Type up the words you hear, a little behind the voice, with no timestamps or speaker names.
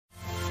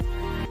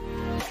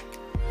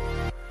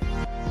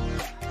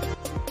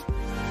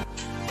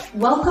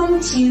Welcome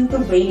to The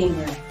Waiting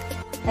Room,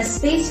 a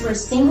space where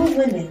single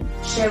women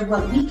share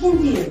what we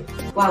can do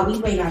while we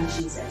wait on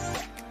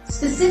Jesus.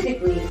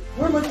 Specifically,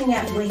 we're looking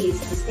at ways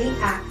to stay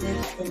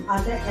active in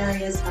other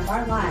areas of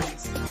our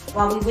lives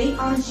while we wait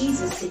on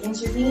Jesus to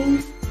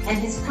intervene and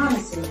his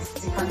promises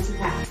to come to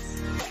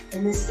pass.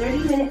 In this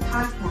 30-minute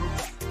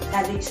podcast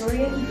that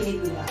Victoria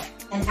Udavia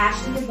and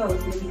Ashley DeVoe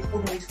will be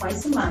holding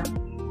twice a month,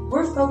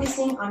 we're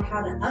focusing on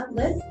how to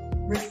uplift,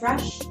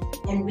 refresh,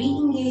 and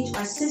re-engage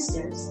our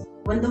sisters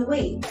when the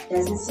wait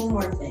doesn't seem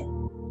worth it.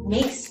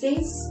 Make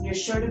space, you're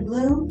sure to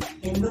bloom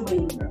in the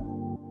waiting room.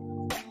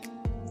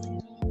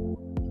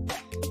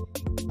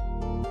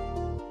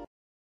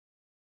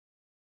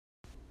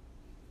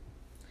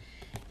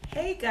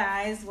 Hey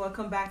guys,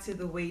 welcome back to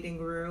The Waiting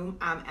Room.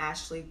 I'm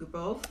Ashley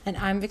DeVoe. And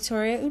I'm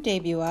Victoria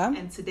Udavia.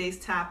 And today's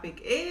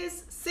topic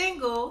is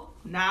single,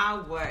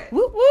 now what?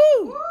 Woo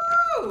woo!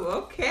 Woo!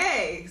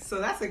 Okay, so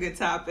that's a good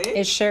topic.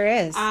 It sure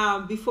is.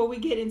 Before we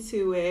get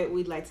into it,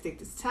 we'd like to take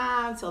this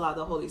time to allow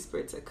the Holy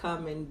Spirit to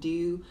come and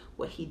do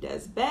what he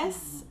does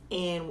best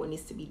and what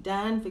needs to be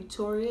done.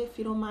 Victoria, if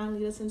you don't mind,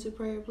 lead us into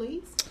prayer,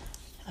 please.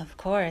 Of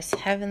course.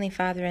 Heavenly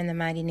Father, in the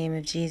mighty name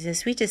of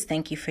Jesus, we just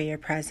thank you for your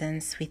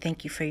presence. We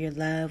thank you for your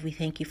love. We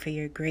thank you for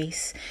your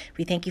grace.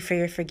 We thank you for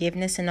your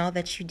forgiveness and all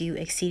that you do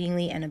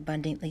exceedingly and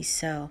abundantly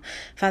so.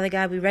 Father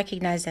God, we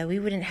recognize that we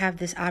wouldn't have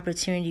this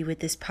opportunity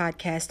with this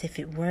podcast if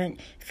it weren't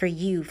for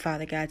you,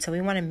 Father God. So we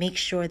want to make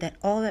sure that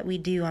all that we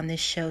do on this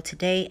show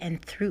today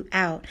and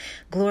throughout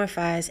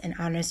glorifies and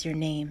honors your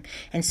name.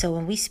 And so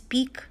when we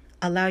speak,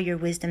 allow your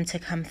wisdom to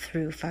come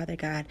through, Father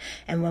God.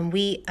 And when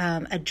we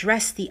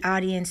address the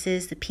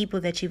audiences, the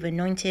people that you've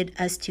anointed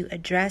us to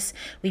address,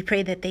 we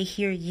pray that they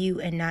hear you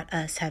and not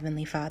us,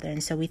 Heavenly Father.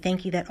 And so we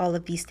thank you that all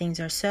of these things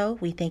are so.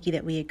 We thank you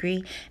that we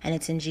agree. And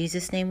it's in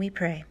Jesus' name we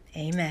pray.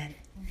 Amen.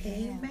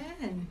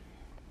 Amen.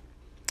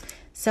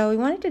 So we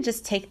wanted to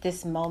just take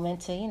this moment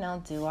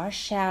to, do our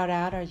shout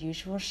out, our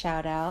usual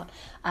shout out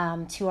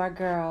to our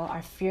girl,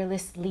 our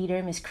fearless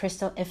leader, Miss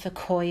Crystal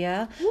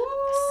Ifekoya,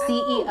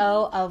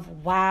 CEO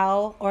of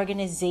WOW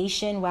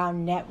Organization, WOW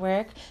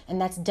Network,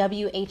 and that's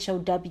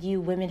WHOW,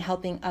 Women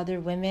Helping Other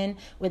Women.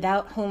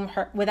 Without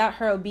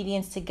her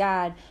obedience to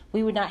God,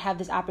 we would not have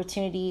this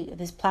opportunity,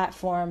 this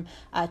platform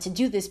to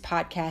do this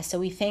podcast. So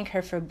we thank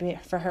her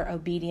for her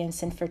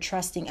obedience and for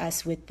trusting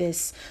us with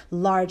this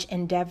large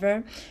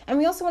endeavor. And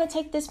we also want to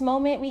take this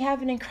moment. We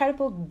have an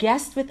incredible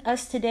guest with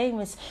us today,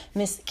 Miss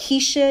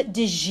Keisha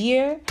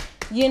DeGier,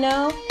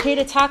 here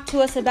to talk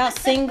to us about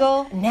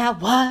single. Now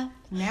what?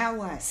 Now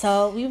what?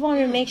 So we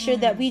wanted to make sure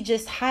that we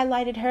just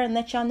highlighted her and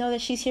let y'all know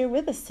that she's here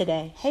with us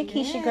today. Hey,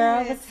 Keisha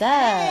girl, what's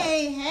up?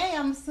 Hey,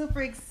 I'm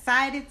super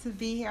excited to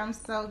be here. I'm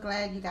so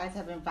glad you guys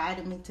have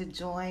invited me to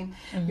join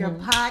your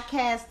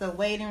podcast, The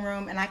Waiting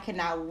Room, and I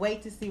cannot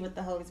wait to see what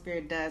the Holy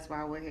Spirit does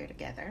while we're here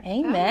together.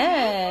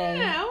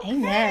 Amen.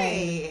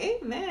 Okay.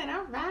 Amen.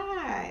 All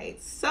right.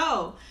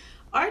 So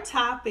our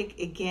topic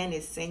again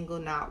is single,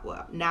 now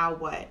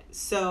what?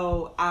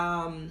 So,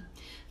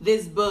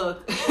 this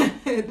book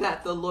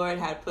that the Lord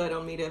had put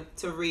on me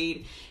to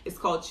read is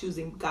called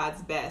Choosing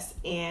God's Best.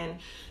 And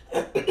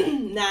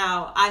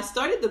now I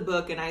started the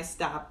book and I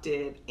stopped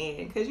it.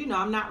 And because,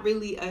 I'm not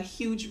really a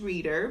huge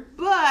reader,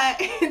 but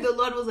the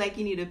Lord was like,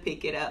 you need to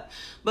pick it up.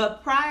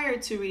 But prior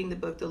to reading the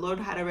book, the Lord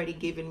had already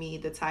given me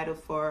the title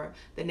for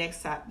the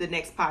next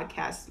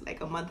podcast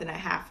like a month and a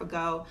half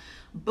ago.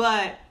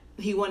 But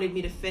he wanted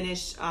me to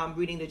finish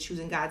reading the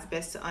Choosing God's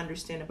Best to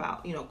understand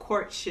about,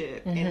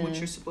 courtship and what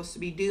you're supposed to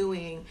be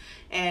doing.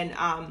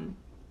 And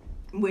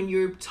when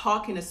you're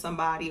talking to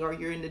somebody or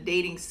you're in the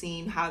dating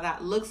scene, how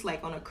that looks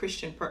like on a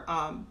Christian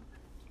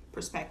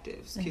perspective.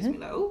 Excuse me.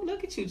 Like, oh,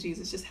 look at you,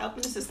 Jesus, just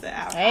helping the sister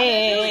out.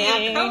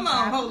 Hey. Come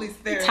on, Holy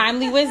Spirit.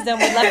 Timely wisdom.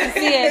 We'd love to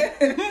see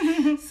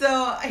it.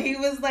 So he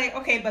was like,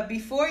 okay, but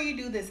before you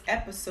do this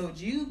episode,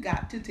 you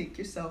got to take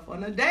yourself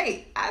on a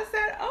date. I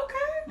said,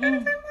 okay, I'm going to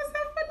take myself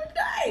on a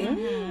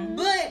date.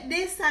 But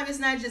this time it's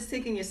not just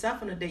taking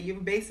yourself on a date. You're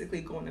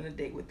basically going on a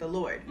date with the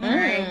Lord,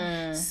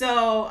 right?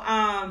 So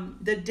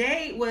the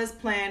date was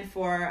planned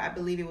for, I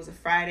believe it was a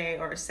Friday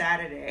or a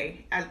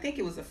Saturday. I think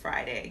it was a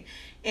Friday.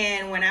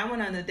 And when I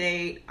went on the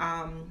date,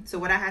 so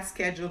what I had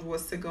scheduled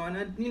was to go in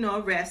a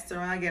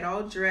restaurant, get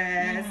all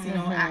dressed,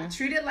 I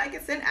treat it like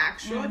it's an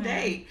actual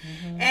date.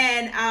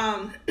 And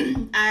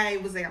I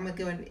was like, I'm going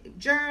to go and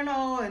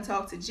journal and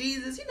talk to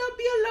Jesus, be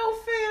a little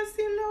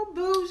fancy, a little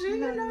bougie,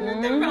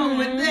 nothing wrong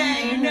with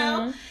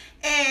that,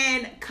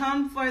 And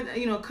come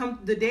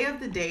the day of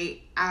the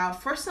date,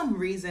 for some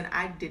reason,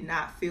 I did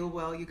not feel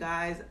well, you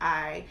guys.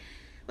 I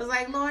was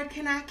like, Lord,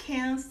 can I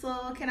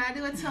cancel? Can I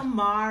do it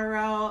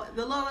tomorrow?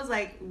 The Lord was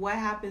like, what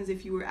happens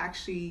if you were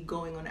actually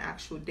going on an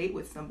actual date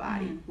with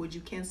somebody? Would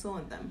you cancel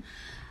on them?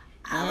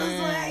 I was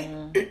like...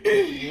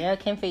 yeah, it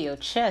came for your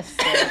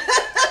chest. I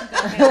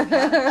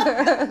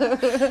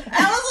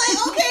was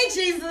like, okay,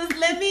 Jesus,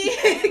 let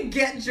me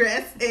get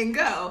dressed and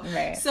go.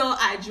 Right. So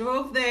I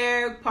drove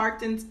there,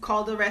 parked and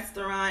called the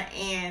restaurant,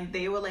 and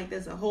they were like,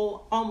 there's a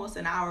whole almost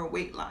an hour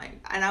wait line.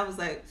 And I was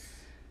like,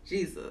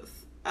 Jesus,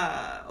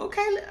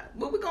 okay,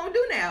 what we gonna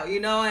do now, you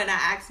know? And I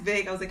asked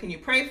Vic, I was like, can you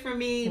pray for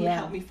me?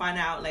 Help me find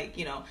out, like,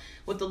 you know,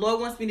 what the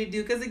Lord wants me to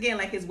do. Because again,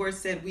 like his word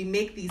said, we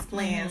make these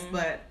plans,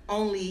 but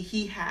only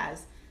he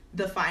has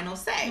the final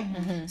say.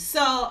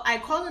 So I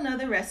called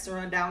another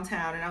restaurant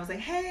downtown and I was like,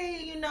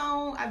 hey, you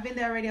know, I've been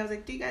there already. I was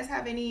like, do you guys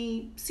have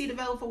any seat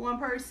available for one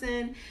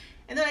person?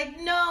 And they're like,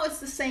 no, it's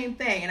the same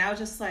thing. And I was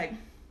just like,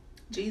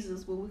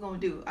 Jesus, what we gonna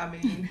do? I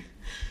mean,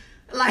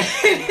 like,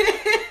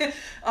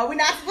 are we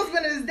not supposed to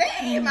spend this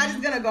day? Am I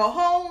just gonna go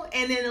home?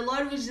 And then the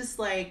Lord was just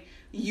like,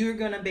 you're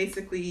gonna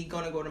basically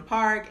go to the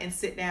park and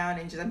sit down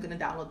and just, I'm gonna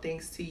download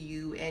things to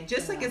you. And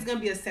just like, it's gonna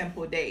be a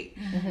simple date.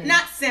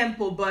 Not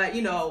simple, but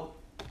you know,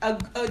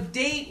 a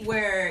date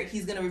where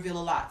he's gonna reveal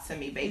a lot to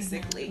me,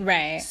 basically.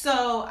 Right.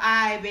 So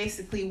I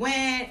basically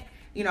went,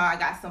 you know, I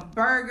got some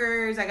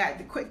burgers, I got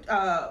the quick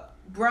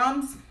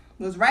Brums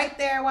was right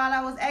there while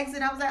I was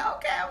exiting. I was like,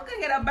 okay, I'm gonna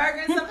get a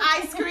burger and some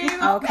ice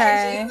cream.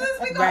 Okay, Jesus,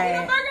 we gonna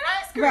get a burger and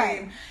ice cream.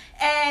 Right.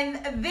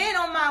 And then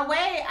on my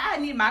way,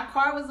 my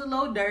car was a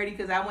little dirty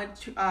because I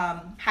went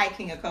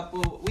hiking a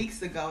couple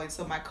weeks ago, and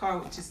so my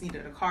car just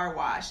needed a car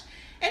wash.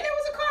 And there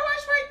was a car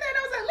wash right there, and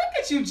I was like,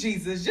 look at you,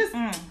 Jesus, just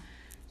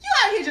you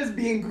out here just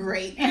being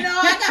great. You know,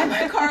 I got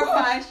my car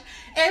washed.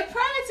 And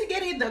prior to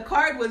getting the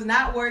card was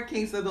not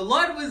working. So the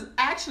Lord was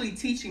actually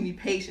teaching me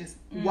patience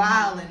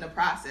while in the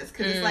process.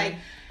 Because it's like,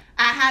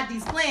 I had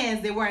these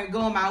plans, they weren't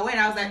going my way.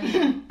 And I was like,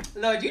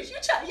 Lord, you're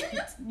doing something.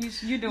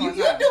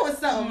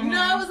 You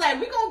know, I was like,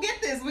 we're going to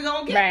get this. We're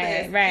going to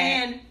get this. Right.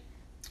 And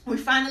we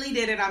finally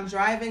did it. I'm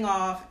driving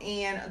off.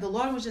 And the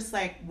Lord was just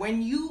like,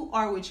 when you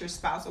are with your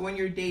spouse or when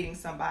you're dating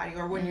somebody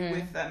or when you're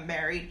with them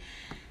married,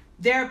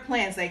 there are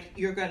plans, like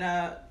you're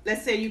gonna,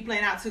 let's say you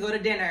plan out to go to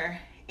dinner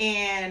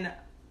and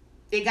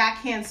it got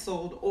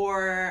canceled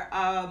or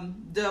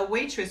the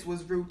waitress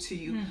was rude to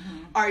you.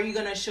 Are you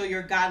gonna show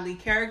your godly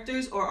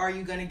characters or are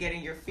you gonna get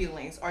in your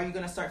feelings? Are you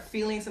gonna start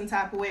feeling some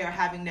type of way or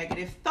having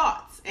negative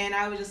thoughts? And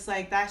I was just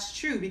like, that's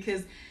true,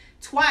 because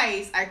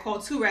twice I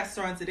called 2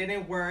 restaurants, it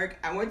didn't work.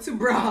 I went to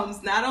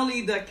Brahms, not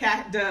only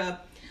the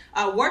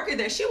worker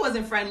there, she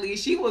wasn't friendly,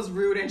 she was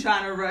rude and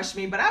trying to rush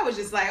me, but I was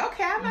just like,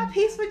 okay, I'm at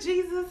peace with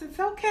Jesus, it's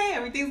okay,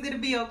 everything's gonna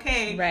be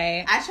okay.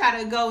 Right. I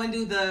try to go and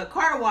do the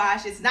car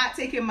wash, it's not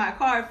taking my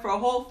car for a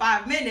whole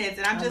 5 minutes,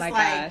 and I'm just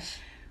like,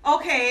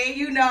 okay,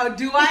 you know,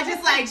 do I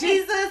just like,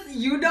 Jesus,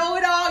 you know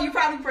it all, you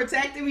probably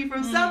protected me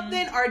from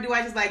something, or do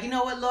I just like, you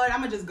know what, Lord, I'm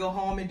gonna just go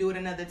home and do it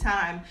another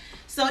time.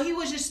 So he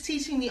was just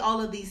teaching me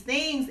all of these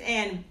things,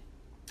 and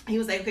he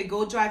was like, okay,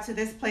 go drive to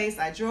this place.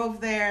 I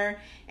drove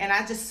there and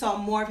I just saw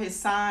more of his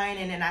sign,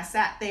 and then I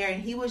sat there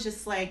and he was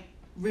just like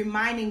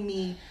reminding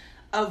me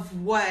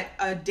of what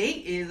a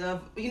date is,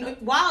 of, you know,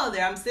 while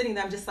there I'm sitting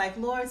there, I'm just like,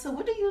 Lord, so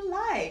what do you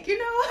like? You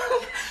know,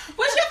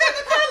 what's your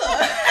favorite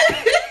color?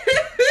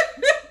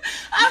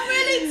 I'm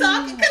really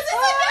talking because it's a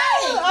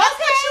date. That's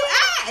what you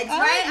asked,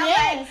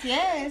 right?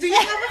 Yes. Do you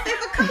have a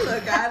favorite color,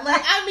 God?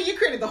 Like, I mean, you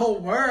created the whole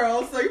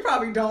world, so you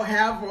probably don't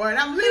have one.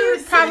 I'm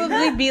literally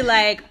probably be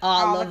like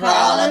all of them.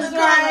 All of the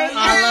colors.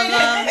 All of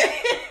them.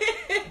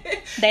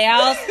 They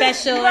all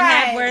special and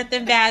have worth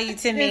and value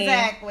to me.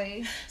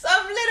 Exactly. So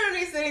I'm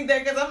literally sitting there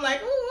because I'm like,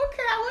 oh,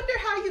 okay, I wonder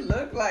how you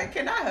look like.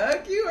 Can I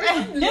hug you? And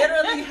I'm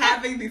literally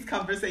having these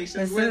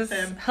conversations with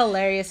him.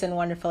 Hilarious and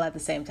wonderful at the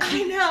same time.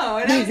 I know.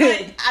 And I was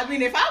like, I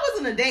mean, if I was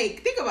on a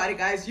date, think about it,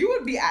 guys, you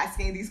would be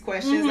asking these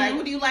questions like,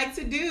 what do you like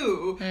to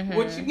do?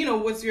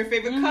 What's your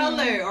favorite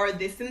color, or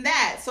this and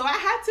that? So I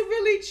had to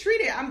really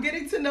treat it. I'm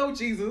getting to know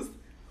Jesus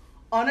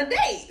on a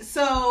date.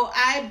 So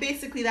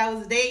that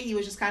was a date. He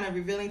was just kind of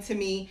revealing to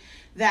me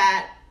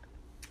that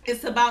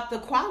it's about the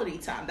quality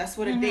time. That's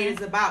what a date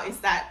is about. It's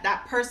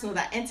that personal,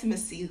 that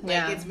intimacy.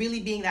 Like it's really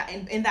being that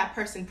in that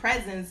person's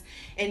presence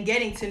and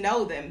getting to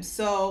know them.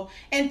 So,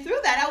 and through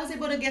that, I was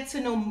able to get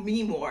to know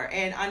me more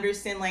and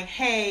understand, like,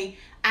 hey,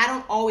 I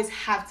don't always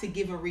have to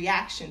give a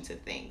reaction to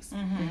things.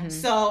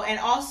 So, and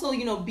also,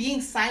 you know,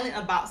 being silent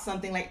about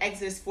something, like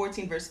Exodus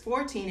 14 verse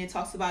 14, it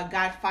talks about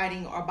God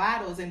fighting our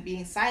battles, and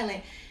being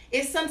silent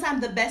is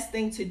sometimes the best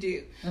thing to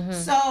do.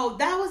 So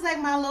that was like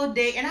my little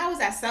date, and I was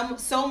at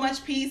so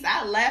much peace.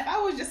 I left.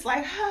 I was just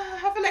like,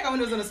 I feel like I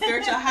was on a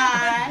spiritual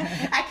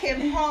high. I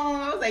came home.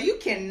 I was like, you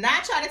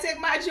cannot try to take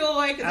my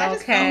joy, because I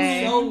just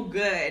felt so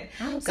good.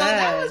 So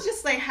that was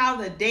just like how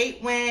the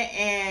date went,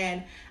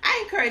 and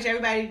I encourage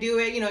everybody to do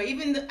it. You know,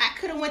 even I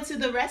could have went to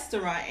the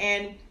restaurant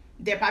and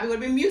there probably would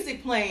have been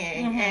music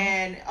playing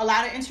and a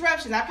lot of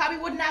interruptions. I probably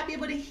would not be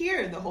able to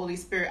hear the Holy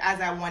Spirit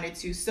as I wanted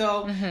to.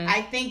 So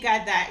I thank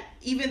God that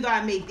even though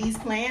I made these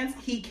plans,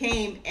 he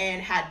came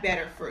and had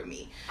better for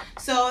me.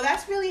 So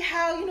that's really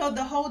how, you know,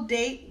 the whole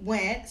date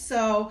went.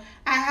 So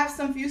I have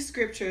some few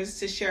scriptures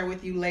to share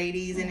with you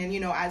ladies. And then, you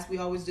know, as we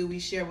always do, we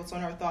share what's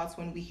on our thoughts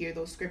when we hear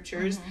those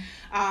scriptures.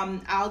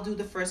 I'll do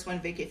the first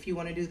one, Vic, if you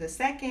want to do the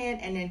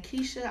second. And then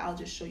Keisha, I'll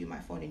just show you my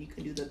phone and you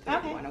can do the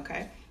third one,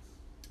 okay?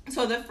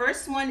 So the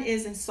first one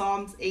is in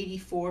Psalms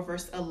 84,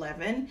 verse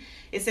 11.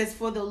 It says,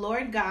 "For the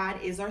Lord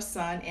God is our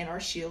sun and our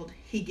shield.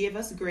 He give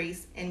us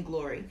grace and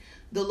glory.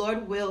 The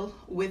Lord will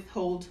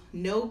withhold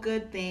no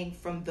good thing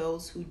from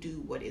those who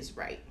do what is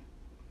right."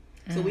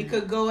 So we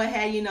could go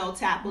ahead,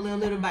 tap a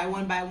little by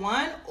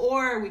one,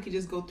 or we could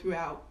just go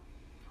throughout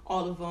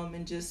all of them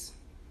and just,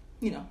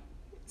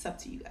 it's up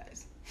to you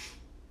guys.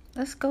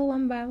 Let's go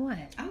one by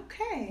one.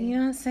 Okay. You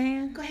know what I'm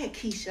saying? Go ahead,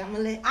 Keisha. I'm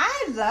going to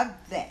I love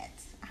that.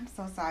 I'm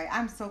so sorry.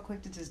 I'm so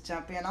quick to just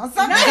jump in on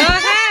something. Go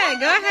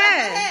ahead.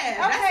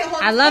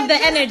 Okay. I love the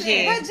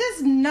energy. But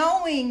just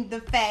knowing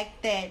the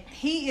fact that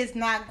he is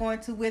not going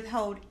to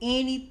withhold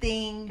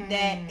anything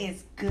that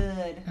is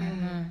good.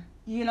 Mm-hmm.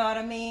 You know what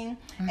I mean?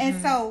 Mm-hmm.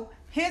 And so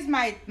here's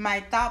my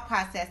thought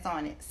process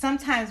on it.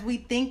 Sometimes we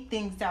think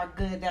things are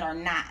good that are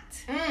not.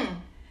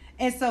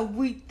 And so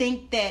we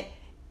think that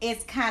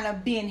it's kind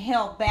of being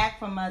held back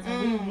from us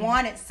and we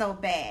want it so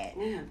bad.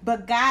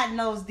 But God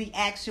knows the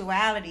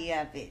actuality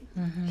of it.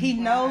 He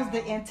knows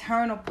the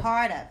internal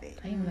part of it.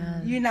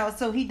 Amen.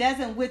 So he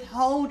doesn't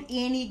withhold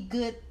any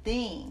good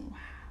thing.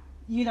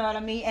 You know what I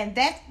mean? And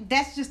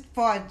that's just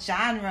for a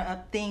genre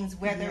of things,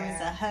 whether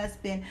it's a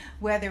husband,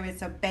 whether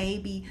it's a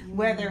baby,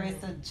 whether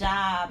it's a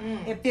job.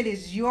 If it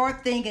is your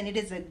thing and it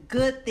is a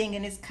good thing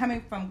and it's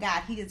coming from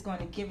God, he is going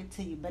to give it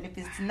to you. But if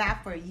it's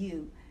not for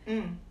you,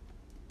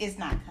 it's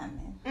not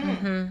coming.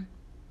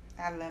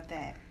 I love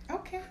that.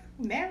 Okay.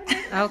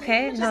 Marinate.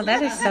 Okay. No,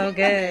 that is so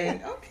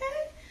good. Okay.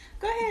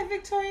 Go ahead,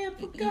 Victoria.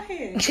 Go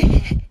ahead.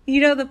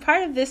 The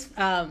part of this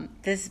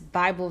this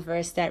Bible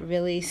verse that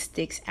really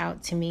sticks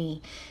out to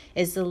me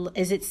is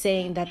it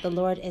saying that the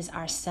Lord is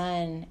our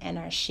sun and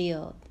our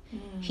shield.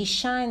 He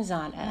shines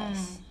on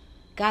us.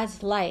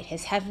 God's light,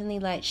 his heavenly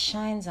light,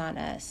 shines on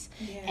us.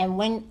 And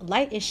when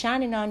light is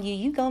shining on you,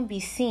 you're going to be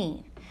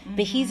seen.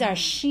 But he's our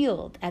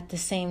shield at the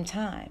same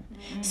time.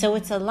 So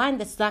it's a line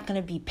that's not going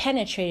to be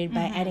penetrated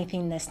by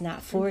anything that's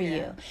not for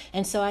you.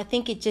 And so I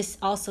think it just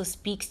also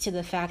speaks to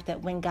the fact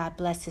that when God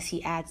blesses,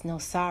 he adds no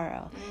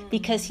sorrow.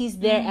 Because he's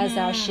there as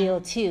our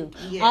shield too.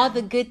 All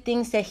the good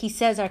things that he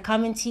says are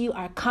coming to you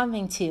are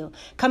coming to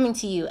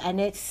you.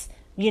 And it's,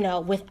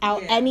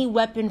 without any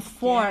weapon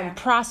form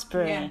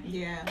prospering.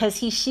 Because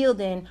he's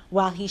shielding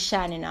while he's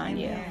shining on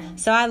you.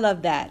 So I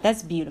love that.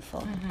 That's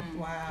beautiful.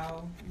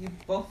 Wow.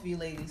 Both of you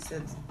ladies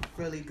said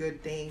really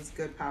good things,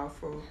 good,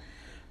 powerful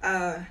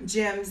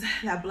gems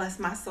that bless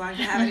my soul. I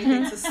don't have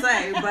anything to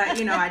say, but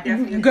I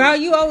definitely Girl,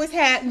 you always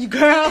had Holy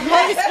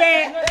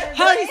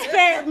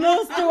Spirit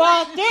moves through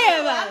all three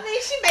of us. I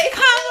mean, she made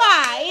Come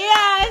on, you know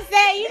what I'm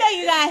saying?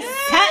 You got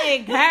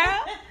something, girl.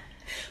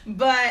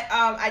 But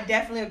I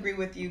definitely agree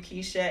with you,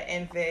 Keisha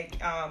and Vic.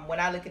 When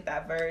I look at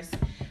that verse,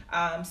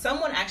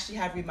 someone actually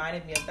had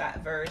reminded me of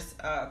that verse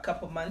a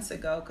couple months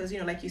ago. Because,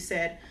 like you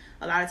said,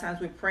 a lot of times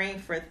we're praying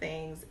for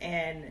things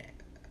and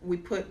we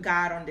put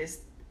God on this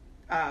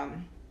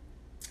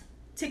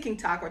ticking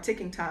time,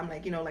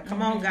 like,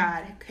 come on,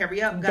 God,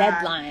 hurry up,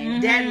 God.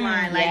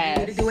 Deadline. Like,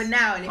 you need to do it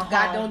now. And if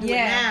God don't do it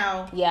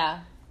now,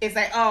 it's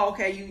like, oh,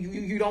 okay,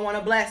 you don't want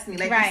to bless me.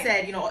 Like you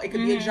said, it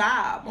could be a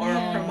job or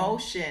a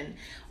promotion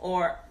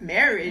or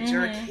marriage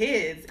or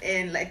kids.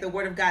 And like the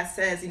word of God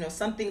says,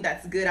 something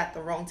that's good at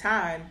the wrong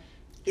time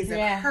is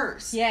a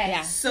curse.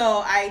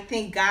 So I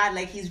think God,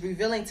 like, he's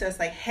revealing to us,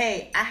 like,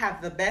 hey, I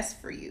have the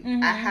best for you.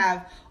 I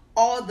have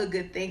all the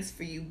good things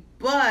for you.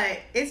 But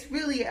it's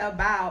really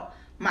about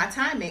my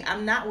timing.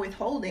 I'm not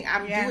withholding.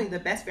 I'm doing the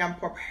best for you. I'm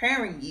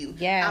preparing you.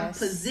 I'm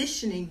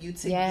positioning you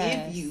to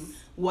give you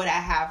what I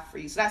have for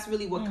you. So that's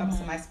really what comes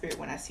to my spirit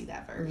when I see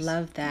that verse.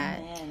 Love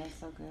that. Yeah, that's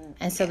so good.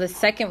 And so the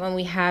second one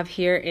we have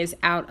here is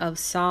out of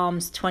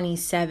Psalms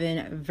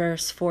 27,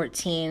 verse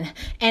 14,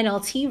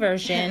 NLT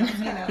version.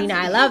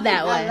 I love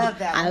that one.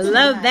 I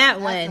love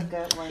that one.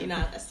 That's a good one.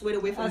 I slid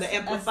away from the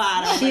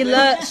Amplified. She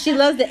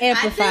loves the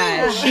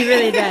Amplified. She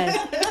really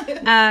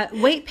does.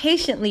 Wait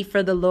patiently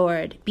for the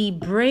Lord. Be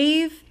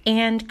brave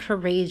and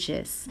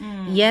courageous.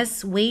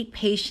 Yes, wait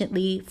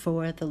patiently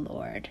for the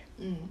Lord.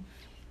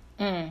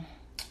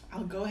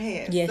 I'll go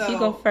ahead. Yes, you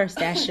go first,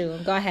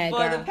 Ashu. Go ahead,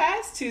 girl. For the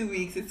past 2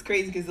 weeks, it's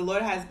crazy because the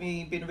Lord has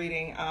been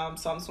reading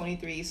Psalm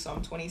 23,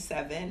 Psalm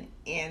 27,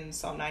 and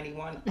Psalm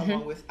 91,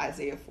 along with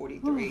Isaiah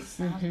 43.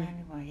 Psalm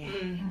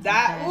 91,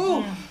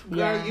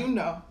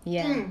 girl,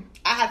 Yeah.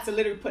 I had to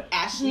literally put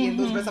Ashley in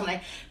those verses. I'm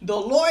like, the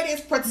Lord is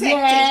protecting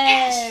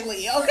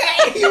Ashley,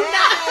 okay?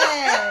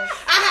 I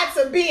had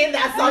to be in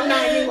that Psalm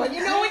 91. When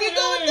you're going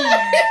through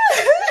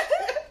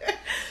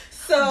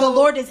So the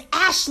Lord is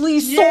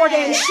Ashley's sword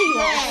and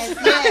shield.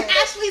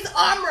 Ashley's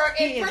armor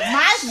and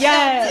protection.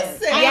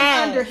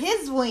 I'm under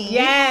his wing.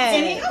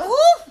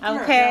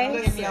 Okay.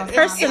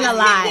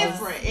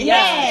 Personalized.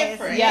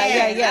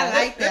 I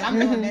like that. I'm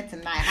doing that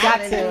tonight.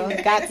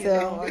 Got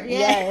to.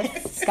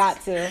 Yes.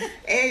 Got to.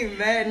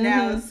 Amen.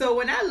 Now, so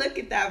when I look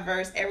at that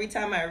verse, every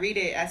time I read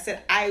it, I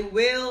said, I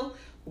will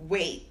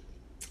wait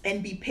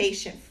and be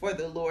patient for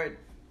the Lord.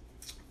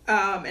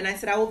 And I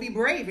said, I will be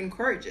brave and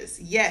courageous.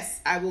 Yes,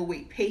 I will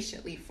wait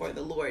patiently for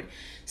the Lord.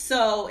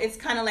 So it's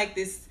kind of like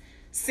this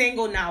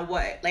single, now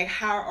what? Like,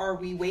 how are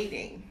we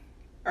waiting?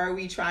 Are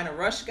we trying to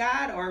rush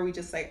God, or are we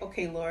just like,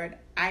 okay, Lord,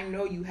 I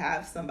know you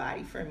have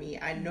somebody for me.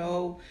 I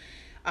know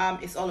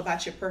it's all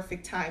about your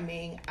perfect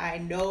timing. I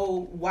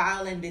know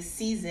while in this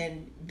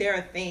season, there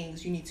are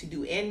things you need to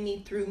do in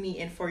me, through me,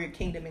 and for your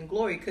kingdom and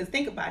glory. Because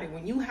think about it,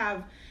 when you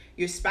have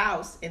your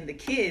spouse and the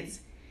kids,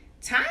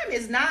 time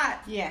is not...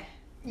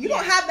 You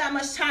don't have that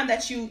much time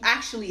that you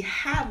actually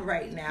have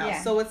right now.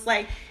 Yeah. So it's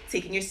like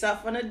taking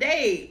yourself on a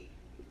date.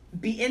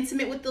 Be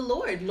intimate with the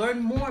Lord. Learn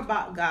more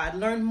about God.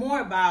 Learn more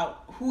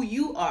about who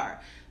you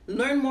are.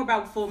 Learn more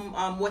about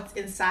what's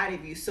inside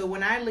of you. So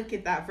when I look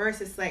at that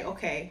verse, it's like,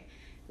 okay,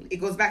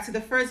 it goes back to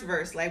the first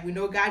verse. Like, we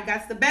know God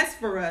got the best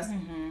for us,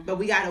 but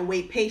we got to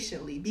wait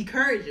patiently. Be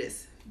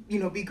courageous.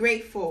 Be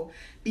grateful,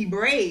 be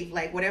brave.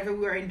 Like, whatever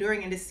we're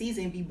enduring in this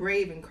season, be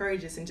brave and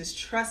courageous, and just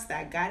trust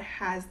that God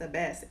has the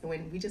best. And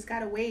when we just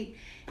gotta wait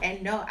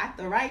and know at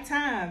the right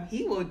time,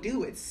 He will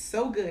do it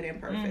so good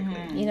and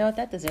perfectly. You know what?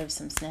 That deserves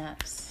some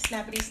snaps.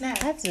 Snappity snap.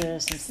 That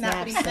deserves some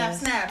snaps. Snappity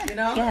snap.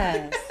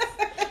 Yes.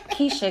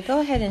 Keisha,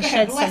 go ahead and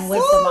shed some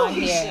wisdom on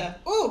here.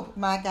 Oh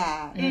my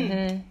God.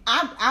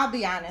 I'll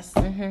be honest.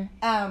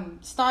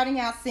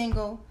 Starting out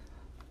single,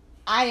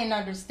 I didn't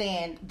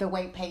understand the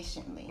wait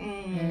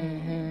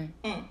patiently.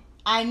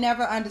 I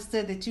never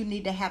understood that you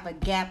need to have a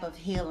gap of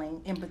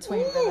healing in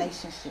between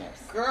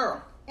relationships.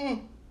 Girl.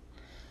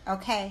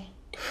 Okay.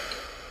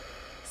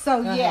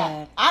 So Go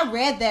ahead. I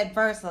read that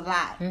verse a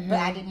lot, but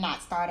I did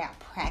not start out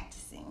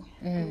practicing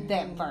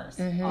that verse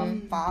or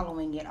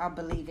following it or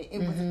believe it. It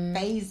was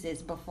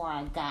phases before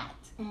I got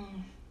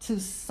to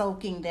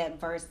soaking that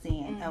verse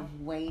in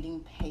of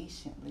waiting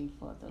patiently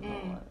for the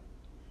Lord.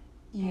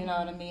 You know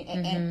what I mean?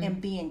 And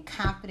being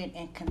confident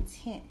and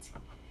content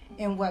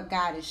in what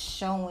God is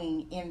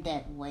showing in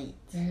that wait.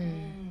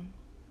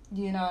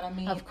 You know what I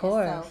mean? Of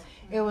course. And so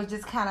it was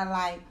just kind of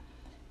like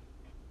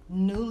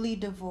newly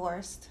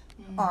divorced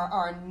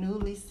or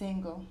newly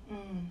single.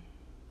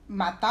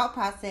 My thought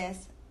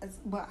process is,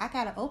 well, I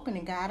got to open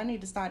it, God. I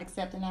need to start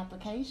accepting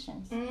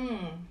applications.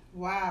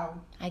 Wow.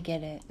 I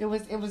get it. It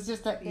was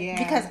just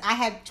because I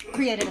had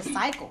created a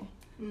cycle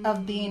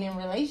of being in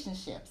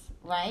relationships.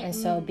 Right, and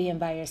so being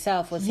by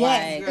yourself was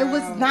like girl, it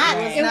was not.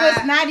 It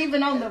was not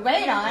even on the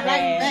radar.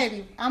 Like,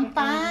 baby, I'm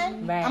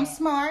fine. I'm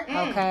smart.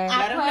 Okay,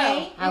 I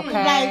pray.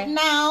 Okay, like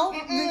now,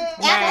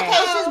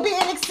 applications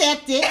being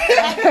accepted.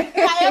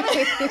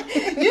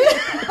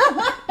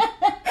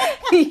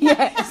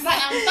 Yes,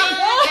 like, I'm fine.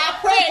 I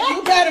pray.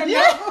 You better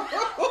know.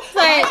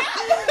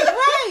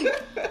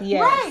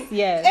 Right.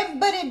 Yes.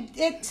 But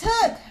it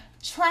took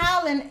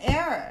trial and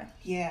error.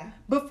 Yeah.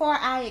 Before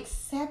I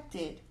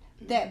accepted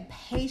that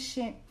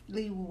patient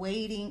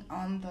waiting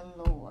on the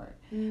Lord.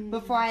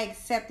 Before I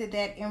accepted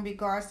that in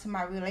regards to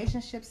my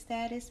relationship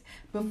status,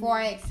 before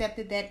I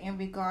accepted that in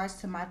regards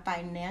to my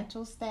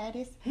financial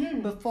status,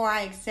 before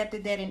I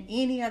accepted that in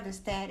any other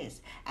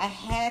status, I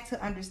had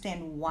to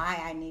understand why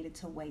I needed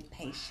to wait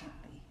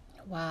patiently.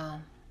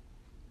 Wow.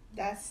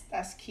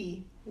 That's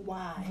key.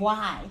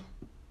 Why?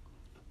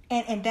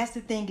 And that's the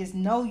thing is,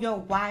 know your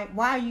why.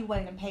 Why are you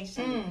waiting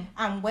patiently?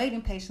 I'm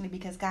waiting patiently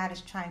because God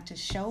is trying to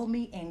show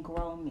me and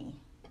grow me.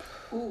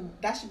 Ooh,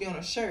 that should be on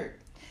a shirt.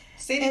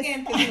 Say it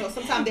again, because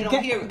sometimes they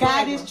don't hear it.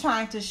 God is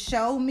trying to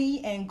show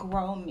me and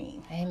grow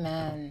me.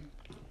 Amen.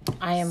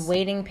 I am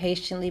waiting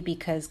patiently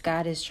because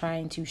God is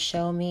trying to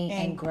show me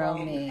and grow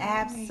me.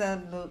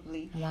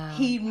 Absolutely. Wow.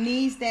 He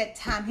needs that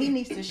time. He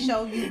needs to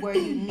show you where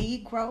you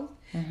need growth.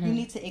 You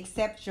need to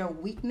accept your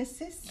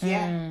weaknesses.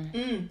 Yeah.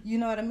 You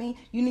know what I mean?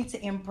 You need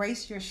to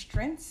embrace your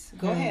strengths.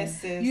 Go ahead,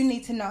 sis. You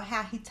need to know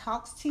how He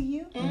talks to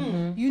you.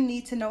 You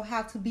need to know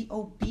how to be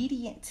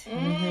obedient to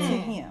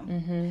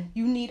Him.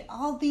 You need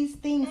all these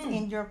things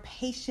in your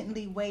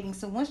patiently waiting.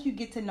 So once you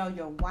get to know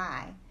your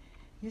why,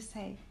 you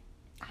say,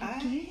 I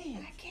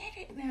get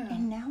it now.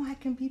 And now I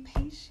can be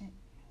patient.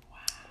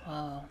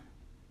 Wow.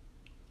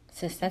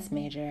 Sis, that's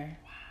major.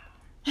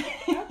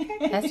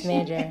 Okay. That's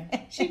major.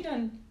 She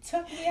done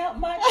took me out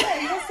my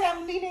way. What's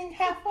that meeting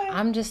halfway?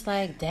 I'm just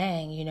like,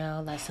 dang,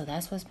 so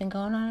that's what's been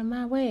going on in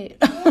my way.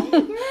 I've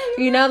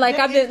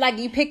been like,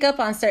 you pick up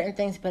on certain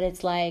things, but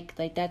it's like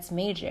that's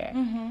major.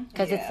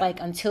 Because it's like,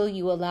 until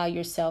you allow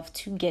yourself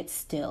to get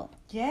still.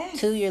 Yes.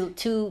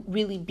 To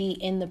really be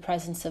in the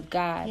presence of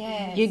God.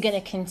 Yes. You're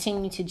going to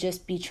continue to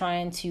just be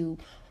trying to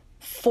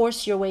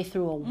force your way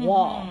through a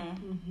wall.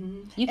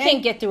 You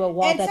can't get through a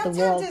wall that the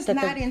Lord puts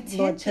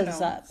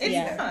up.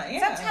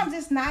 Sometimes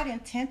it's not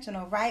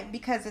intentional, right?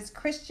 Because as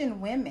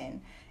Christian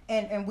women,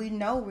 and we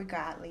know we're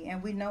godly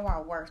and we know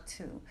our worth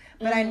too.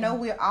 But I know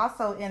we're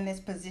also in this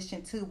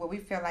position too where we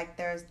feel like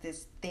there's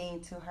this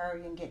thing to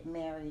hurry and get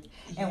married.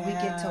 And we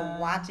get to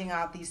watching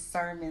all these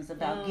sermons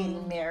about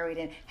getting married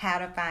and how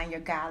to find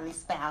your godly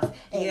spouse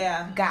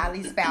and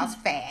godly spouse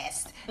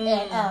fast.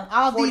 And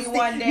all these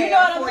things. Days, you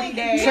know what I mean?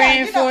 Days.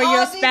 Praying for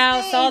your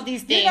spouse, all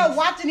these things.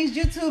 Watching these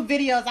YouTube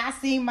videos, I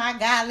seen my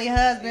godly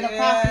husband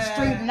across the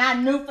street and I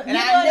knew. And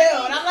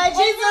I'm like,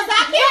 Jesus,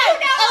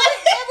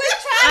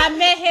 I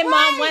met him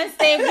on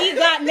Wednesday. We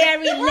got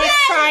married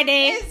next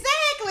Friday.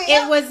 Exactly.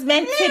 it was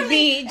meant to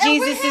be.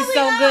 Jesus is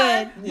so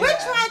good. We're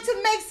trying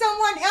to make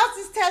someone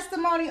else's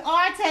testimony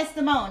our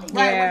testimony.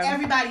 Right, when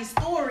everybody's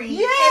story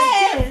is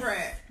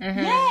different.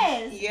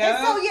 Yes. Yeah.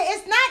 And so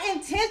it's not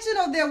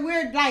intentional that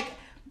we're like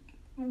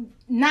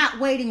not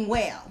waiting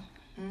well.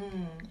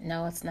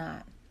 No, it's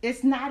not.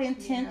 It's not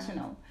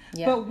intentional.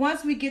 Yeah. But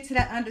once we get to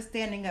that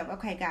understanding of,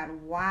 okay, God,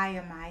 why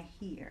am I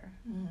here?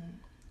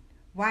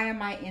 Why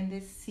am I in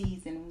this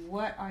season?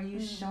 What are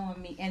you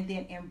showing me? And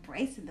then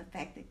embracing the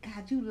fact that,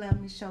 God, you love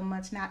me so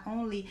much. Not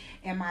only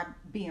am I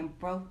being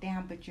broke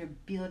down, but you're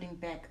building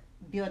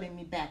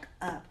me back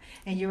up.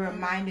 And you're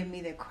reminding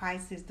me that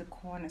Christ is the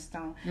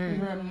cornerstone.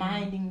 You're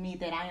reminding me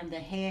that I am the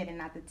head and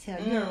not the tail.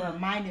 You're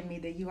reminding me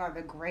that you are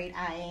the great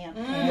I am.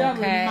 You're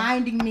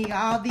reminding me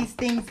all these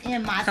things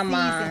in my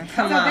season.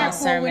 So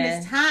therefore, when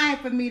it's time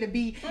for me to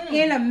be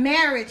in a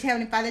marriage,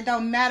 Heavenly Father, it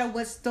don't matter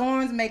what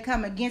storms may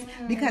come against,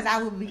 because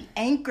I will be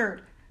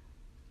anchored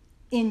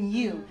in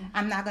you.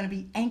 I'm not going to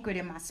be anchored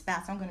in my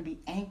spouse. I'm going to be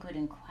anchored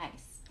in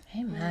Christ.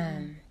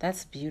 Amen.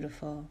 That's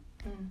beautiful.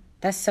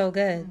 That's so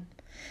good.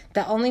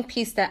 The only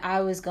piece that I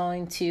was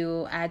going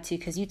to add to,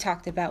 because you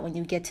talked about when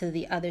you get to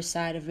the other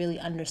side of really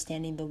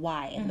understanding the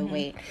why and the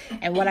wait,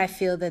 and what I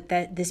feel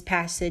that this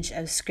passage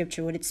of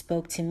scripture, what it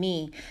spoke to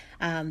me,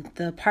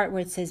 the part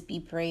where it says be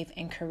brave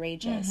and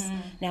courageous.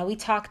 Now, we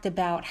talked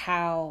about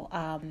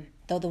how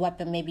though the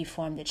weapon may be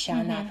formed, it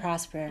shall not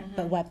prosper,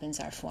 but weapons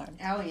are formed.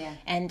 Oh, yeah.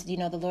 And,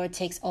 the Lord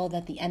takes all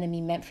that the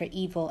enemy meant for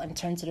evil and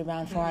turns it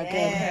around for our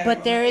good.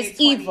 But there is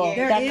evil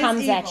that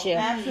comes at you.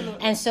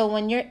 Absolutely. And so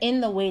when you're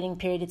in the waiting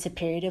period, it's a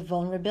period of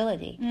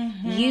vulnerability.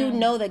 You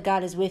know that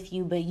God is with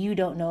you, but you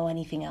don't know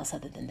anything else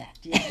other than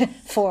that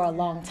for a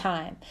long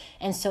time.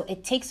 And so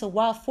it takes a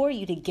while for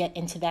you to get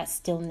into that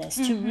stillness,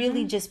 to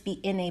really just be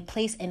in a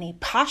place, in a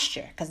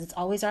posture, because it's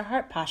always our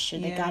heart posture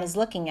that God is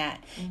looking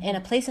at, in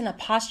a place, in a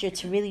posture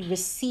to really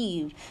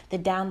receive the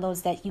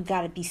downloads that you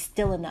got to be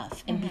still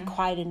enough and be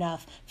quiet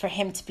enough for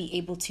him to be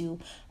able to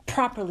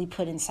properly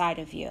put inside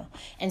of you.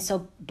 And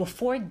so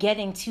before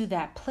getting to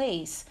that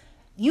place,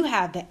 you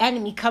have the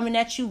enemy coming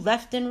at you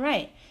left and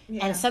right.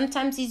 And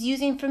sometimes he's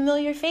using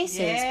familiar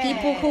faces.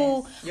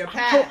 People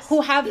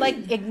who have,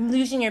 like,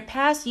 using your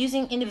past,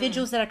 using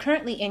individuals that are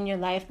currently in your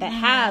life that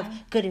have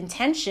good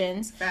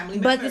intentions,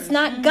 but it's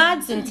not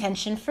God's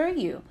intention for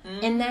you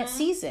in that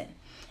season.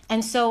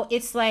 And so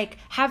it's like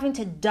having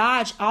to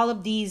dodge all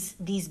of these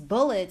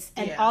bullets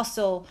and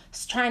also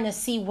trying to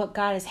see what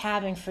God is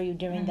having for you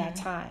during that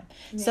time.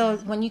 So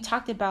when you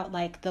talked about,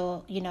 like,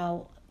 the,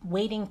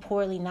 waiting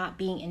poorly, not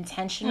being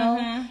intentional,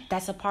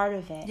 that's a part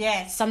of it.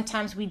 Yes.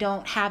 Sometimes we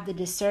don't have the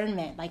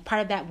discernment. Like,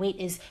 part of that wait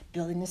is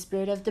building the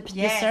spirit of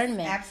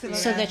discernment. Absolutely.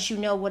 So that you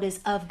know what is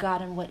of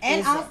God and what isn't.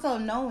 And also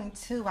knowing,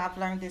 too, I've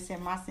learned this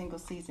in my single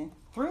season,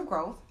 through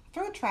growth,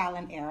 through trial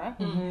and error,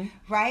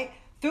 right?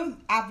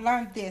 I've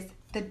learned this.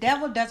 The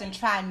devil doesn't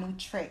try new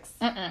tricks.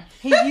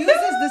 He uses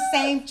the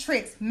same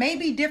tricks,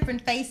 maybe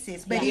different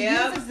faces, but he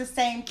uses the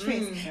same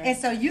tricks. And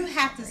so you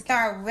have to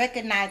start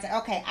recognizing,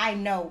 okay, I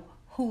know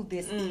who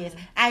this is.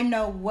 I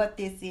know what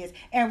this is.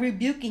 And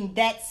rebuking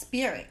that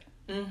spirit.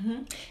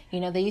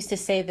 They used to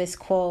say this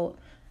quote,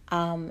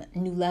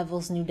 new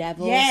levels, new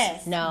devils.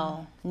 Yes.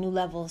 No, new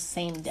levels,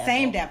 same devil.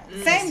 Same devil.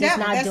 He's Devil.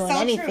 not That's doing so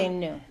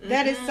anything true. new.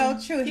 That is so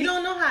true. You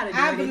don't know how to do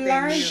I've anything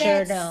learned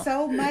new. that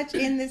so much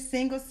in this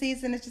single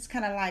season. It's just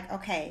kind of like,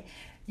 okay,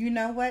 you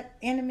know what,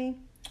 enemy?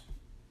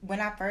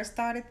 When I first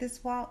started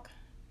this walk,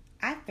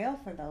 I fell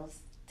for those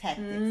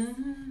tactics.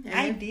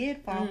 I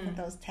did fall for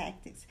those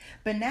tactics.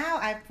 But now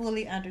I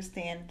fully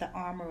understand the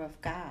armor of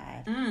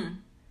God.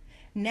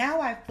 Now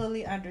I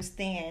fully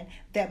understand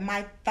that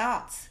my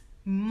thoughts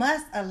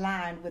must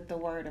align with the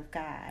word of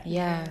God.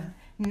 Yeah.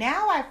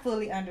 Now I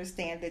fully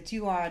understand that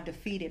you are a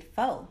defeated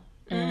foe.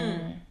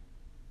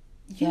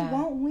 You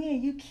won't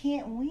win. You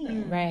can't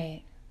win.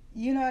 Right.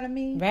 You know what I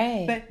mean?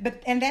 Right.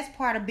 But and that's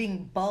part of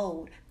being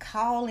bold,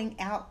 calling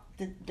out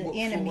the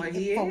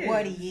enemy for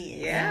what he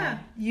is. Yeah.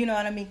 You know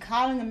what I mean?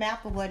 Calling him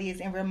out for what he is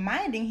and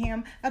reminding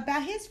him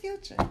about his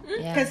future.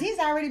 Because he's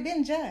already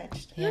been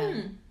judged.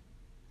 Yeah.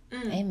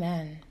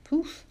 Amen.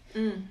 Poof.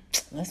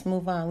 Let's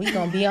move on. We're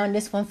going to be on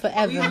this one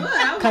forever.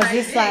 Because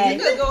it's like,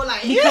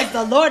 because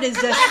the Lord is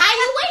just,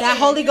 that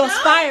Holy Ghost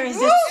fire is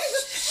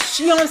just,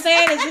 you know what I'm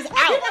saying? It's just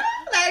out.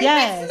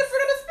 Yes. The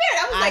fruit of the Spirit.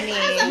 I was like,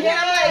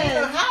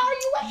 how are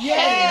you waiting?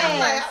 Yes. I'm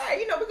like, all right,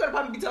 we're going to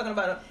probably be talking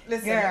about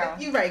listen, girl.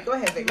 You're right. Go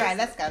ahead, baby. Right,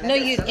 let's go. No,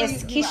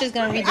 Keisha's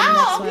going to read the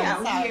next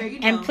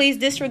one. And please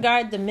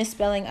disregard the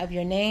misspelling of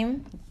your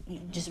name.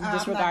 Just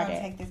disregard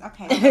it. Take this.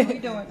 Okay, so we're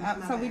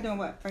doing, we doing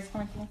what? 1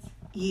 Corinthians?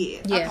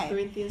 Yeah. Okay.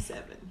 Corinthians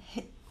 7.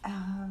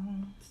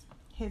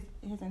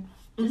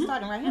 It's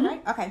starting right here,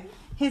 right? Okay.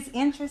 His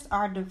interests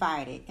are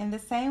divided. In the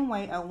same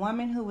way, a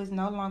woman who is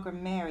no longer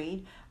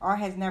married or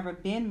has never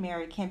been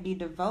married can be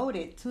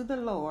devoted to the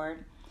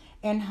Lord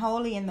and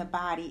holy in the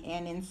body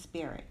and in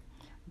spirit.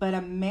 But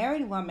a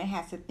married woman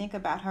has to think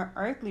about her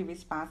earthly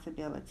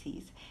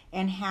responsibilities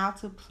and how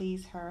to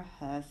please her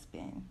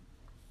husband.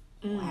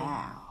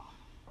 Wow.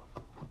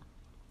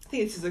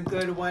 This is a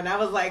good one. I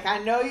was like, I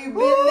know you've been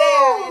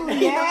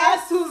there. I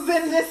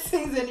in this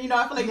season, you know,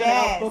 I feel like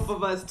that'll help both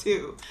of us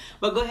too.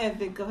 But go ahead,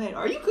 Vic, go ahead.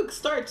 Or you could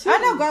start too. I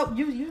know, go.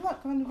 You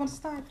want to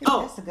start? Vic?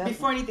 Oh,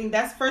 before anything,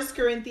 that's 1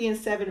 Corinthians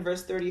 7,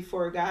 verse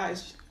 34,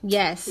 guys.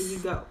 Yes. Here you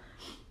go.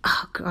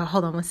 Oh, girl,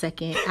 hold on one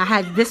second.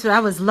 I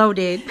was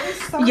loaded.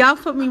 Y'all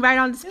put me right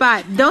on the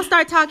spot. Don't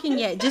start talking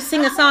yet. Just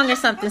sing a song or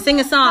something. Sing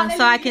a song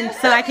so I can just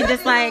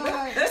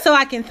so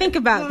I can think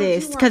about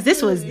this, because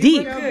this was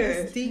deep.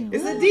 It's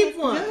a deep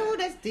one. No,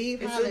 that's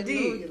deep. It's a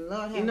deep.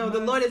 Lord, you know, the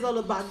Lord is all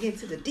about getting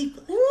to the deep.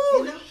 Ooh,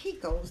 you know? He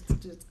goes to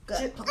just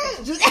gut.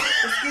 Just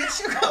get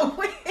you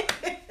going.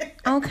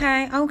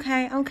 Okay.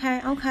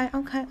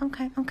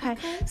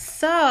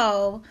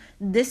 So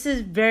this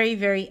is very,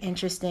 very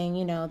interesting.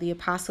 You know, the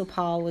Apostle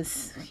Paul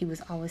was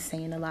always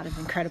saying a lot of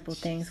incredible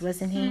things,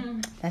 wasn't he?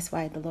 That's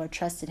why the Lord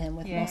trusted him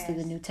with most of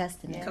the New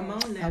Testament. Yes. Come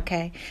on now.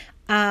 Okay.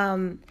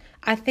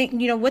 I think,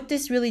 you know, what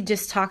this really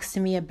just talks to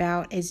me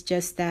about is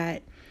just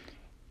that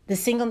and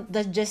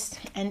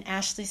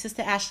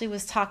Sister Ashley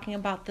was talking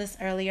about this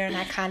earlier, and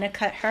I kind of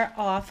cut her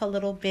off a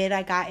little bit.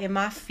 I got in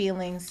my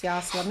feelings,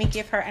 y'all, so let me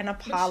give her an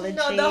apology. You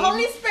know, the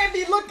Holy Spirit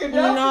be looking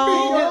up.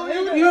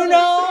 You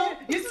know,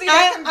 you see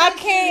I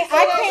can't.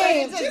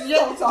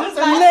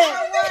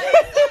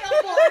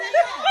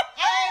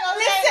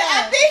 Listen,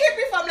 I've been here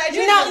before. I'm like,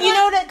 you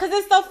know that, because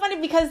it's so funny,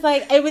 because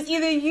like it was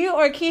either you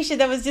or Keisha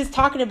that was just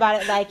talking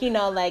about it, like you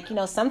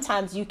know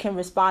sometimes you can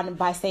respond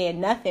by saying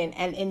nothing,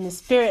 and in the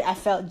spirit I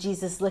felt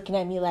Jesus looking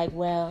at me like,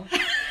 well,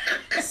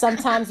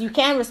 sometimes you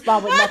can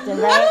respond with nothing,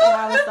 right? And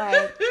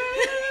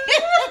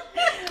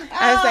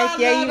I was like,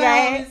 yeah, you're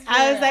right.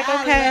 I was like,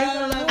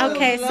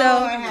 okay,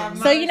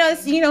 so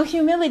you know,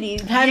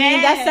 humility. I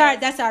mean,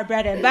 that's our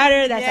bread and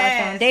butter. That's our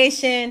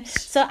foundation.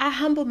 So I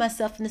humble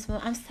myself in this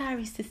moment. I'm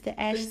sorry, Sister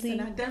Ashley.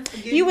 Listen,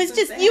 you was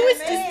just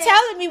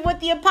telling me what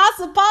the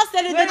Apostle Paul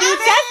said in the New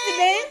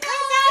Testament.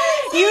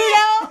 You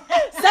know,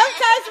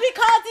 sometimes we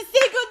call it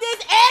singleness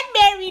and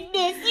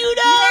marriedness. You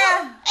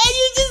know, and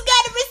you just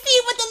gotta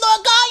receive what the Lord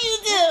called you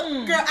to.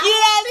 Girl, you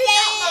know what I'm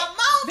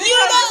saying? You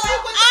know,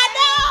 I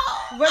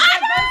know. But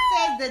the verse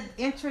says the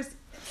interest.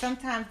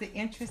 Sometimes the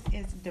interest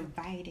is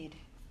divided.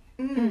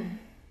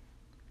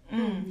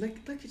 Look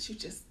at you,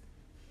 just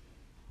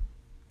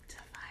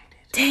divided.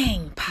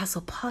 Dang,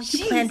 Apostle Paul,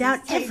 you planned out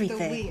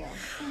everything.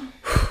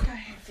 Go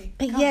ahead, Vic.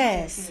 But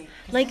yes,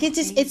 like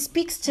it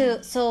speaks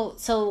to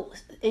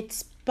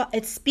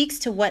it speaks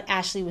to what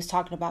Ashley was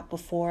talking about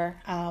before.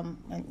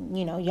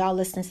 You know, y'all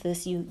listen to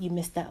this, you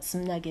missed out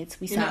some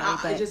nuggets. We sorry,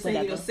 but just whatever.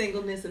 saying, you know,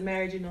 singleness and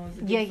marriage, you know, is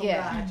a gift from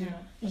God, you know.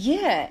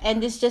 Yeah,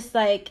 and it's just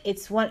like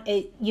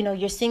you know,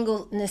 your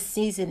singleness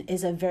season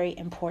is a very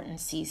important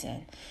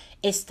season.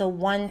 It's the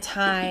one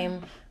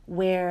time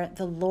where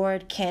the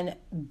Lord can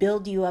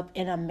build you up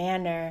in a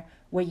manner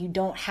where you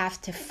don't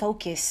have to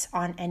focus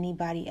on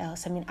anybody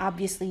else. I mean,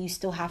 obviously you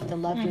still have to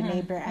love your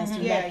neighbor as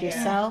you love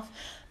yourself,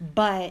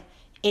 but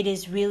it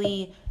is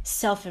really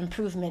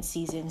self-improvement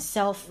season,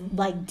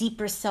 like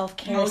deeper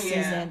self-care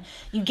season.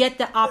 You get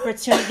the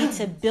opportunity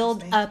to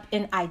build up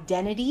an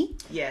identity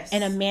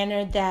in a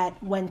manner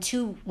that when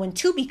two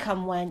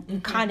become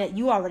one,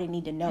 you already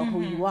need to know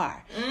who you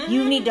are.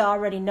 You need to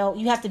already know.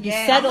 You have to be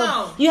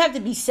settled. You have to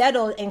be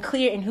settled and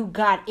clear in who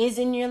God is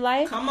in your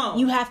life. Come on.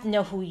 You have to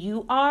know who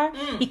you are,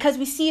 because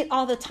we see it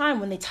all the time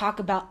when they talk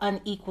about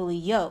unequally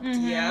yoked.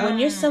 When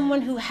you're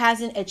someone who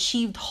hasn't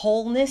achieved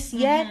wholeness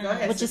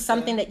yet, which is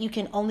something that you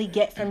can only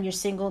get from your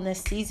singleness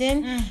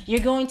season, you're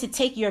going to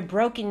take your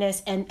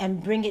brokenness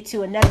and bring it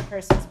to another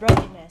person's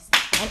brokenness.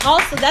 And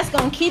also that's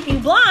going to keep you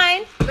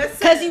blind,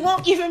 because you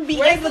won't even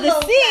be able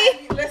to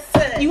see.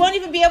 You won't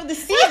even be able to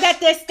see that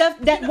there's stuff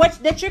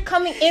that you're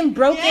coming in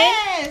broken,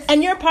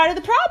 and you're part of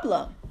the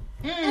problem.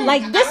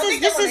 Like this is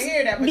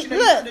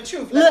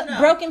look,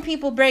 broken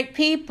people break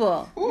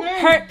people.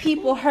 Hurt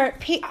people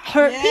hurt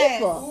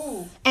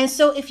people. And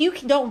so if you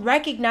don't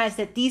recognize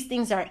that these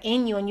things are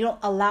in you and you don't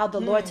allow the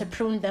Lord to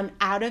prune them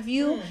out of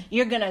you,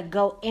 you're going to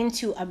go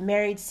into a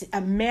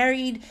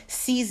married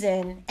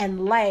season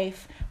and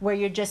life where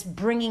you're just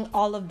bringing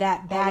all of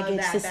that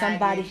baggage to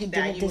somebody who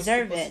didn't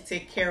deserve it. To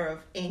take care of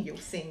in your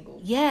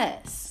single.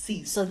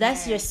 Season. So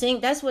that's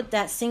that's what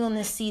that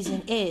singleness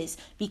season is,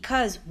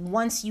 because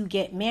once you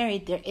get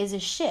married, there is a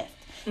shift.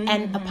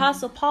 And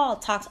Apostle Paul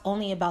talks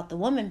only about the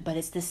woman, but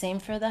it's the same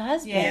for the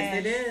husband.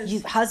 Yes, it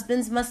is.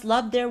 Husbands must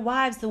love their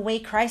wives the way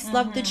Christ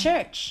loved the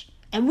church.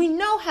 And we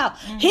know how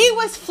he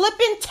was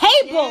flipping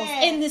tables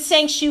in the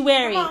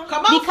sanctuary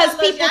because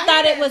people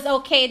thought it was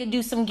okay to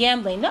do some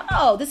gambling.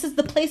 No, this is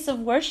the place of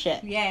worship.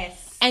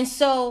 Yes. And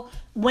so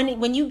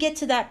when you get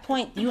to that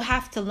point, you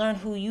have to learn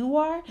who you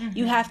are.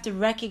 You have to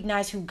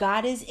recognize who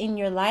God is in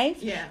your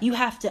life. You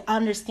have to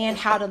understand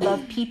how to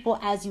love people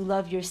as you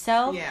love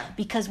yourself.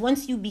 Because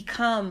once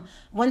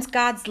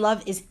God's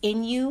love is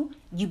in you,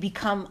 you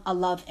become a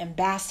love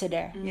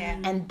ambassador.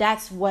 And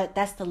that's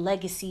the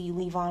legacy you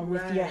leave on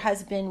with your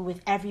husband,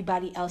 with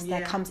everybody else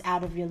that comes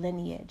out of your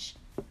lineage.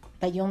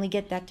 But you only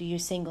get that through your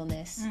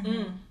singleness.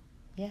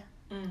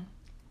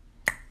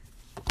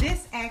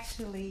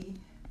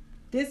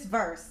 This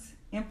verse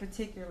in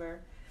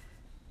particular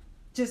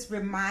just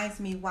reminds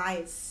me why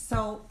it's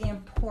so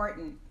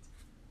important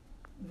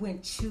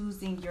when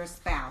choosing your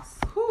spouse.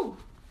 Whew.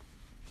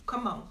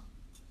 Come on.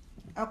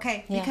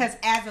 Okay? Yeah. Because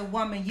as a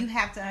woman, you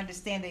have to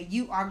understand that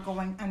you are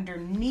going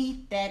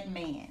underneath that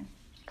man.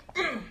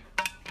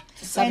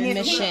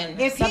 Submission.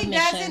 And if he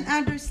doesn't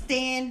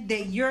understand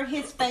that you're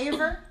his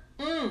favor,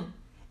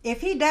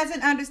 if he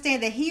doesn't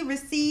understand that he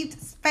received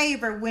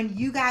favor when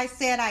you guys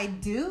said I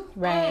do,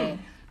 Right.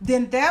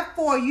 then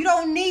therefore you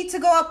don't need to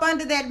go up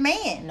under that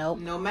man. Nope.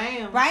 No,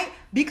 ma'am. Right?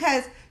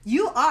 Because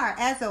you are,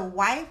 as a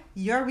wife,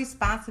 your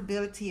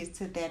responsibility is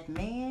to that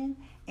man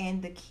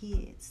and the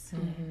kids.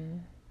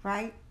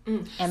 Right?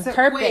 And So-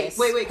 purpose.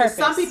 Wait. Because Purpose.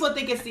 some people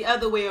think it's the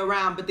other way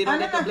around, but they don't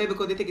let no. them blame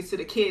because they think it's to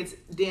the kids.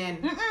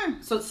 Then,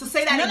 so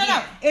say that No, again.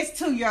 no. It's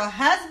to your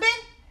husband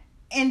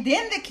and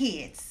then the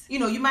kids. You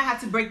know, you might have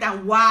to break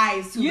down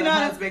whys to You the know,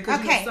 husband because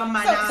okay. some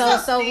might So-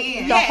 not So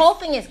understand. the whole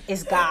thing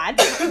is God.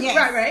 Yes,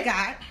 Right.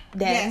 God.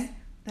 Then- Yes.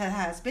 The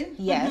husband.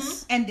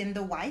 Yes. And then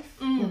the wife.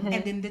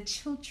 And then the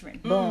children.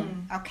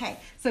 Boom. Okay.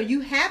 So you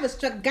have a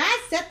structure. God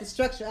set the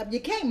structure up. You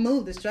can't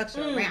move the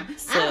structure around.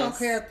 I don't Sis.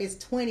 care if it's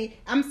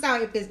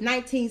if it's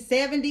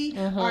 1970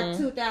 or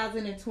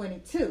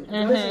 2022.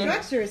 The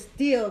structure is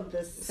still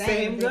the same.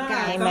 Same that God.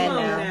 God Come Amen on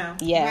now. now.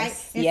 Yes.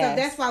 Right? And yes.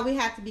 so that's why we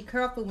have to be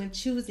careful when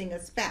choosing a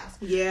spouse.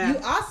 Yeah. You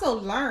also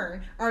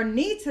learn or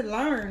need to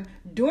learn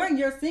during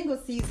your single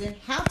season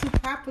how to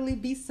properly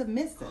be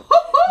submissive.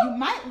 You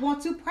might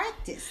want to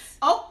practice.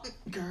 Oh,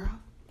 girl.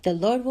 The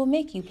Lord will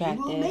make you He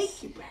practice. will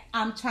make you practice.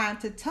 I'm trying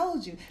to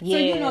told you. So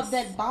you know Yes.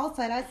 that boss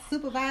or that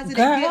supervisor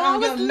Girl, that get I on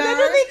was your literally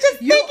nerves,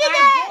 just you thinking are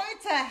that.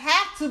 going to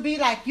have to be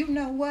like, you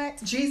know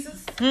what?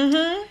 Jesus.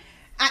 Mm-hmm.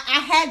 I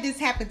had this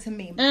happen to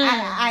me.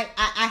 I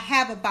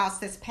have a boss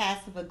that's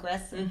passive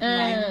aggressive.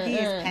 Right? He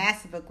is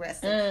passive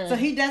aggressive, so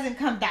he doesn't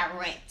come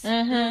direct.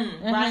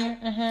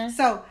 Right?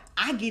 So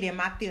I get in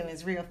my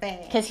feelings real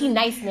fast. Because he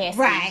nice nasty.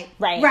 Right.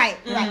 Right.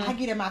 I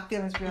get in my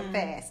feelings real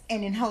fast,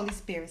 and then Holy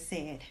Spirit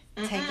said,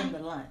 "Take him to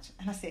lunch,"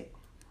 and I said,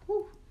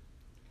 "Whew."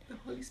 The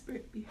Holy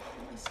Spirit be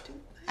us too.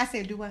 I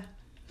said, "Do what?"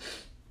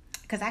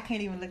 Because I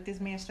can't even look this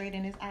man straight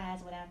in his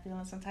eyes without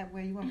feeling some type of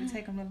way. You want me to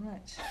take him to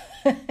lunch?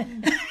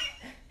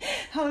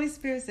 Holy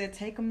Spirit said,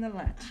 take him to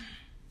lunch.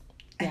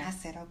 And I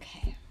said,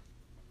 okay.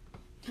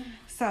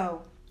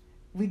 So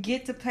we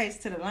get to place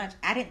to the lunch.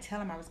 I didn't tell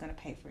him I was going to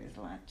pay for his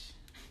lunch.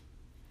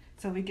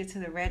 So we get to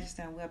the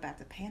register and we're about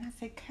to pay. And I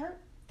said, Kurt,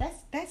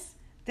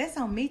 that's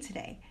on me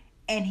today.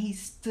 And he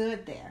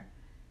stood there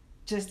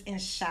just in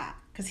shock.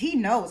 Because he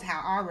knows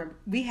how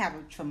we have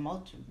a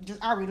tumultuous,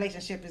 just our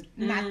relationship is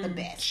not the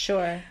best.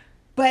 Sure.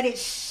 But it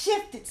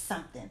shifted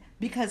something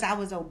because I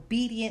was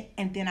obedient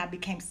and then I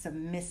became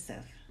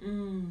submissive.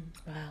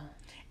 Wow.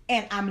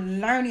 And I'm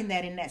learning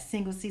that in that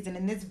single season.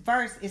 And this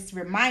verse is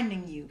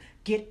reminding you,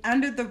 get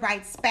under the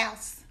right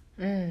spouse.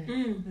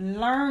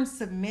 Learn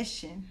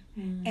submission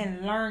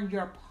and learn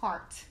your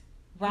part.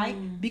 Right?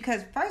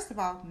 Because first of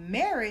all,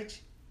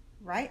 marriage,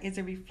 right, is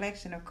a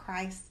reflection of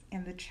Christ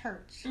and the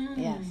church.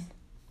 Yes.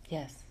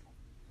 Yes.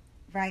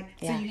 Right?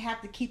 Yeah. So you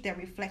have to keep that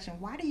reflection.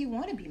 Why do you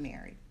want to be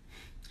married?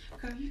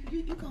 Girl, you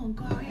gonna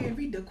go out here and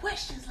read the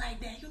questions like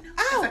that, you know?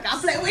 Oh. It's like,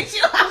 I'll play with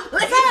you. I'm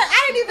playing.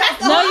 I didn't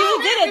even No,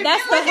 you did it.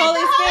 That's the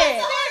Holy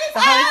Spirit.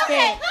 The Holy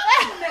Spirit.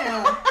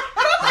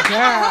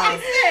 Girl.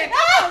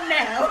 Come on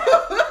now.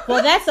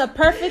 Well, that's a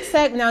perfect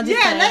segment. No, just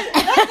playing. let's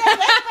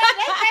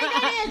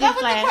go with the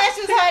playing.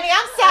 questions, honey.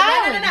 I'm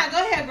sorry. No. Go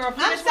ahead, girl. I'm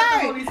Finish what the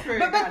sorry. Holy Spirit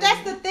But got that's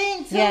in the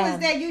thing, too, Yeah. is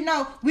that, you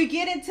know, we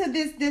get into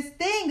this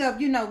thing of,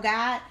 you know,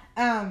 God,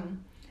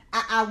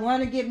 I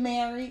want to get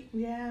married.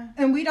 you. Yeah.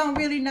 And we don't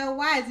really know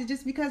why. Is it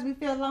just because we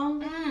feel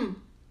lonely?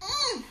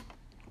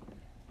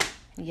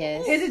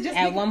 Yes. Is it just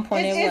At one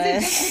point is it it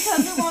was. just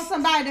because we want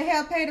somebody to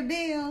help pay the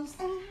bills?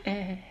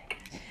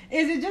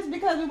 Is it just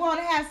because we want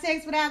to have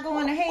sex without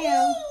going to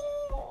hell?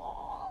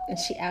 And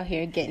she out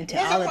here getting to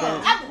Is all it- of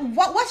them.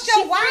 What's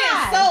your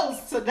why?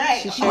 Souls today.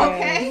 She sure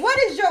Okay. What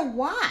is your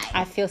why?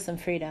 I feel some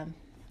freedom.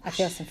 I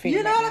feel some freedom.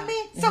 You know right what I now.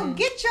 mean? So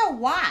get your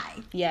why.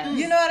 Yeah.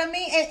 You know what I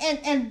mean?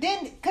 And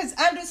then, because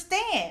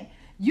understand,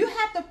 you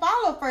have to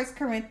follow 1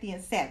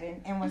 Corinthians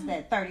 7 and what's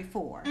that,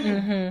 34.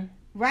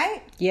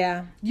 Right?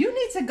 Yeah. You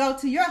need to go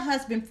to your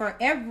husband for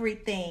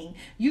everything.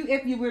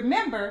 If you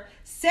remember,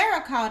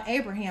 Sarah called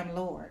Abraham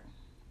Lord.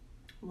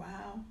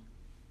 Wow.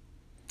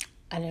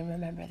 I didn't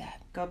remember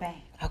that. Go back.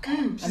 Okay.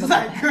 I'm She's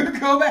gonna like,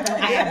 go back.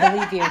 I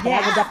believe you. But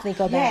I will definitely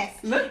go back.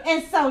 Yes. Look.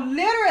 And so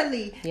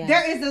literally, Yeah.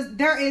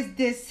 there is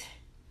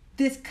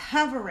this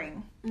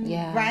covering,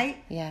 Yeah. right?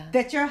 Yeah.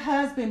 That your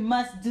husband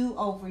must do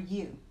over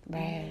you.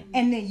 Right.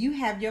 And then you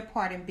have your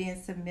part in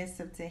being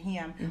submissive to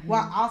him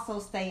while also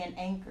staying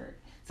anchored.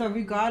 So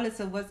regardless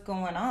of what's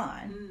going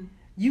on,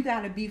 you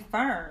got to be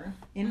firm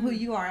in who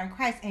you are in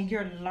Christ. And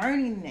you're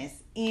learning this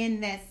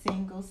in that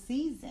single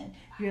season.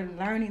 You're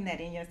learning that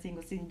in your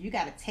single season. You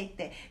got to take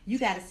that. You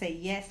got to say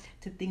yes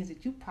to things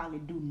that you probably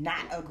do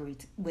not agree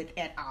with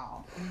at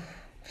all.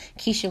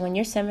 Keisha, when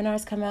your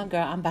seminars come out,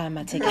 girl, I'm buying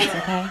my tickets,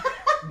 okay?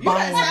 You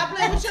gotta stop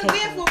playing with your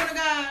gift, woman of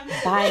God.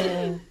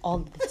 Buying all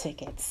of the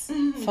tickets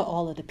for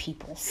all of the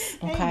peoples.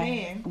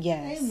 Okay. Amen.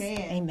 Yes.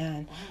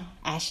 Amen.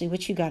 Ashley,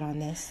 what you got on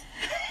this?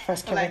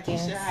 First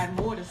Corinthians. Like you should have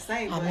more to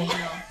say, but you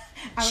know.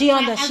 She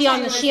on the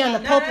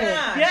pulpit.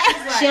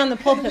 She on the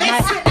pulpit.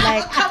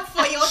 Like Come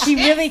for your she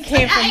chest. really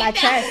came from my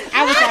chest.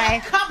 I was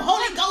like, come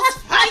Holy Ghost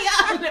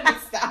fire. Let me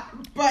stop.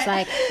 But it's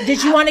like,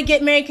 did you want to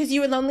get married because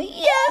you were lonely?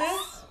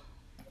 Yes.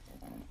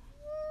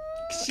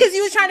 Because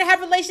you was trying to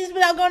have relations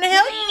without going to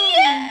hell?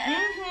 Yes.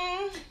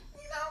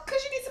 you know,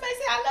 because you need somebody to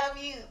say, I love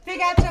you.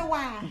 Figure out your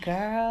why.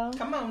 Girl.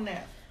 Come on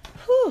now.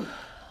 Whew.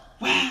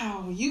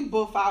 Wow, you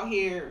both out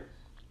here.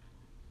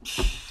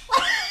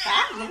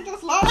 I'm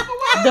just lost for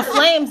words. The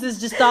flames is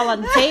just all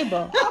on the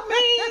table. I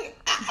mean,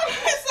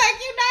 it's like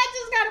you know, I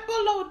just gotta put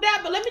a little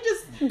dab, but let me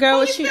just. Girl,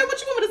 Holy what you Spirit,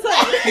 what you want me to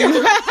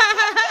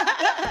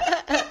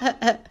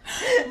say?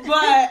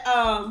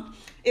 But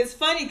it's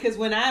funny because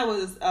when I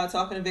was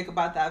talking to Vic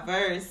about that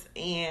verse,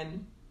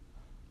 and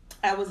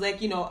I was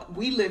like, you know,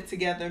 we lived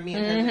together, me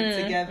and her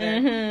lived together,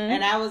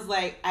 and I was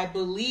like, I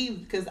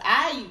believe, because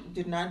I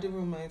did not do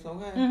roommates,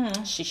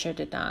 okay? She sure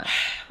did not.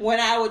 When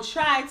I would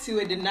try to,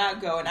 it did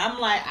not go, and I'm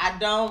like, I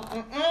don't,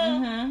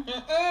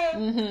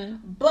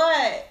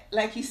 But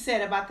like you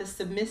said about the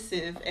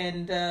submissive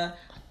and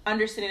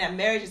understanding that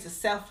marriage is a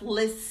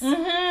selfless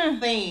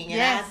thing, and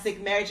I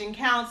took marriage and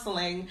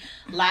counseling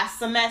last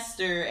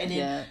semester, and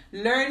then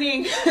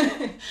learning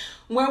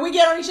when we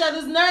get on each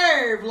other's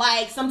nerve,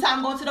 like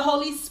sometimes going to the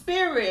Holy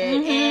Spirit,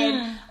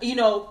 and you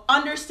know,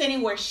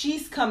 understanding where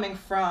she's coming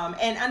from,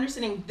 and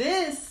understanding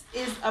this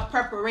is a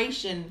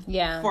preparation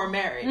for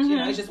marriage. You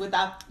know, it's just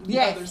without the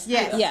other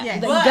stuff.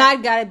 But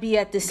God got to be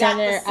at the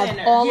center of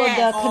all of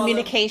the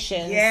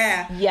communications.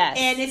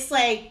 And it's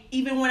like,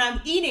 even when I'm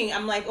eating,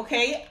 I'm like,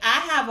 okay, I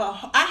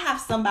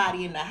have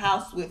somebody in the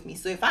house with me.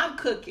 So if I'm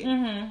cooking,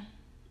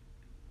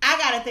 I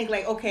got to think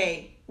like,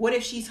 okay, what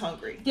if she's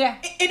hungry?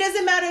 It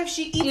doesn't matter if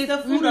she eats the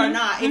food or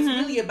not. It's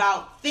really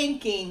about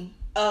thinking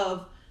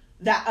of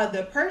that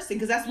other person,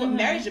 because that's what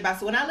marriage is about.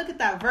 So when I look at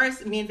that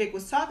verse, me and Vic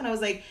was talking, I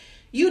was like,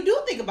 you do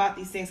think about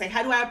these things. Like,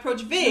 how do I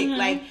approach Vic?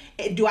 Like,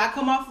 do I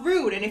come off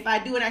rude? And if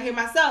I do and I hear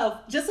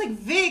myself, just like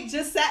Vic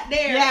just sat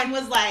there and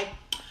was like,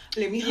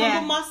 let me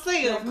humble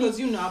myself, because,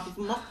 you know, I put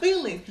my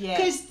feelings.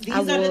 Because these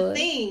are the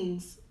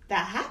things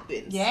that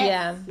happens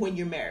when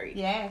you're married.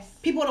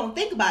 People don't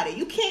think about it.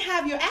 You can't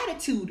have your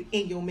attitude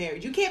in your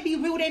marriage. You can't be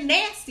rude and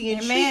nasty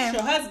and treat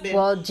your husband.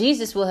 Well,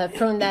 Jesus will have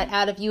pruned that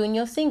out of you in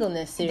your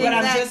singleness. Seriously. But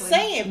I'm just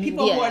saying,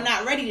 people who are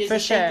not ready to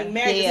just thinking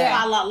marriage is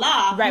la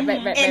la,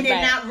 and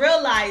they're not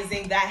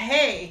realizing that,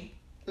 hey,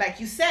 like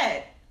you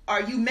said,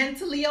 are you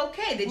mentally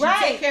okay? Did you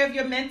take care of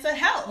your mental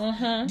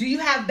health? Do you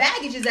have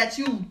baggages that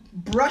you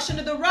brush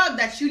under the rug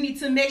that you need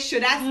to make sure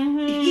that's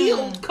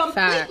healed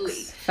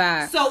completely?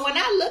 Facts. So when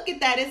I look at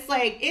that, it's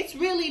like, it's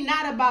really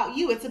not about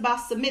you. It's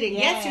about submitting.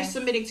 Yes, you're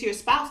submitting to your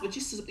spouse, but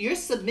you're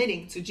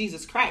submitting to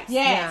Jesus Christ.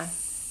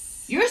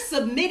 You're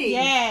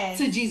submitting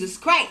to Jesus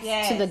Christ.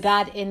 To the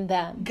God in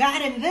them.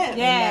 God in them.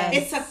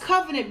 It's a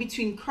covenant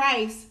between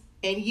Christ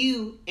and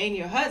you and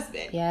your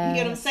husband. You get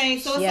what I'm saying?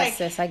 So it's like,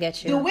 sis, I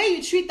get you. The way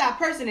you treat that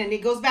person, and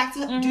it goes back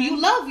to, do you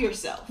love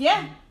yourself?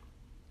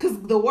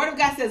 Because the word of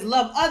God says,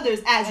 love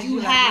others as you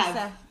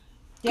have.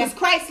 Because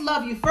Christ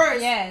loved you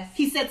first.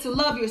 He said to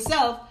love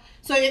yourself.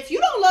 So if you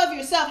don't love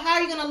yourself, how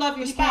are you going to love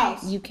your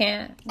spouse? You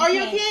can't. Or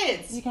your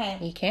kids? You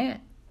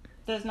can't.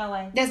 There's no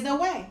way. There's no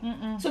way.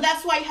 So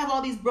that's why you have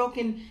all these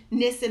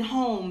brokenness in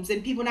homes,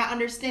 and people not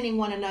understanding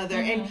one another,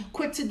 and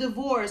quick to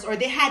divorce, or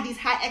they had these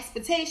high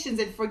expectations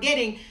and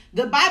forgetting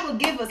the Bible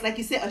give us, like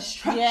you said, a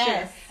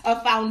structure,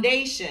 a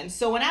foundation.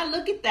 So when I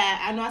look at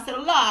that, I know I said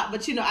a lot,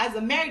 but you know, as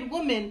a married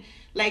woman,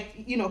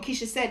 like, you know,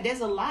 Keisha said, there's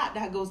a lot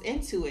that goes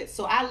into it.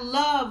 So I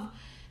love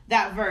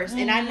that verse.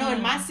 And I know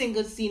in my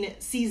single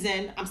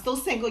season, I'm still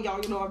single, y'all,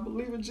 you know, I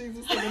believe in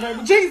Jesus, in the name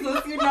of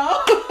Jesus, you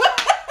know.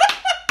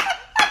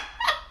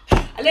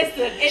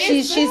 Listen,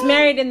 she's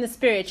married in the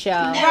spirit,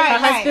 y'all. Her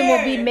husband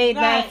will be made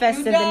manifest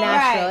in the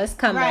natural. It's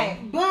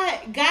coming.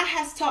 But God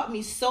has taught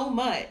me so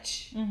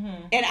much,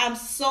 and I'm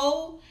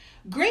so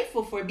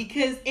grateful for it,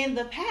 because in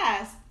the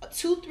past,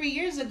 2-3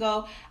 years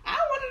ago, I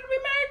wanted to be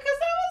married because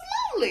I was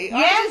lonely.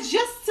 Or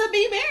just to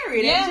be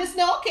married and just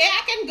know, okay,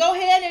 I can go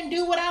ahead and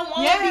do what I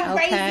want, be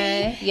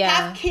crazy,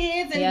 have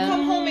kids, and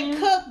come home and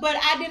cook. But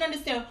I didn't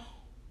understand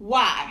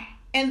why.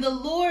 And the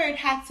Lord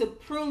had to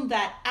prune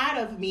that out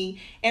of me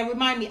and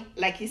remind me,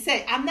 like you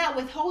said, I'm not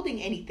withholding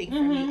anything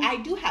from you. I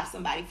do have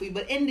somebody for you.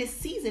 But in this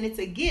season, it's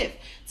a gift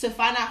to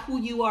find out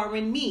who you are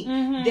in me.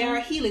 There are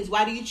healings.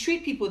 Why do you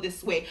treat people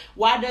this way?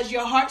 Why does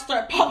your heart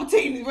start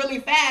palpitating really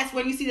fast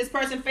when you see this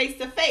person face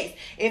to face?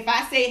 If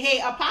I say,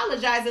 hey,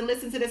 apologize and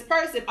listen to this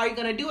person, are you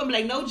going to do it? I'm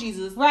like, no,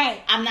 Jesus.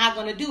 I'm not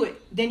going to do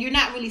it. Then you're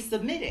not really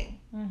submitting.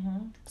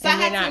 So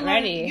and you're not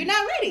ready. You're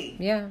not ready.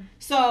 Yeah.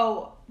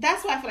 So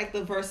that's what I feel like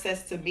the verse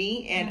says to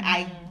me, and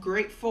I'm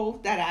grateful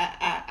that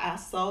I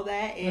saw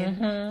that,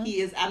 and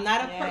he is. I'm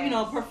not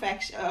a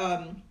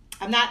perfection.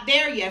 I'm not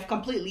there yet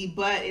completely,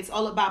 but it's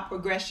all about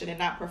progression and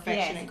not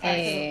perfection in Christ.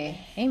 Hey,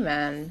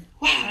 amen.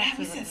 Wow, that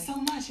we said so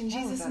much in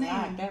Jesus'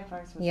 name. That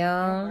verse was,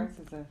 Yo.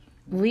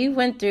 We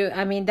went through,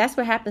 I mean, that's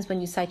what happens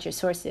when you cite your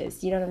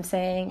sources. You know what I'm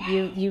saying? Wow.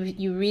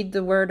 You read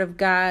the word of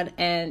God,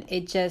 and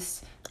it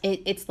just,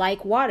 it's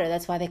like water.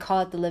 That's why they call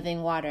it the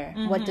living water.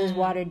 Mm-hmm. What does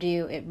water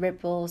do? It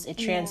ripples, it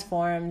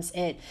transforms,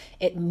 it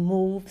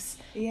moves.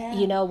 Yeah.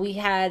 You know, we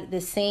had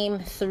the same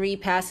 3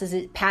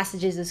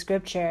 passages of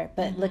scripture,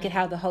 but look at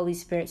how the Holy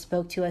Spirit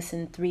spoke to us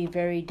in 3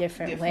 very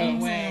different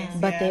ways.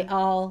 But they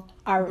all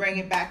are, bring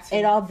it back to,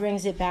 it all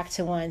brings it back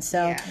to one.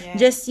 So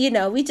just, you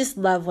know, we just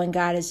love when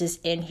God is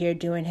just in here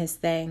doing his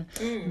thing.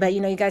 But, you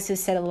know, you guys have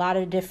said a lot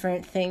of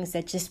different things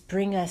that just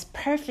bring us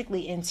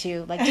perfectly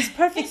into, like, just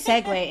perfect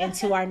segue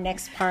into our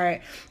next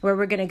part, where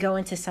we're going to go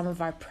into some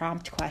of our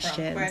prompt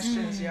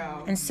questions.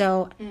 Y'all. And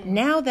so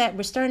now that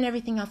we're starting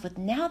everything off with,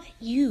 now that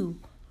you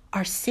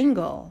are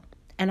single,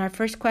 and our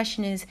first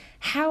question is,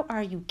 how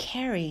are you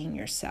carrying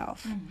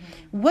yourself?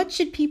 What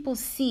should people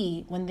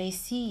see when they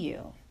see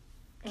you?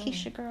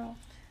 Keisha, girl.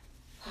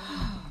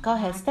 Go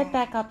ahead. Step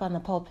back up on the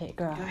pulpit,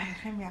 girl. Go ahead.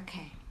 Let me,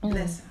 okay.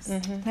 Bless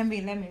Let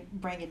me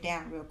bring it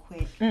down real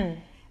quick.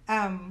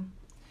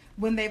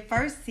 When they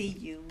first see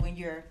you, when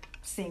you're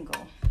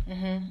single,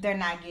 they're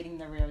not getting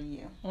the real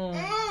you.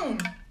 Woo!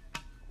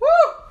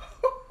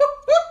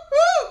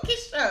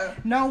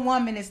 Keisha. No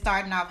woman is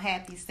starting off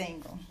happy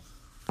single.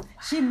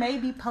 She may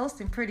be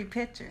posting pretty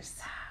pictures.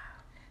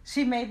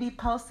 She may be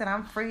posting,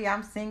 I'm free,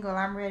 I'm single,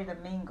 I'm ready to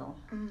mingle.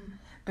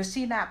 But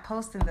she's not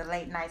posting the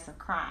late nights of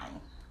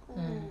crying.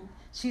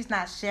 She's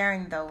not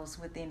sharing those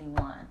with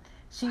anyone.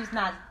 She's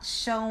not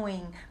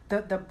showing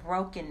the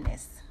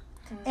brokenness.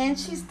 And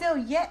she's still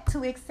yet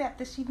to accept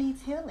that she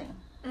needs healing.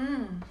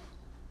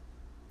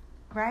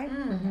 Right?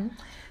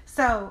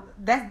 So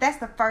that's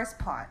the first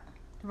part,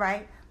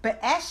 right? But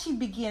as she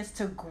begins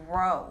to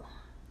grow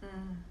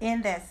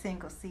in that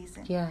single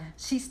season,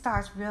 she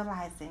starts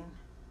realizing,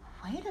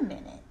 wait a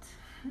minute,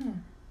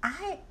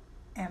 I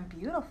am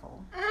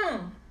beautiful.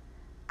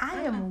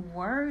 I am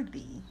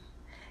worthy.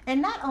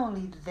 And not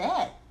only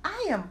that,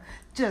 I am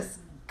just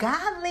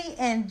godly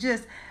and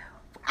just,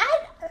 I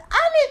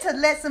need to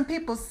let some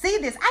people see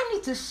this. I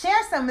need to share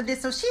some of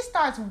this. So she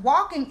starts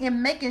walking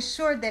and making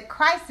sure that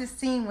Christ is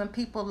seen when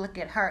people look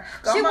at her.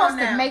 She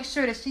wants to make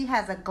sure that she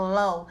has a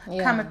glow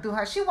coming through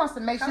her. She wants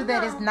to make sure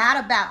that it's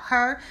not about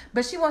her,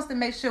 but she wants to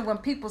make sure when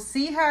people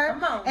see her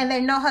and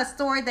they know her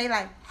story, they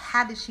like,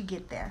 how did she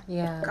get there?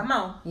 Come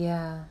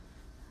on.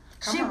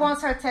 She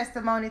wants her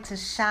testimony to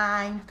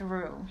shine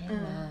through.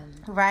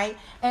 Right?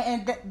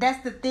 And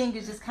that's the thing,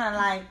 is just kind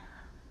of like,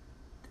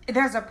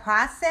 there's a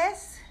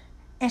process,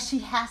 and she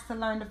has to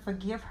learn to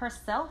forgive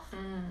herself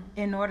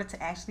in order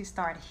to actually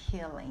start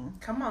healing.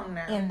 Come on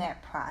now. In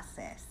that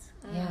process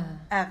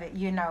of it,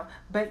 you know.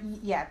 But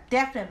yeah,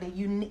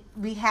 definitely,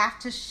 we have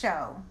to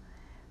show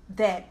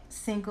that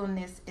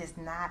singleness is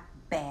not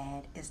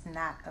bad, it's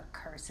not a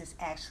curse, it's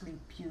actually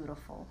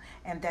beautiful.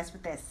 And that's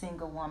what that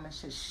single woman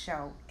should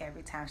show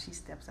every time she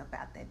steps up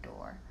out that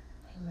door.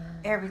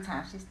 Every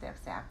time she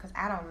steps out, because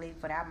I don't leave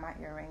without my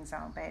earrings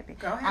on, baby.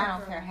 Go ahead, I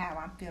don't care how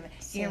I'm feeling.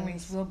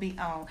 Earrings will be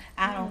on.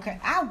 I don't care.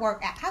 I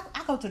work out.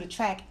 I go to the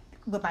track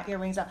with my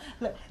earrings on.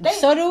 Look,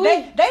 so do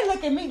we. They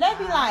look at me. They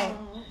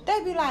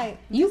be like,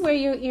 you wear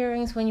your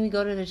earrings when you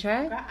go to the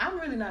track? I'm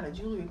really not a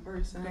jewelry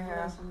person.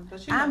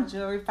 But you know. I'm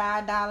jewelry,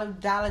 $5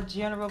 Dollar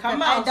General.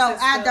 Come on,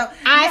 I don't.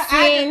 I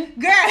seen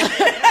girl.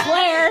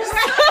 Claire's.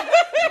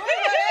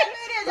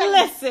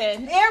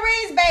 Listen,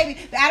 earrings, baby.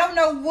 I don't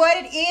know what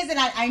it is, and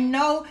I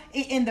know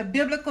in the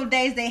biblical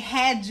days they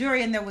had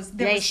jewelry, and there was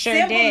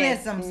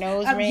symbolism,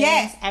 nose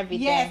rings,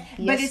 everything. Yes,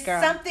 but it's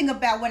something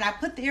about when I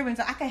put the earrings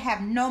on. I could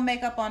have no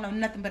makeup on or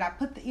nothing, but I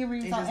put the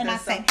earrings on, and I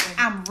say,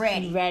 I'm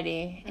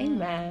ready.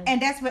 Amen.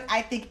 And that's what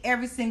I think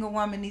every single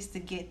woman needs to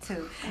get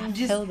to. I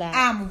feel that.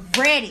 I'm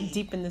ready.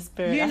 Deep in the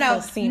spirit. You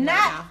know,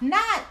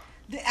 not.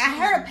 I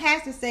heard a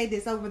pastor say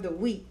this over the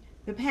week.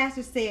 The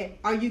pastor said,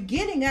 are you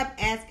getting up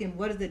asking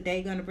what is the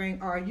day going to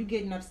bring, or are you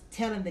getting up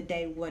telling the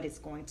day what it's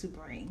going to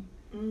bring?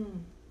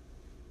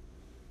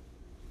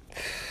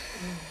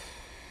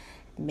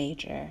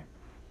 Major.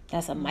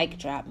 That's a mic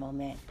drop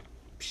moment.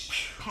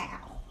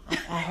 Pow.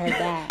 I heard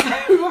that.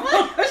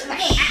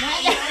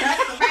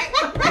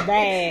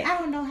 Right. I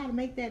don't know how to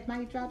make that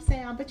mic drop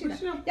sound, but you know,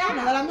 y'all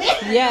know what I mean.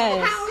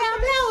 Yes.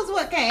 That was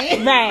what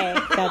came. Right.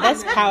 No,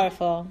 that's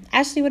powerful.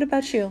 Ashley, what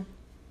about you?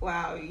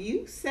 Wow,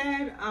 you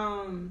said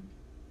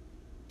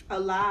a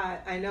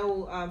lot. I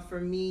know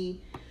for me,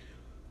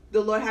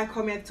 the Lord had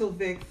called me. I told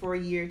Vic for a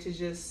year to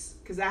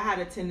just, because I had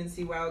a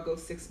tendency where I would go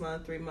 6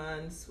 months, 3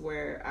 months,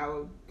 where I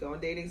would go on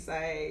dating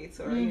sites,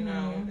 or you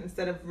know,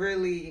 instead of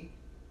really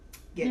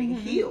getting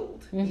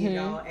healed, you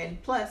know. And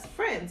plus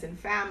friends and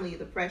family,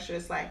 the pressure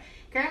is like,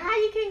 girl, how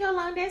you can go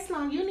long this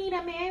long? You need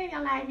a man in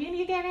your life. You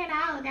need to get it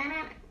out.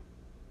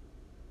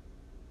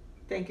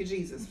 Thank you,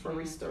 Jesus, for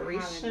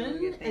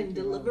restoration and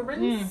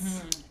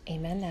deliverance.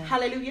 Amen. Now.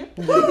 Hallelujah.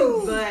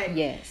 But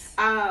yes,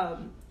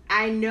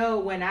 I know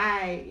when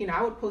I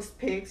would post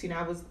pics. You know,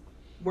 I was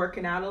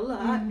working out a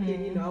lot,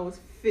 and you know I was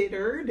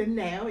fitter than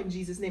now. In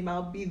Jesus' name,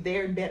 I'll be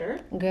there and better.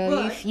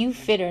 Girl, but, you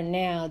fitter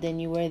now than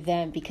you were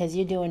then because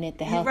you're doing it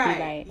the healthy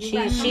right.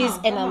 She's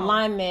in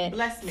alignment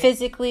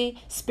physically,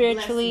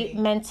 spiritually,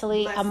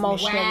 mentally,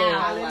 emotionally.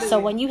 Wow. So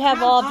when you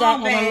have all that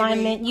in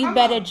alignment, you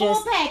better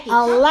just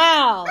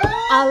allow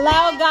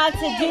God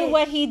to do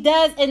what He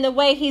does in the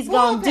way He's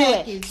gonna do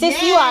it.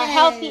 Since you are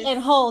healthy and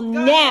whole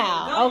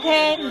now,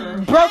 okay?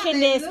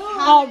 Brokenness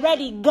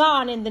already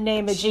gone in the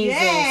name of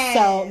Jesus.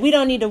 So we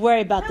don't need to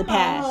worry about the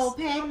past.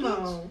 Come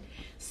on.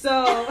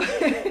 So,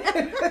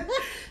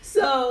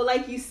 so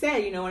like you said,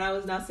 you know, when I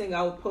was not single,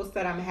 I would post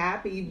that I'm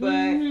happy, but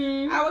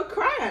I would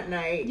cry at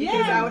night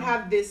because I would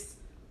have this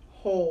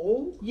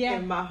hole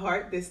in my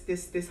heart,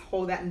 this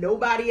hole that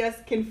nobody else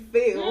can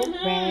fill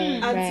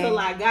until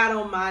I got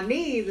on my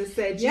knees and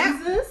said,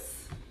 Jesus,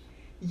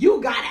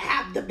 you gotta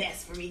have the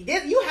best for me.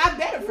 You have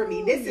better for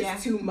me. This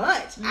is too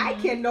much. I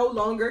can no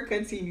longer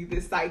continue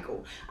this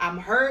cycle. I'm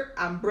hurt.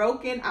 I'm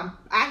broken. I'm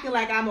acting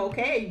like I'm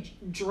okay,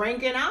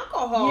 drinking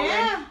alcohol.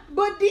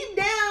 But deep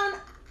down,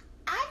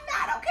 I'm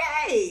not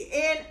okay.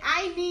 And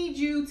I need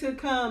you to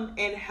come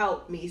and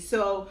help me.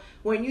 So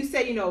when you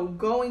said, you know,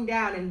 going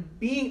down and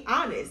being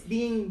honest,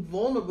 being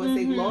vulnerable, and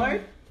say,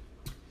 Lord,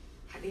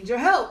 I need your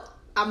help.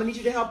 I'm gonna need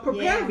you to help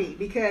prepare me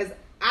because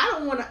I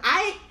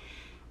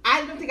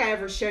don't think I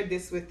ever shared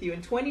this with you.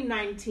 In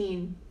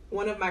 2019,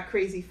 one of my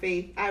crazy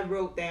faith, I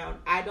wrote down,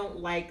 I don't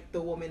like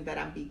the woman that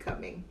I'm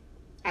becoming.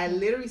 I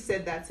literally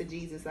said that to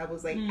Jesus. I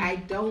was like, I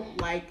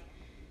don't like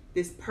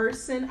this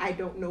person. I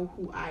don't know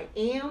who I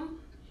am.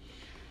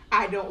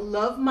 I don't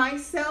love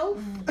myself.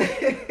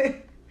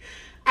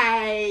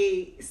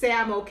 I say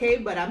I'm okay,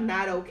 but I'm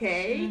not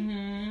okay.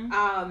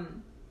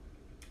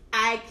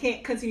 I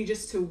can't continue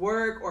just to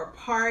work or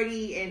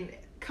party and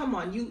come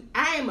on,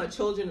 I am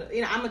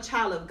I'm a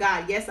child of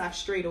God. Yes, I've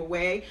strayed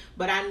away,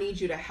 but I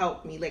need you to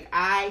help me. Like,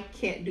 I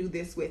can't do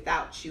this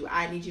without you.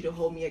 I need you to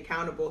hold me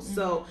accountable.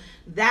 So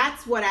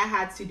that's what I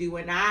had to do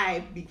when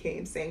I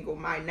became single.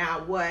 My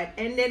now what?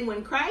 And then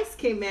when Christ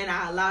came in,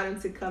 I allowed him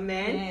to come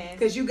in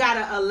because you got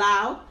to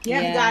allow, you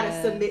got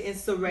to submit and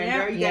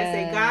surrender. You got to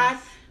say, God,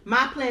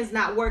 my plan's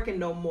not working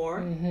no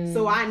more,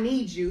 so I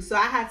need you. So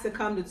I had to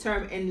come to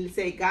terms and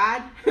say,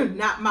 God,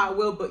 not my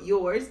will but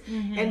yours.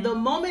 And the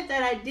moment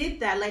that I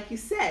did that, like you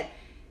said,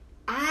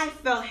 I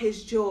felt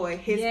his joy,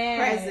 his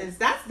presence.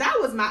 That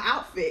was my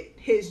outfit,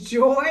 his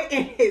joy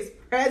and his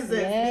presence.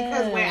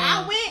 Because when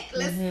I went,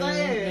 listen,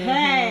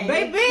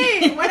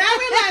 baby, when I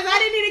realized I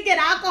didn't need to get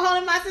alcohol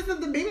in my system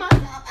to be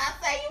myself, I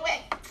say you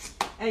went.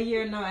 A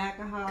year no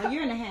alcohol, a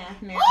year and a half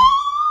now.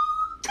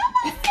 Come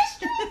on,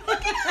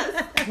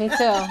 Me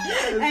too.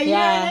 A year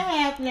and a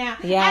half now.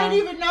 I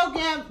didn't even know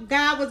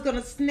God was going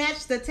to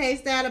snatch the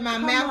taste out of my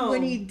mouth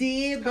when he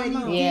did, but he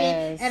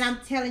did. And I'm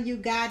telling you,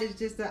 God is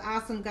just an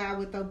awesome God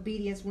with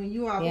obedience. When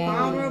you are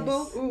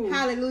vulnerable,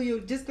 hallelujah,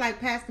 just like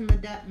Pastor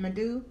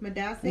Madu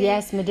said.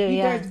 Yes, Madu,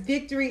 there's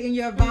victory in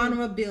your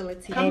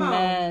vulnerability. Come on.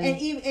 And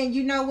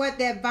you know what?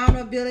 That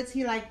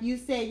vulnerability, like you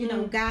said, you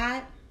know,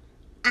 God,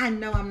 I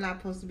know I'm not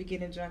supposed to be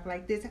getting drunk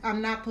like this.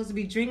 I'm not supposed to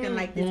be drinking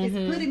like this.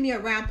 It's putting me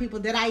around people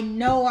that I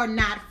know are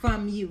not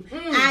from you.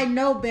 I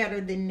know better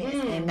than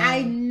this.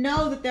 I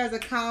know that there's a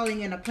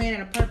calling and a plan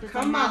and a purpose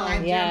on my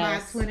life.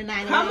 Jeremiah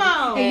 29. Come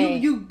on.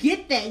 And you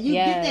get that. You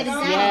get that.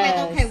 And God's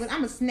like, okay, well, I'm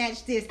going to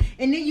snatch this.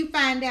 And then you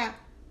find out,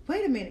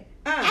 wait a minute.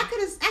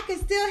 I could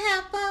still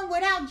have fun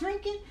without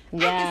drinking. I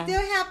can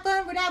still have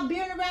fun without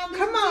being around these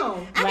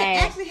people. I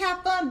can actually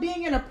have fun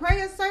being in a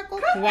prayer circle.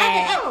 You know what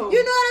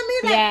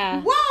I mean?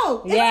 Like,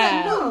 whoa, it's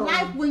a new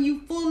life when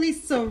you fully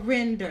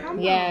surrender.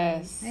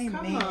 Amen.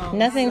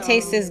 Nothing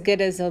tastes as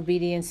good as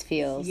obedience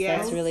feels.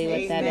 That's really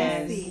what that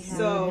is.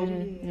 So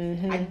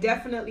I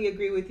definitely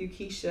agree with you,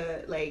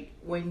 Keisha. Like,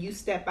 when you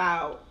step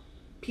out,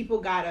 people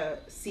gotta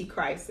see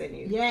Christ in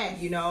you.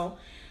 You know?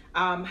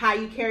 How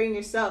you carrying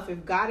yourself.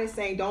 If God is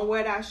saying don't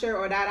wear that shirt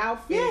or that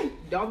outfit,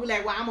 don't be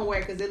like, well, I'm gonna wear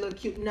it because it look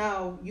cute.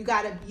 No, you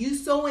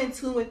so in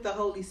tune with the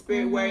Holy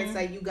Spirit where it's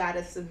like you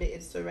gotta submit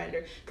and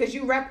surrender because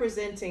you're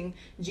representing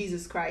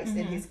Jesus Christ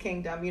and his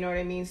kingdom, you know what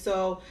I mean?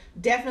 So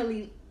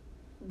definitely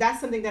that's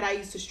something that I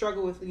used to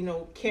struggle with, you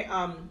know,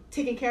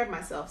 taking care of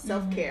myself,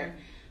 self-care.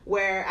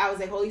 Where I was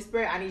like, Holy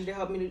Spirit, I need you to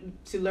help me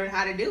to learn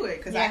how to do it.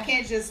 Because I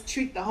can't just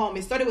treat the home.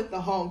 It started with the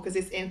home because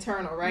it's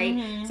internal,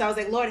 right? So I was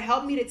like, Lord,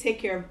 help me to take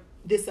care of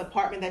this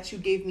apartment that you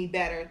gave me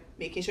better,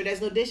 making sure there's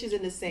no dishes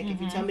in the sink.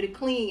 If you tell me to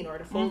clean or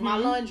to fold my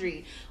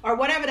laundry or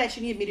whatever that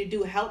you need me to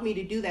do, help me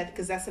to do that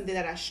because that's something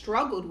that I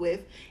struggled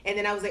with. And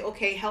then I was like,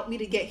 okay, help me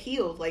to get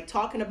healed. Like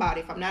talking about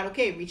it. If I'm not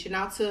okay, reaching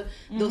out to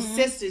those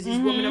sisters, these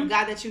women of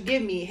God that you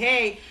give me.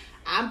 Hey,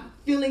 I'm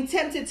feeling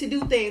tempted to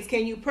do things.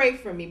 Can you pray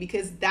for me?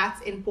 Because that's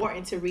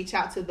important to reach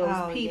out to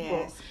those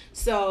people.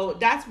 So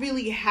that's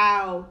really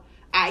how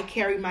I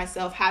carry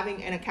myself,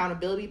 having an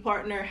accountability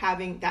partner,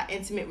 having that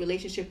intimate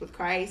relationship with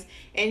Christ,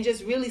 and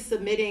just really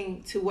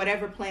submitting to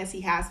whatever plans he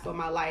has for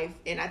my life.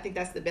 And I think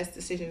that's the best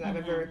decision I've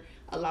ever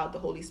allowed the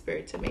Holy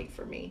Spirit to make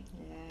for me.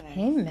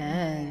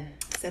 Amen.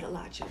 said a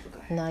lot, Joe, but go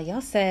ahead. No,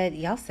 y'all said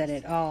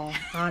it all.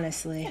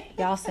 Honestly,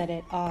 y'all said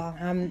it all.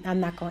 I'm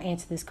not gonna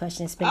answer this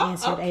question. It's been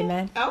answered. Okay.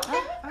 Amen. Okay.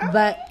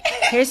 But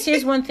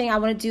here's one thing I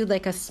want to do,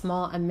 like a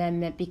small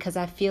amendment, because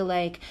I feel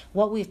like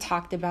what we've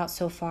talked about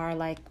so far,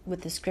 like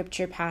with the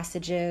scripture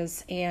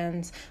passages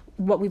and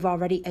what we've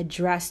already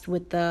addressed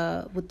with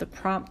the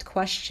prompt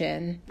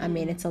question. I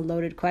mean, it's a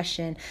loaded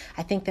question.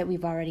 I think that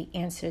we've already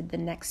answered the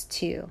next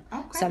two.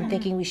 Okay. So I'm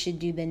thinking we should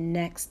do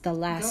the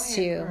last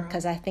two,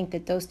 because I think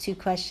that those two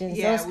questions,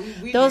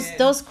 we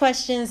those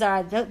questions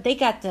are,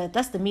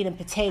 that's the meat and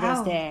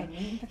potatoes there.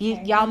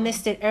 Y'all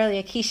missed it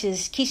earlier.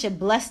 Keisha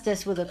blessed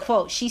us with a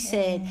quote. She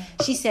said,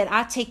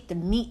 I take the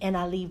meat and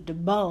I leave the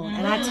bone.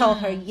 And I told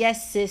her,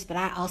 yes, sis, but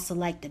I also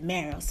like the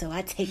marrow. So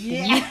I take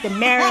the meat, the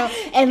marrow,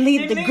 and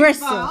leave the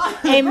gristle.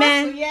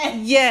 Amen.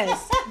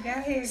 Yes.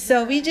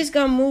 So we just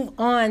gonna move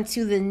on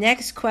to the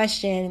next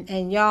question,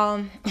 and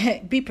y'all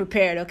be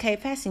prepared, okay?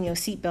 Fasten your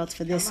seatbelts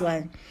for this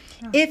one.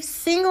 If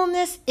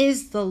singleness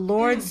is the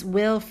Lord's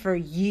will for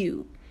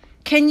you,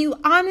 can you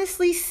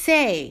honestly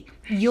say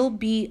you'll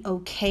be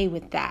okay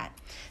with that?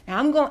 Now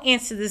I'm gonna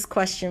answer this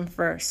question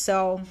first.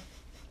 So,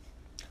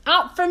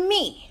 for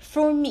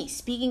me,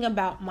 speaking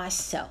about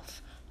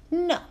myself,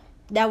 no,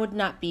 that would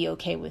not be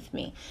okay with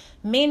me.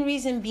 Main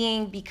reason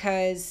being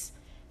because,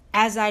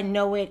 as I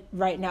know it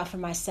right now for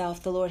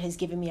myself, the Lord has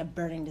given me a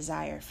burning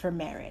desire for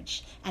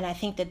marriage. And I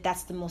think that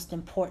that's the most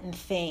important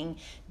thing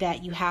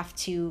that you have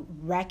to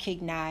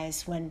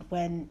recognize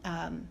when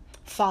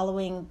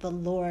following the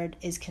Lord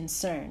is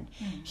concerned.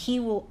 He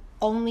will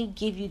only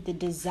give you the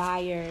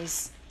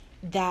desires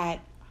that,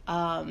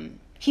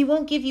 he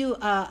won't give you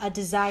a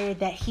desire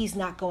that he's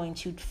not going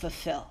to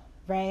fulfill.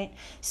 Right?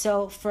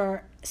 So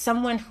for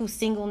someone whose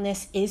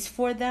singleness is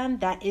for them,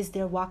 that is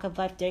their walk of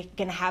life, they're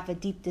going to have a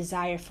deep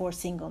desire for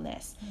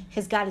singleness,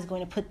 because God is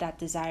going to put that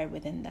desire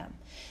within them.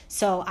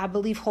 So I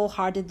believe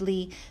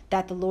wholeheartedly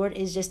that the Lord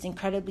is just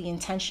incredibly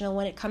intentional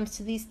when it comes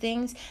to these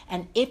things.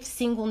 And if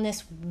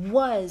singleness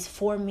was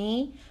for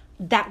me,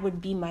 that would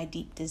be my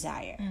deep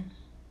desire.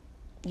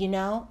 You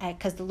know,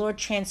 because the Lord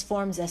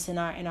transforms us in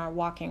our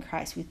walk in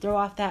Christ. We throw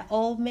off that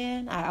old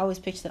man. I always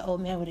picture the old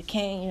man with a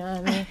cane. You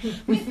know what I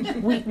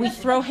mean? we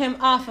throw him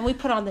off, and we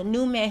put on the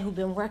new man who's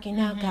been working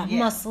out, got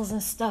muscles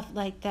and stuff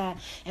like that,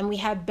 and we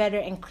have better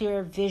and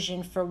clearer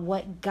vision for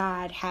what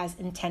God has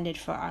intended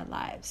for our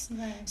lives.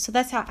 Right. So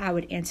that's how I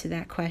would answer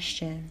that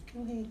question.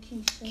 Go ahead,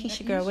 Keisha.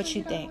 Keisha, girl, what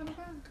you think?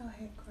 Go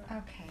ahead,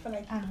 girl.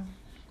 Okay.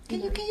 Can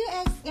you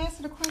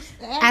answer the question?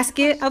 Ask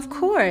it, of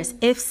course.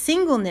 If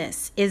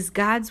singleness is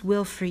God's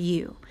will for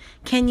you,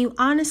 can you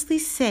honestly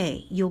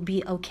say you'll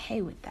be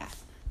okay with that?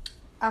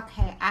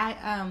 Okay,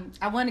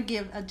 I want to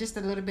give just a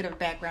little bit of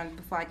background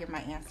before I give my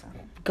answer.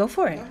 Go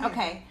for it.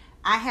 Okay,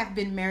 I have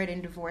been married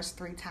and divorced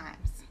 3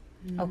 times.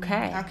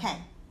 Okay. Okay.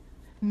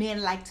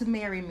 Men like to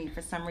marry me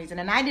for some reason,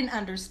 and I didn't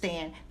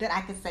understand that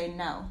I could say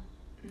no.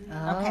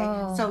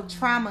 Okay, so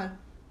trauma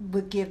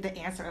would give the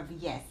answer of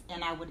yes,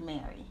 and I would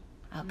marry.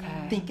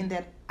 Okay. Thinking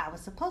that I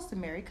was supposed to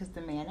marry because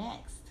the man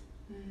asked.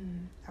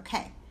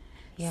 Okay.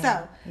 Yeah.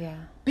 So,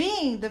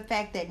 being the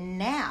fact that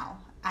now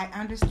I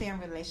understand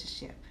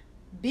relationship,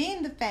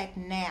 being the fact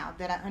now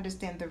that I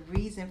understand the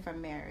reason for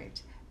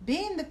marriage,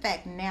 being the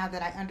fact now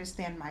that I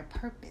understand my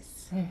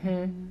purpose,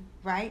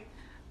 right?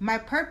 My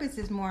purpose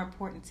is more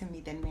important to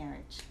me than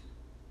marriage.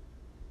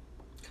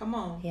 Come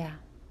on. Yeah.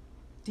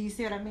 Do you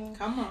see what I mean?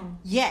 Come on.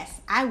 Yes,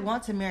 I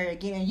want to marry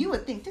again. And you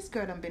would think, this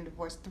girl done been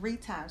divorced 3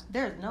 times.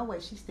 There's no way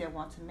she still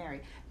wants to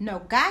marry. No,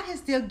 God has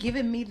still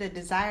given me the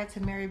desire to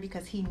marry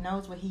because he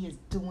knows what he is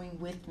doing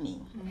with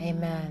me.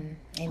 Amen.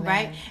 Amen.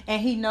 Right? And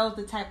he knows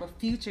the type of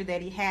future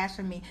that he has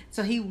for me.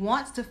 So he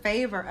wants to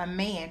favor a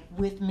man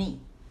with me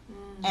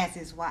as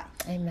his wife.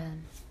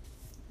 Amen.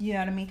 You know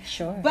what I mean?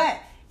 Sure. But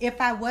if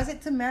I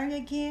wasn't to marry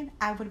again,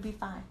 I would be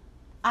fine.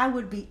 I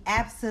would be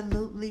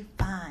absolutely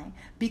fine,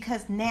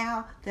 because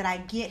now that I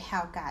get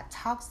how God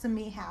talks to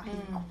me, how he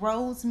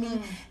grows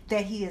me,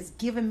 that he has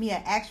given me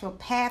an actual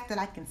path that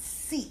I can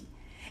see,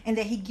 and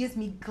that he gives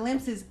me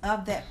glimpses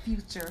of that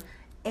future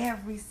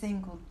every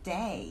single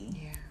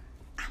day,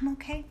 I'm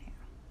okay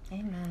now.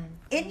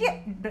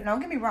 Amen. Don't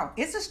get me wrong,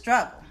 it's a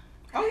struggle.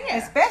 Oh, yeah.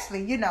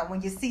 Especially,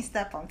 when you see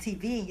stuff on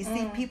TV and you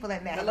see people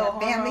that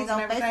have families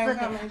on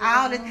Facebook and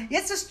all this.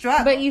 It's a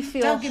struggle. But you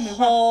feel Don't get me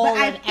whole wrong.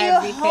 But I feel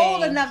everything.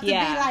 whole enough to be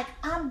like,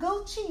 I'm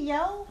Gucci,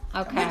 yo.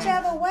 Okay.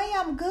 Whichever way,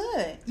 I'm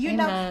good. You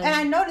know? Amen. And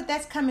I know that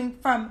that's coming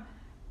from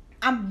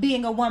I'm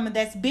being a woman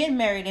that's been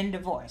married and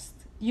divorced.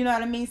 You know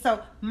what I mean?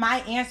 So my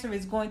answer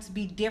is going to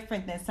be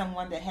different than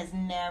someone that has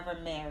never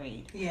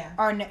married. Yeah.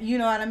 Or, you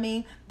know what I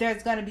mean?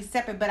 There's going to be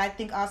separate. But I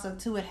think also,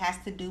 too, it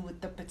has to do with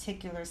the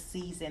particular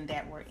season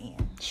that we're in.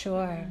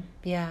 Sure.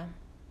 Yeah.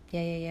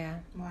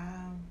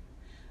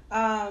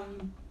 Wow.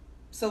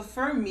 So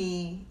for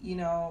me,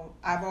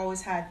 I've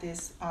always had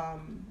this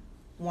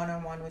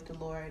one-on-one with the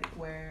Lord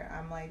where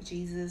I'm like,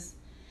 Jesus,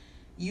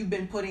 you've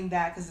been putting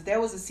that, because there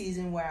was a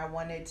season where I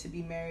wanted to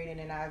be married, and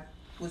then I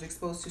was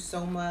exposed to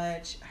so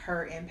much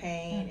hurt and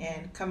pain,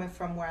 and coming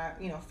from where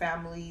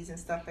families and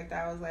stuff like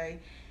that, I was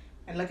like,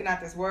 and looking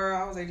at this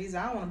world, I was like, Jesus,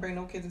 I don't want to bring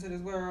no kids into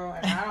this world,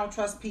 and I don't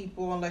trust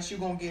people unless you're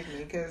gonna give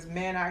me, because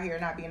men out here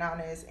not being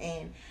honest,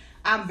 and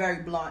I'm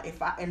very blunt.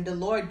 And the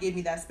Lord gave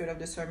me that spirit of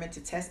discernment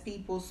to test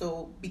people.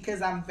 So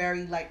because I'm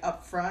very like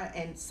upfront,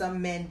 and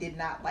some men did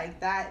not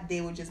like that,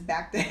 they would just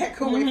back the heck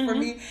away from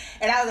me.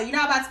 And I was like, you know,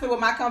 I'm about to play with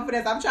my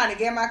confidence. I'm trying to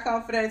get my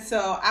confidence.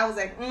 So I was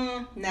like,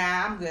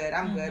 nah, I'm good.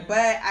 I'm good.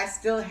 But I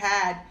still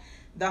had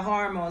the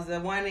hormones, the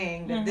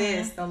wanting, the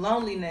this, the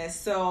loneliness.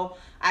 So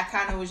I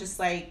kind of was just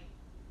like,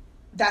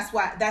 that's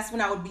when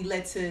I would be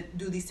led to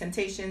do these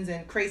temptations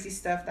and crazy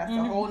stuff. That's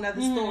a whole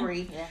nother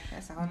story. Yeah,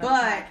 that's a whole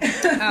nother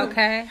But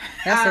okay,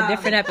 that's a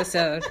different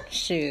episode.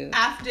 Shoot.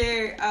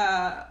 After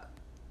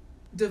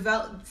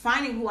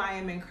finding who I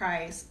am in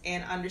Christ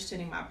and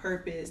understanding my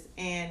purpose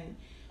and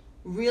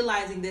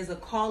realizing there's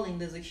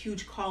a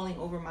huge calling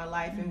over my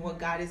life and what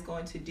God is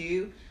going to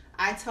do,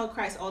 I tell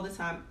Christ all the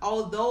time,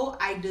 although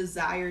I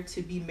desire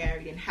to be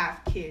married and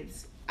have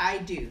kids, I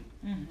do,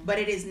 but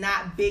it is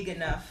not big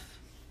enough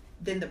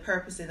than the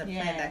purpose and the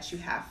plan that you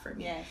have for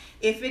me. Yes.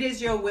 If it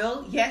is your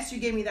will, yes, you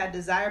gave me that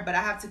desire, but I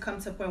have to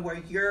come to a point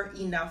where you're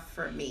enough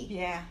for me.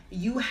 Yeah.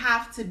 You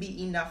have to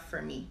be enough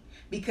for me,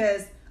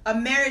 because a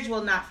marriage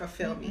will not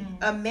fulfill me.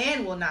 A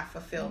man will not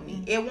fulfill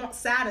me. It won't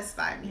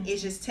satisfy me.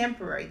 It's just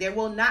temporary. They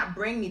will not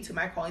bring me to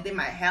my calling. They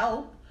might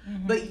help,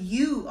 but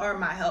you are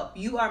my help.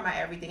 You are my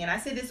everything. And I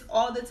say this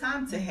all the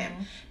time to him,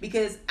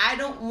 because I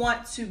don't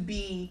want to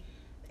be.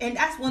 And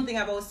that's one thing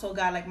I've always told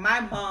God. Like, my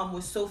mom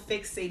was so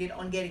fixated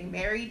on getting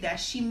married that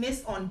she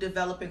missed on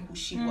developing who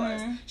she was.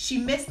 She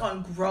missed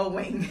on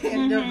growing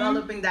and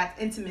developing that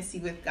intimacy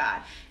with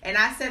God. And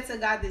I said to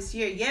God this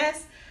year,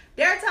 yes,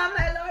 there are times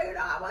like, Lord, you know,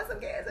 I want some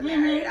kids and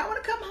married. I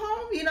want to come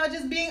home, you know,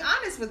 just being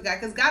honest with God.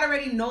 Because God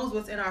already knows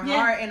what's in our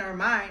heart and our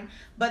mind.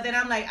 But then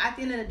I'm like, at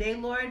the end of the day,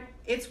 Lord,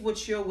 it's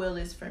what your will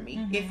is for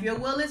me. If your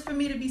will is for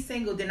me to be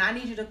single, then I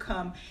need you to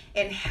come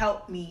and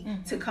help me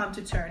to come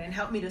to term and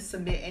help me to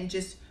submit and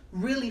just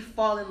really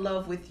fall in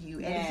love with you.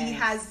 And he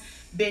has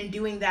been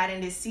doing that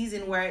in this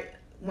season, where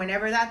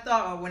whenever that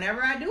thought, or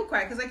whenever I do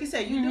cry, because like you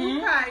said, you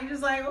do cry, you're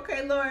just like,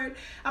 okay, Lord,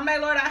 I'm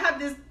like, Lord, I have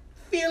this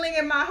feeling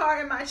in my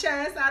heart, in my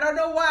chest, I don't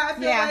know why I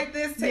feel like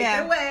this, take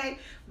it away.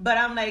 But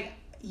I'm like,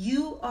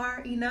 you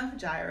are enough,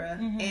 Jireh.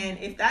 And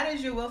if that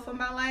is your will for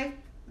my life,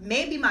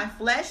 maybe my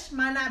flesh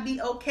might not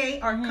be okay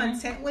or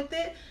content with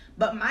it,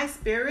 but my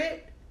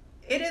spirit,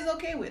 it is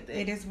okay with it.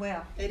 It is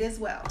well. It is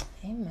well.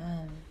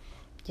 Amen.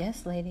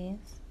 Yes, ladies.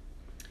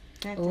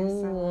 That is so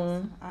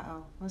awesome.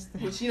 Uh-oh. What's the...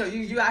 Which, you know,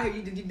 you out here,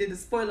 you did the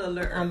spoiler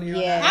alert earlier.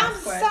 I'm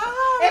sorry.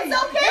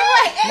 It's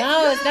okay.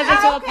 No, it's nothing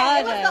to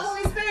apologize. It was the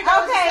Holy Spirit.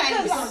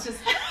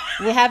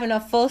 Okay. We're having a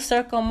full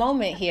circle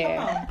moment here.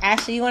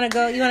 Ashley, you want to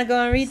go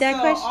and read that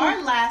question? So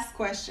our last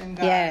question,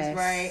 guys,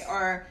 right?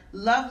 Our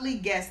lovely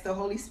guest, the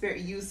Holy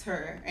Spirit used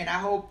her. And I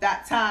hope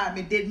that time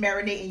it did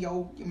marinate in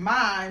your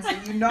mind, so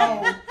you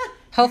know.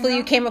 Hopefully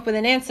you came up with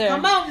an answer.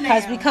 Come on now.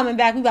 Because we coming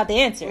back, we about to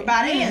answer. We're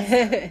about to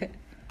answer.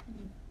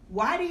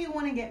 Why do you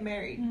want to get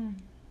married?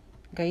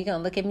 Girl, you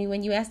gonna look at me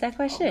when you ask that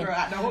question? Oh, girl,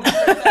 I know.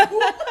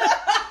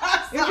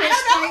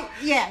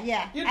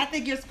 I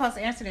think you're supposed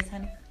to answer this,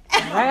 honey.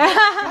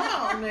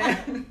 Come on,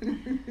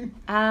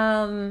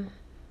 man.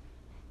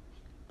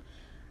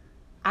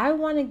 I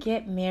want to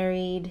get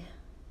married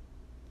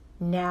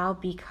now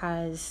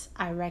because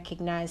I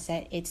recognize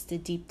that it's the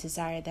deep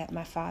desire that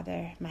my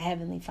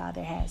Heavenly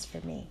Father has for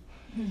me.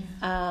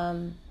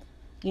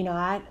 You know,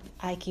 I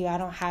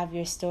don't have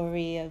your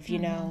story of, you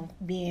know,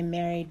 being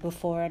married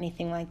before or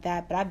anything like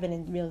that, but I've been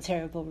in real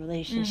terrible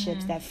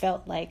relationships that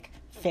felt like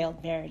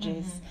failed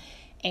marriages.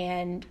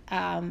 And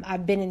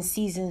I've been in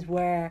seasons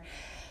where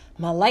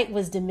my light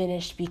was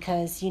diminished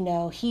because, you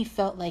know, he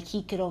felt like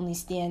he could only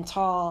stand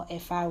tall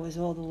if I was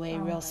all the way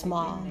real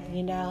small,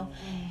 you know?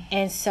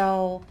 And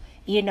so,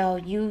 you know,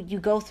 you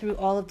go through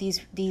all of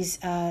these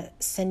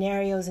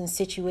scenarios and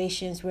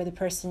situations where the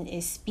person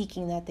is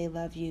speaking that they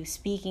love you,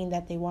 speaking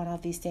that they want all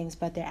these things,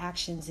 but their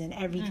actions and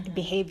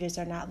behaviors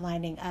are not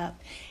lining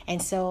up.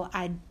 And so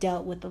I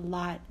dealt with a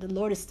lot. The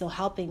Lord is still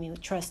helping me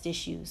with trust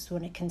issues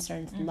when it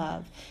concerns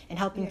love, and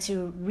helping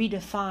to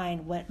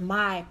redefine what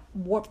my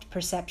warped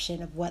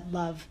perception of what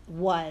love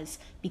was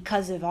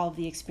because of all of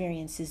the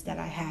experiences that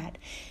I had.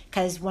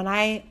 Because when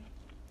I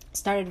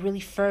started really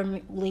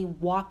firmly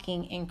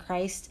walking in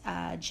Christ,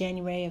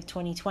 January of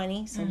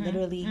 2020, so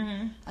literally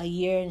a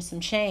year and some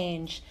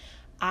change,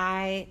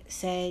 I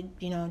said,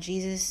 you know,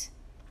 Jesus,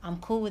 I'm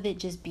cool with it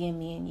just being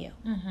me and you.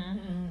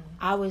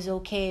 I was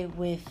okay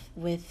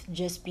with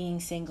just being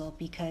single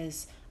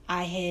because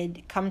I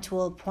had come to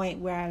a point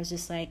where I was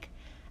just like,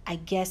 I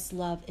guess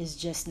love is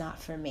just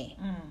not for me.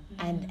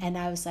 And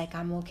I was like,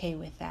 I'm okay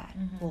with that.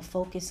 We'll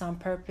focus on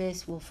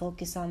purpose, we'll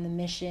focus on the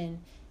mission,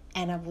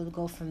 and I will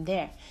go from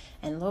there.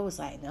 And the Lord was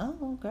like, no,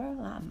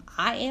 girl,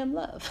 I am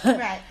love.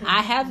 Right.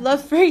 I have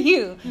love for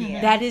you.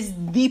 Yeah. That is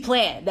the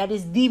plan. That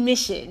is the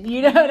mission.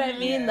 You know what I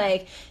mean?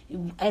 Like,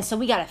 and so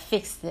we got to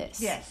fix this.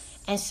 Yes.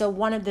 And so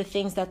one of the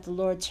things that the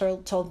Lord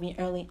told me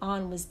early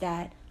on was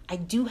that I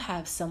do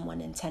have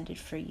someone intended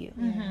for you.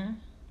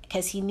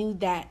 because he knew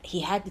that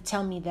he had to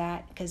tell me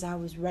that, because I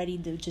was ready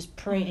to just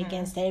pray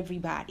against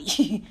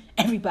everybody,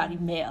 everybody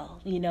male,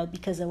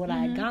 because of what I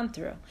had gone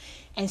through.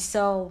 And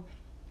so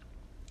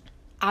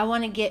I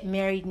want to get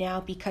married now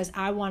because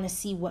I want to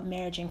see what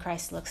marriage in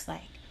Christ looks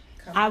like.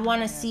 I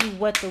want to see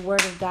what the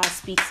Word of God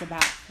speaks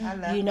about. I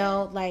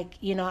love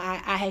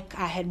that.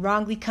 I had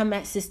wrongly come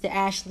at Sister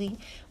Ashley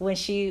when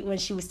she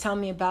was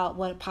telling me about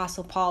what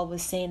Apostle Paul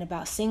was saying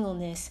about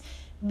singleness,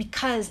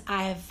 because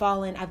I've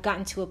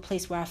gotten to a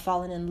place where I've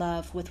fallen in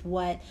love with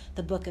what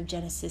the book of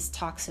Genesis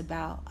talks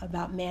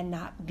about man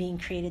not being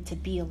created to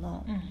be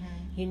alone.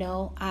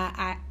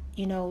 I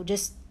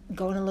just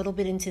going a little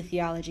bit into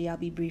theology. I'll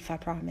be brief, I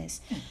promise.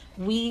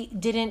 We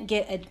didn't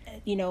get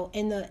in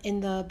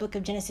the book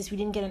of Genesis, we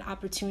didn't get an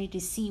opportunity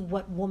to see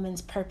what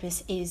woman's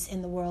purpose is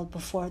in the world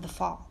before the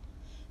fall.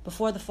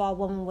 Before the fall,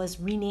 woman was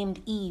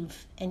renamed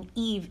Eve, and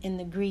Eve in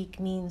the Greek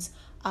means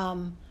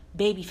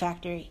baby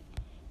factory.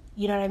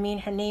 You know what I mean?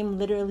 Her name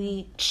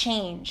literally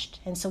changed.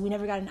 And so we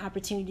never got an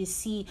opportunity to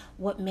see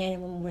what man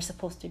and woman were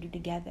supposed to do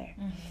together.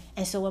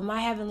 And so when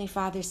my Heavenly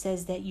Father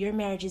says that your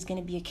marriage is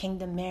going to be a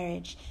kingdom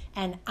marriage,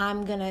 and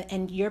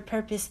and your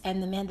purpose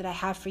and the man that I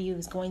have for you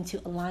is going to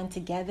align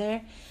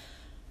together,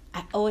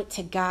 I owe it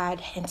to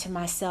God and to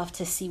myself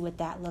to see what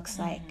that looks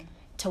like.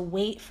 To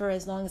wait for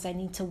as long as I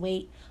need to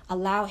wait.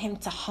 Allow him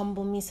to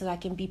humble me so that I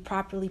can be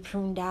properly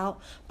pruned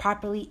out,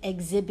 properly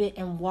exhibit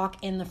and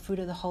walk in the fruit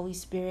of the Holy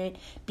Spirit.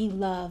 Be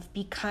love,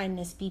 be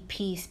kindness, be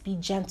peace, be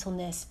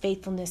gentleness,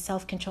 faithfulness,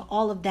 self-control,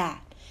 all of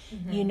that,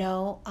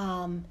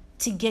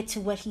 to get to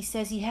what he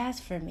says he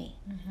has for me.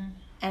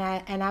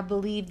 And I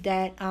believe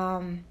that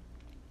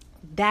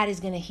that is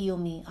going to heal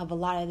me of a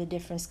lot of the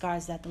different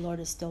scars that the Lord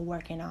is still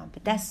working on.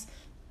 But that's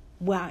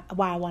why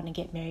I want to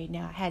get married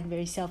now. I had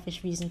very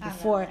selfish reasons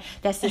before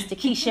that Sister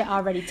Keisha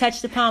already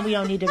touched upon. We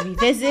don't need to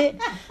revisit.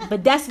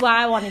 But that's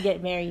why I want to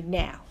get married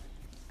now.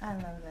 I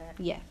love that.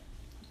 Yeah.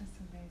 That's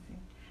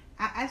amazing.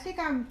 I think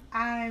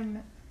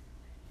I'm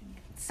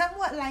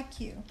somewhat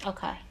like you.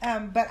 Okay.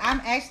 But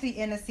I'm actually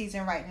in a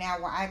season right now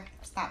where I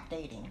stopped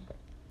dating.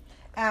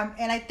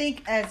 And I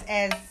think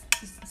as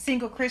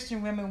single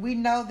Christian women, we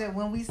know that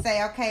when we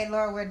say, okay,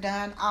 Lord, we're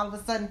done, all of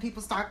a sudden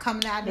people start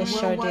coming out in the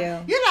sure do.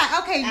 You're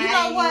like, okay, you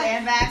know what?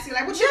 And back, you're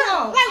like, what you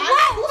know? Like,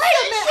 what? Wait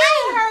a minute,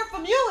 I ain't heard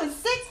from you in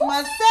 6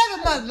 months,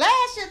 7 months,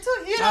 last year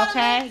too. You know what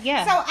I mean?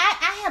 Yeah. So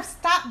I have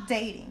stopped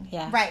dating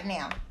right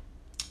now,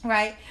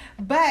 right?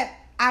 But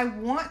I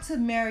want to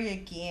marry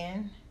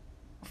again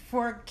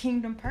for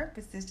kingdom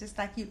purposes, just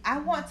like you. I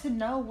want to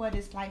know what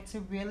it's like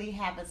to really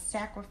have a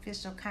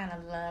sacrificial kind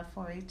of love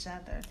for each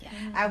other. Yeah.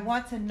 I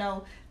want to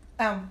know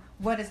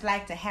what it's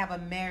like to have a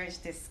marriage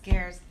that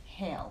scares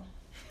hell.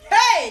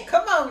 Hey,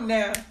 come on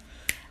now.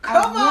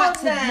 I want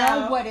to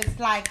know what it's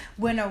like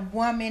when a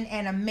woman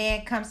and a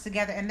man comes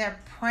together and they're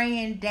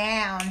praying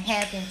down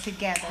heaven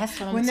together. That's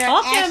what I'm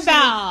talking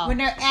about. When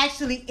they're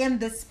actually in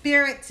the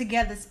spirit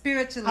together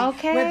spiritually.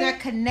 Okay. Where they're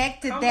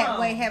connected that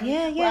way.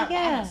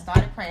 Yeah. I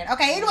started praying.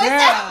 Okay, anyway.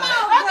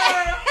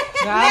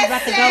 Girl, I'm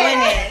about to go in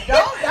it.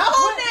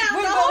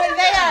 When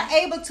they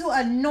are able to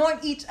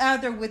anoint each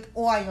other with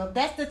oil.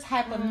 That's the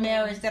type of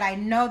marriage that I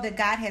know that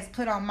God has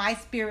put on my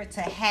spirit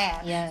to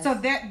have. Yes. So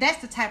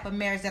that's the type of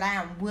marriage that I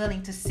am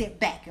willing to sit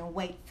back and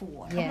wait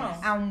for. Yes.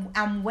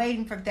 I'm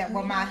waiting for that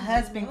where my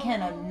husband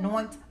can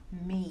anoint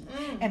me,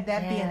 and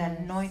that be an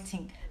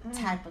anointing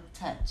type of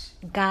touch.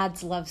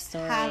 God's love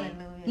story. Hallelujah.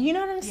 You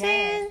know what I'm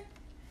saying?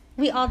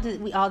 We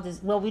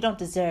don't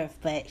deserve,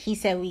 but he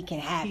said we can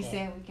have it. He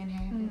said we can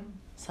have it.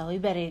 So we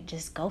better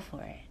just go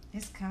for it.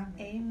 It's coming.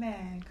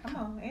 Amen. Come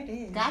on, it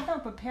is. God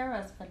don't prepare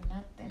us for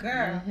nothing.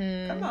 Girl,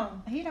 come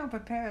on. He don't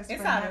prepare us for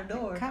nothing. It's out the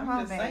door. Come I'm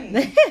on, just baby.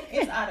 saying.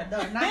 It's out the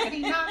door.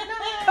 Knockity knock.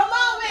 Come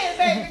on, man,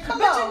 baby.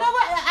 Come on. But you know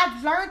what?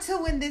 I've learned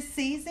to in this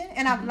season,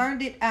 and I've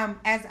learned it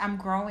as I'm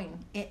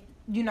growing.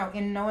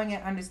 In knowing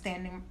and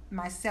understanding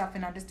myself,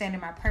 and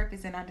understanding my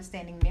purpose, and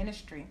understanding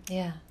ministry.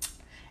 Yeah.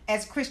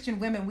 As Christian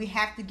women, we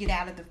have to get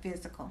out of the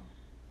physical.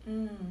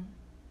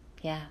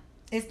 Yeah.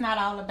 It's not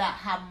all about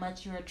how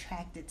much you're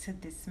attracted to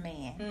this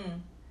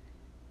man.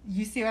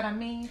 You see what I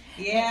mean?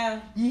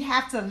 Yeah. You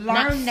have to learn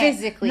not that.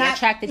 Physically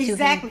attracted to him.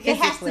 Exactly. It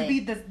has to physically.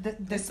 be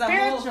the It's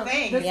spiritual the whole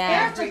thing. The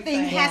spiritual thing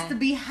Yeah. has to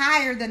be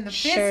higher than the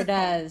physical. Sure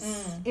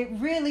does. It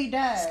really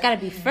does. It's got to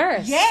be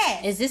first.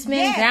 Yes. Is this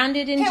man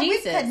grounded in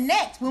Jesus? Can we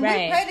connect? When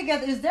Right. we pray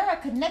together, is there a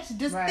connection?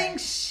 Does Right.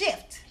 things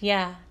shift?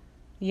 Yeah.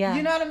 Yeah.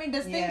 You know what I mean?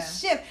 Does things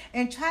shift?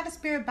 And try the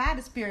spirit by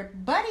the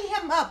spirit. Buddy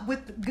him up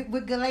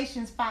with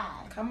Galatians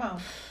 5. Come on.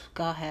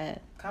 Go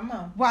ahead. Come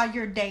on. While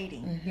you're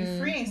dating. You're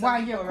freeing some While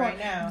people you're right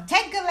now.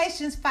 Take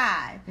Galatians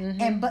 5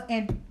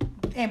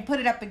 and put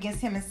it up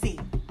against him and see.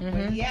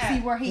 Yeah.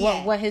 See where he What,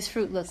 at. what his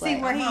fruit looks like.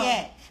 See where he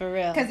at. For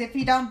real. Because if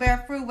he don't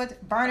bear fruit,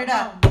 burn it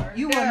Come up. on, burn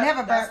You it will up.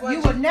 never bear. That's what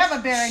You will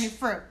never bear any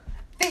fruit.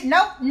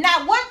 Nope,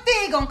 not one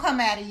fig gonna come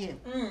out of you.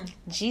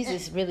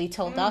 Jesus really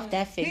told off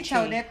that fig He tree.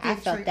 told that I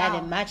fig felt tree that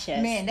off. in my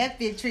chest. Man, that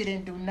fig tree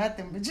didn't do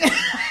nothing but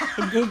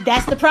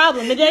That's the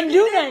problem. It didn't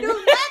do nothing. You know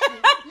what I mean?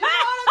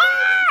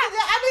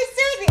 I mean,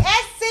 seriously,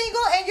 as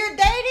single and you're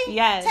dating,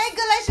 Yes. take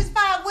Galatians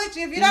 5 with with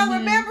you. If you don't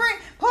remember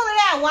it, pull it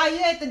out while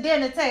you're at the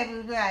dinner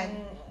table. Be like,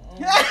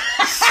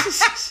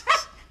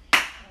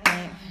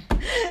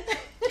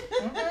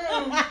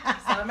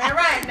 something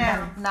right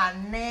now. Not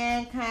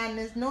nan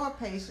kindness nor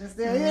patience.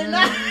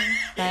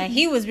 There,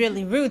 He was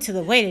really rude to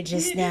the waiter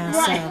just now,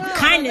 Right. so Well,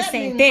 kindness that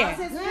ain't means there. It's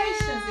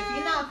patience. If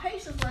you're not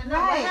patient right now,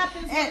 Right. what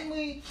happens when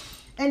we...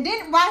 And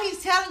then while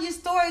he's telling you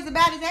stories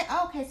about it,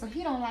 okay, so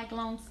he don't like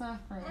long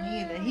suffering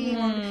either. He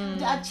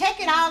check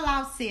it all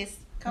out, sis.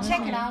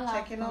 Check it all out.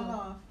 Check it all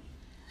off.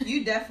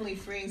 You definitely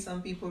freeing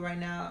some people right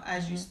now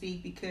as you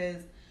speak,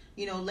 because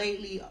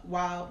lately,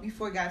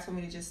 before God told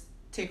me to just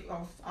take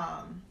off,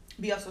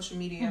 be off social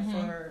media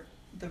for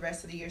the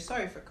rest of the year.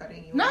 Sorry for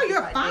cutting you. No, off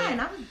you're if fine.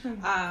 I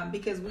did.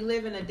 Because we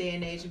live in a day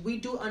and age, we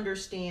do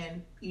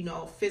understand,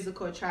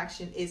 physical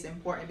attraction is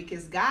important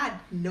because God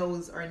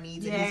knows our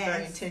needs and He's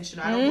very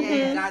intentional. I don't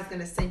believe God's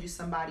gonna send you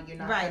somebody you're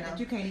not right, gonna. but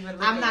you can't even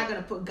look I'm at not it.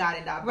 gonna put God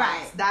in that box.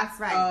 Right, That's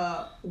right.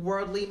 a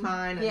worldly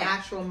mind, a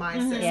natural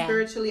mindset. Yeah.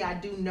 Spiritually, I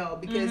do know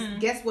because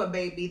guess what,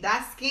 baby?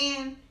 That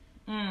skin.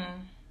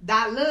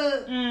 That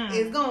look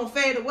is gonna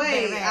fade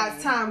away Baby.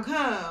 as time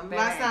comes. Baby.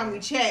 Last time we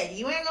checked,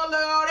 you ain't gonna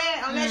look all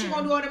that unless you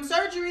gonna do all them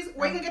surgeries.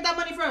 Where you gonna get that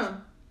money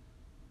from?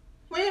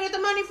 Where you gonna get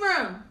the money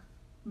from,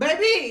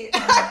 baby? You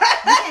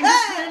can't be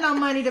spending no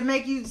money to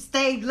make you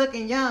stay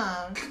looking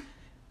young.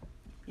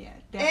 Yeah.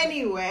 Definitely.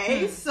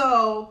 Anyway,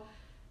 so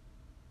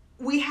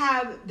we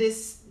have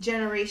this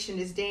generation,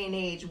 this day and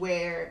age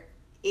where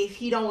if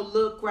he don't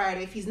look right,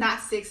 if he's not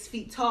 6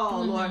 feet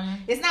tall, or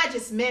it's not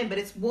just men, but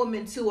it's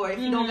women too, or if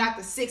you don't got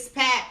the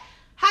 6-pack,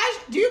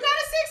 do you got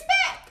a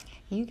 6-pack?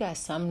 You got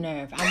some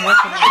nerve. I'm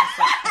working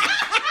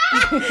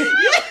on it.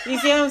 You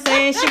see what I'm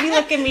saying? She be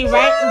looking me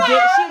right.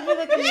 She be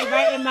looking me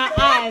right in my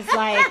eyes,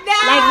 like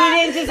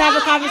we didn't just have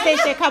a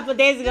conversation a couple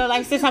days ago.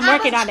 Like, sis, I'm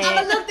working on it.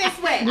 I'm gonna look this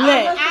way.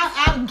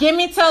 Look, give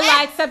me till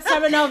like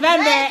September,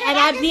 November, and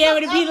I'd be able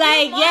to be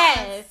like,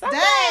 yes. Dang.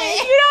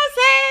 You know what I'm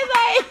saying?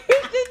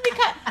 Like, just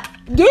because.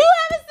 Do you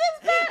have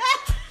a 6-pack?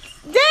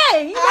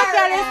 Dang, you got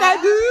that inside,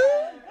 do you?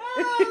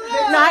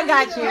 No, I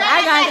got you.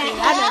 I got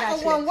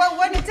you.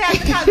 What did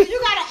Tabitha call you? You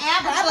got an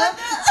avatar?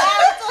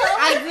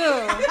 I do.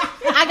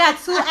 I got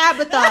 2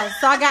 abathars,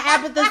 so I got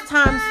abathars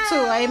times 2.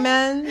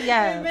 Amen.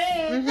 Yeah.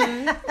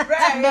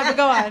 Right. Baby,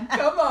 go on.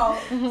 Come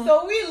on.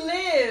 So we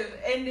live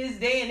in this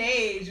day and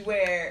age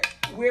where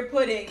we're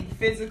putting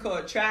physical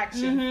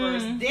attraction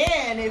first.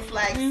 Then it's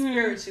like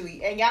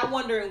spiritually. And y'all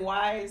wondering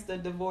why is the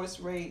divorce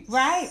rate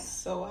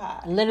so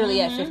high?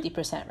 Literally at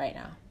 50% right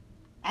now.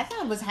 I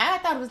thought it was high. I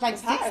thought it was like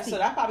 60. High, so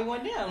that probably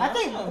went down. I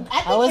think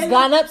Oh, it's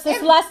gone up since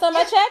the last time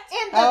I checked?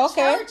 In the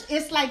church,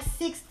 it's like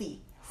 60,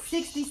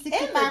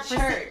 65%.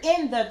 church.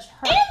 In the church.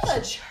 In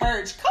the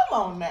church. Come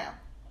on now.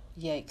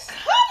 Yikes.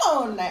 Come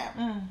on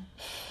now.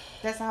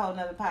 That's a whole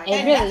nother podcast.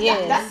 It really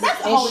is. That's a It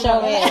whole sure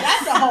nother- is.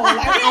 That's a whole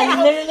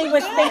I literally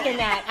was thinking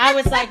that. I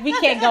was like, we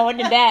can't go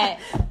into that.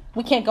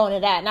 We can't go into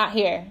that. Not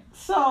here.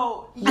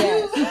 So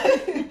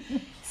Yes. you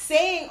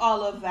saying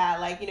all of that,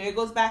 like, it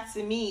goes back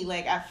to me.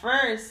 Like, at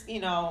first,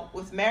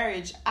 with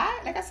marriage,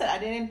 I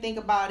didn't think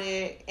about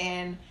it,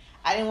 and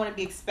I didn't want to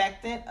be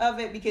expectant of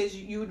it because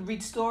you would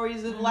read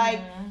stories of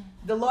like,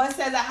 the Lord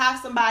says I have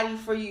somebody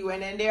for you,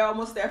 and then they're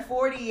almost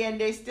 40 and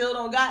they still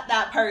don't got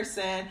that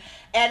person,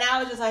 and I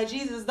was just like,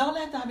 Jesus, don't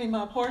let that be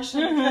my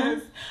portion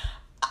because.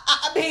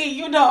 I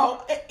mean, and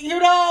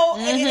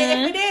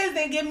if it is,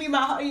 then give me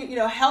my,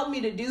 help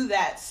me to do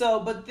that. So,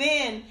 but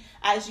then,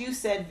 as you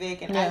said,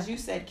 Vic, and as you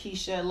said,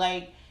 Keisha,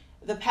 like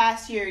the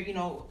past year,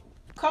 a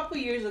couple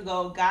years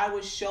ago, God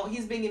was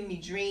He's been giving me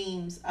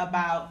dreams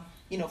about,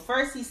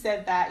 first he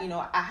said that,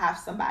 I have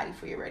somebody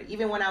for you already.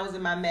 Even when I was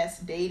in my mess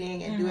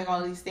dating and doing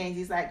all these things,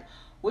 he's like,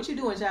 what you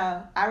doing,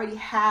 child? I already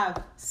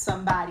have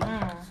somebody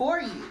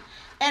for you.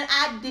 And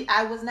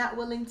I was not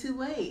willing to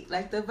wait,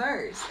 like the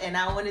verse. And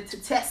I wanted to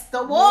test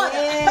the water.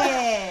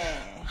 Yeah.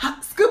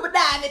 Scuba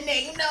diving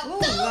there, Ooh,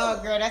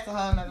 Lord, girl, that's a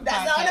whole nother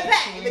That's podcast. on the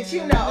back, but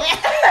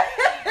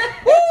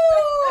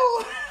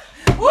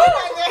Woo!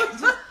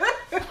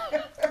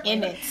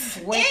 In it.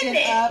 Waking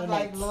it. up In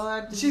like, it.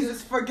 Lord,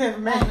 Jesus, forgive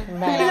me.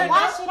 Right.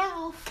 wash it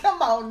off.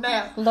 Come on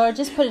now. Lord,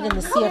 just put it in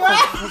the sea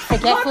of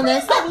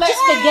forgetfulness.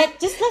 Let's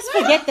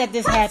forget that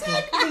this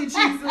happened.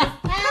 Jesus.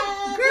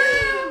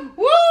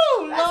 Woo,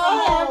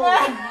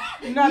 Lord.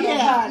 Another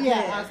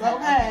podcast,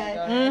 okay?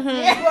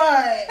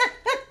 But,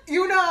 we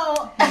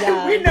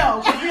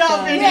know, 'cause we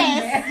all been in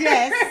there.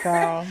 Yes.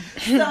 Girl.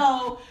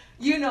 So,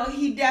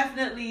 he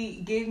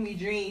definitely gave me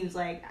dreams.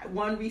 Like,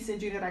 one recent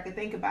dream that I could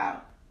think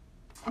about,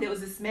 there was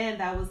this man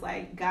that was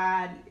like,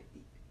 God,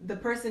 the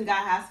person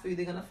God has for you,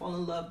 they're going to fall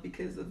in love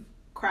because of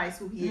Christ,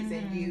 who he is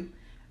in you,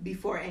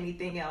 before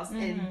anything else.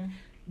 And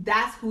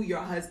that's who your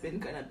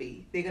husband going to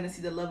be. They're going to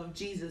see the love of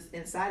Jesus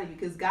inside of you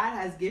because God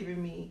has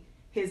given me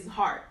his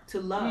heart to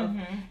love.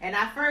 And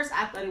at first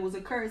I thought it was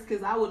a curse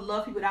because I would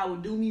love people that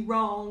would do me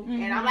wrong.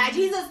 And I'm like,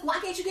 Jesus, why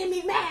can't you get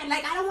me mad?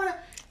 Like, I don't want to.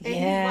 And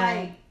he's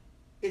like,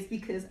 it's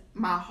because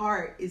my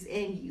heart is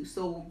in you.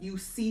 So you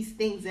see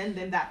things in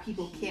them that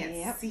people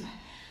can't see.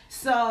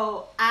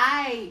 So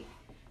I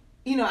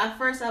you know, at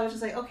first I was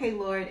just like, okay,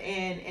 Lord,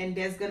 and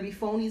there's gonna be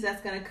phonies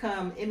that's gonna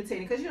come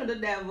imitating, because you know the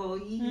devil.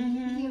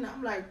 You know,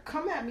 I'm like,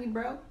 come at me,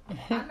 bro.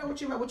 I know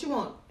what you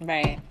want.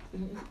 Right.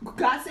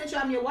 God sent you.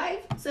 I'm your wife.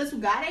 Says who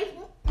God ain't.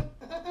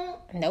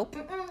 Nope.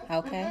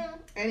 Okay.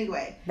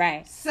 Anyway.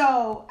 Right.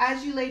 So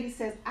as you lady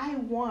says, I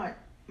want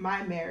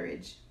my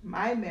marriage,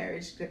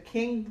 the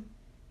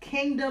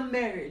kingdom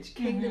marriage,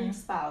 kingdom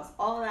spouse,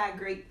 all that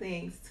great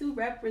things to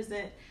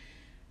represent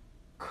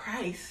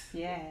Christ.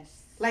 Yes.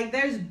 Like,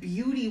 there's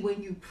beauty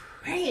when you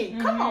pray.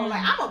 Come on,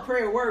 like, I'm a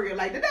prayer warrior.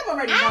 Like, the devil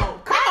already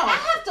know. Come on.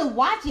 I have to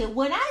watch it.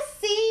 When I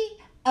see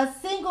a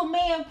single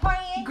man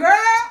praying, Girl.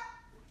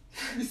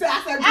 You said,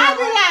 I said, girl. I'll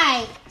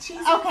be like,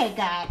 Jesus. okay,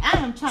 God, I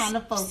am trying to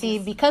focus. See,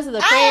 because of the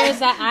prayers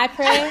that I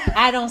pray,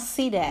 I don't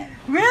see that.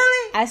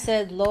 Really? I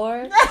said,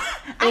 Lord,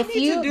 I if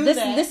need you to do this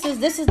that.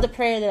 this is the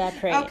prayer that I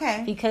pray.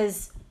 Okay.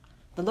 Because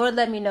the Lord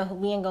let me know who,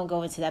 we ain't gonna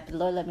go into that, but the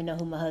Lord let me know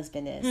who my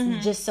husband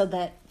is. Just so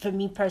that, for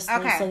me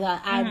personally, Okay. so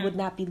that I would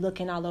not be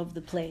looking all over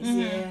the place.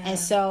 Yeah. And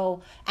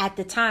so at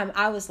the time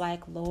I was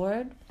like,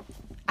 Lord,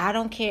 I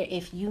don't care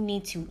if you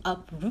need to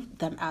uproot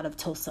them out of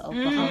Tulsa,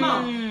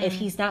 Oklahoma. If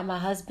he's not my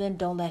husband,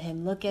 don't let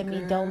him look at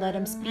me. Don't let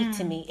him speak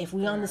to me. If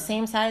we on the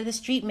same side of the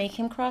street, make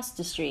him cross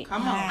the street.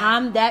 Come on.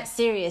 I'm that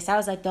serious. I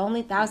was like,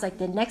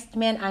 the next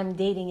man I'm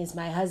dating is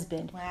my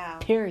husband. Wow.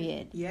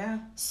 Period. Yeah.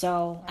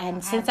 So,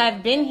 and since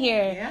I've been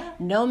here, Yeah.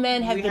 no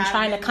men have We been have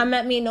trying been- to come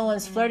at me. No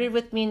one's flirted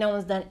with me. No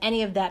one's done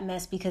any of that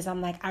mess, because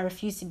I'm like, I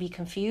refuse to be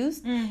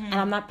confused. And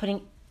I'm not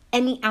putting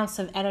any ounce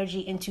of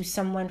energy into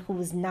someone who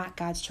is not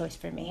God's choice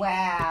for me.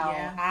 Wow.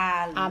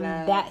 Yeah. I'm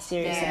that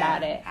serious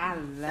about it. I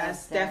love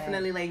That's that.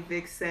 definitely, like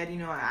Vic said, you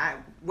know,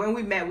 when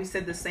we met, we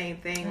said the same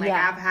thing. Like,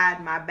 Yeah. I've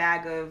had my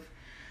bag of,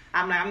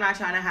 I'm not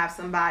trying to have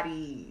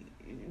somebody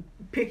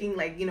picking,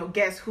 like, you know,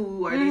 guess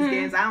who or these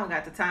games. I don't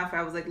got the time for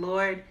it. I was like,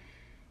 Lord,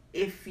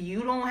 if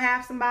you don't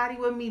have somebody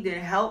with me, then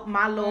help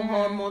my little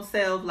hormone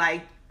self,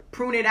 like,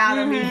 prune it out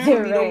of me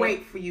for me to Right.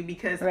 wait for you,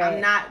 because Right. I'm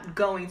not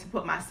going to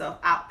put myself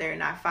out there in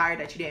that fire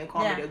that you didn't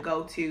call Yeah. me to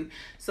go to.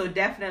 So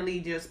definitely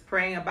just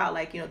praying about,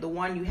 like, you know, the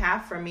one you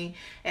have for me.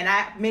 And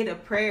I made a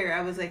prayer.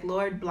 I was like,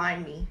 Lord,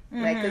 blind me.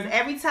 Like, because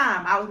every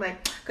time I was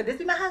like, could this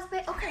be my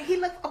husband? Okay, he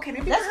look, okay,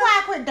 maybe That's my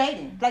why I quit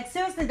dating. Like,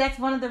 seriously, that's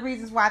one of the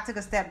reasons why I took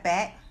a step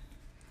back.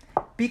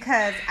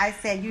 Because I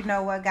said, you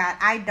know what, God,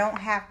 I don't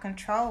have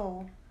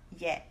control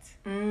yet.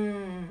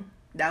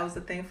 That was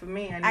the thing for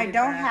me. I needed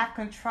don't that. have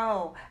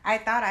control. I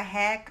thought I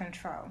had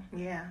control.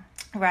 Yeah.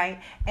 Right?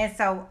 And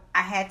so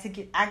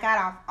I got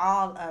off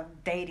all of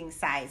dating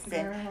sites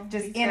and Girl,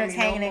 just you told me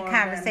entertaining no more of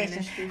that conversations.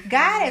 ministry for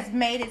God me. has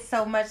made it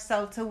so much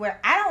so to where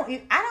I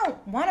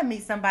don't want to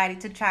meet somebody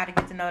to try to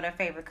get to know their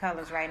favorite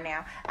colors right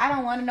now. I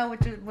don't want to know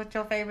what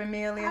your favorite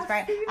meal is,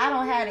 right? I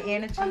don't have the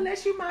energy.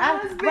 Unless you my I-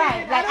 husband.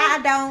 Right. Like I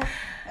don't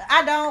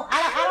How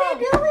they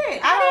do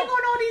it? How they go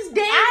on all these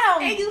dates? I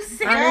don't- And you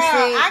sit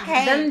Honestly, I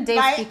can't, them dates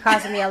like- be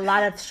causing me a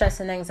lot of stress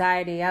and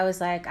anxiety. I was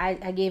like, I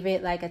gave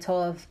it like a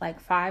total of like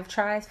 5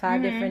 tries,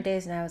 5 different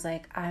days, and I was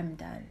like, I'm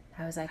done.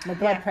 I was like, my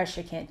blood Yeah.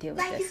 pressure can't deal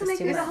with Like, this. you It's feel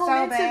too like much. it's a whole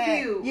so bad.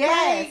 interview.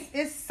 Yes, Like-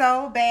 it's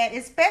so bad,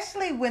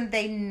 especially when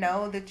they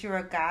know that you're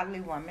a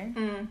godly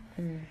woman.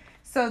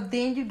 So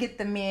then you get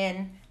the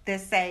men that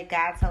say,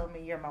 "God told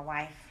me you're my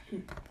wife."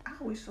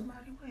 I wish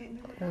somebody would hit me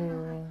with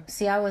that.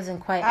 See, I wasn't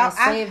quite Oh, as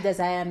saved as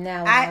I am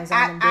now when I was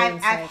on the dating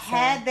I've site.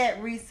 had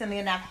that recently,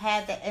 and I've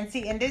had that, and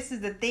see, and this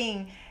is the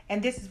thing,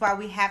 and this is why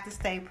we have to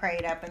stay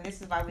prayed up, and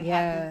this is why we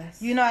have Yes.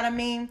 to, you know what I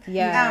mean?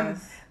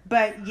 Yes.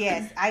 But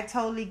yes, I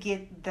totally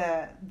get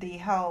the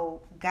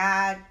whole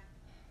God.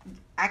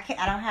 I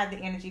don't have the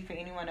energy for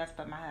anyone else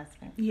but my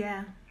husband.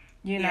 Yeah.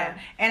 You know, Yeah.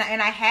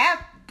 and I have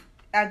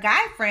a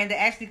guy friend that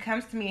actually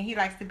comes to me and he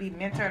likes to be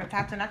mentored and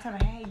talked to, and I tell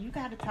him, hey, you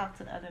got to talk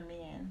to the other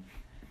men.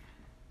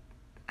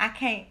 I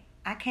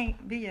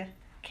can't be a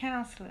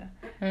counselor.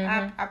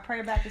 I pray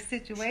about the She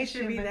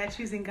situation, should be but, that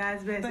choosing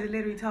God's best. It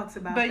literally talks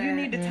about but that. you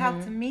need to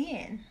talk to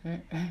men.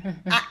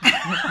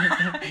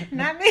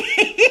 Not me.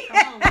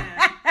 Come on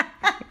now.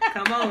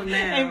 Come on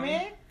now.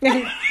 Amen.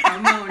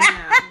 Come on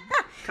now.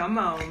 Come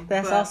on.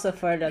 That's But- also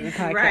for another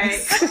podcast.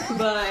 right.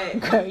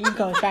 But Girl, you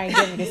gonna try and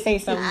get me to say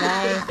something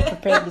I ain't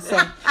prepared to say.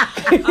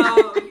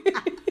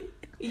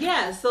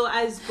 yeah, so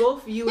as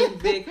both you and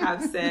Vic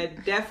have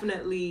said,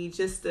 definitely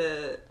just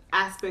the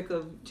aspect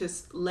of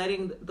just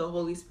letting the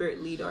Holy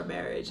Spirit lead our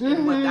marriage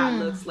and what that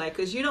looks like,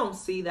 because you don't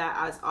see that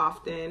as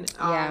often.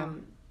 Yeah.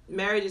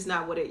 Marriage is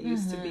not what it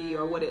used to be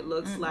or what it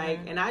looks like,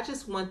 and I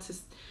just want to,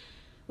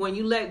 when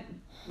you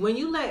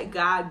let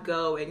God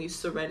go and you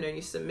surrender and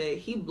you submit,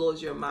 He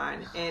blows your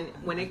mind. And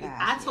when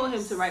I told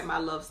Him to write my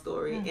love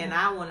story, and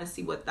I want to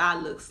see what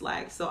that looks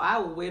like, so I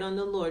will wait on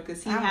the Lord,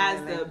 because He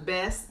has the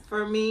best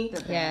for me.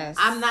 Yes.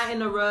 I'm not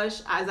in a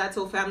rush. As I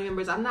told family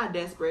members, I'm not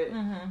desperate.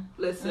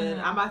 Listen,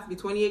 I'm about to be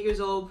 28 years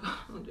old.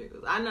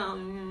 I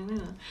know,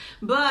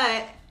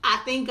 but I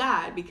thank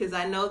God, because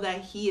I know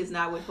that He is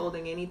not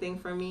withholding anything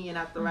from me, and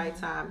at the right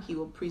time, He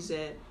will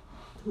present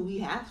who he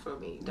has for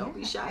me. Don't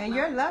be shy. And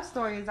your love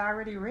story is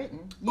already written.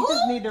 You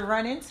just need to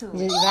run into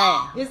it.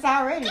 Right. It's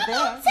already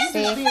there. You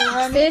just need to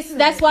run into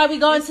That's it. why we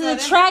going to the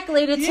track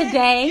later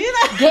today,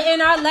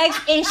 getting our legs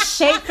in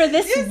shape for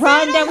this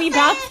run that we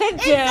about to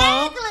do.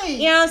 Exactly.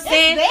 You know what I'm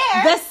saying?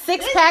 The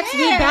 6-packs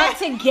we about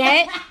to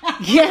get.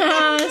 You know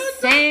what I'm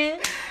saying?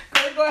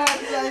 Go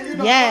ahead, you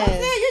know, Yes.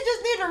 you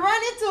just need to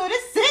run into it.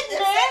 It's sitting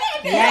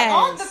there. Yes.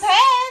 On the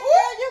pad.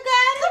 Girl, you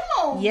got it. Come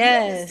on.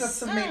 Yes. Stuff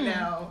to me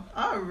now.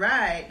 All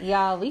right.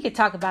 Y'all, we could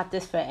talk about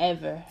this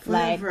forever.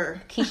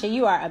 Forever. Like, Keisha,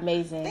 you are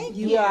amazing. Thank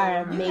you. you. are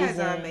You amazing. guys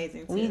are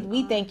amazing, too.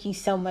 We thank you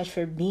so much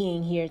for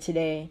being here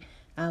today.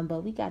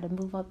 But we got to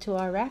move up to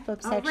our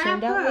wrap-up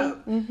section,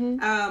 don't we?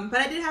 Mm-hmm.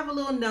 But I did have a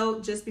little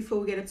note just before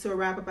we get up to a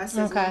wrap-up. I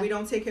said, when we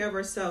don't take care of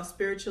ourselves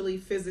spiritually,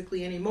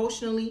 physically, and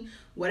emotionally,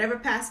 whatever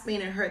past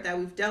pain and hurt that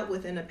we've dealt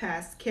with in the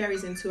past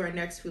carries into our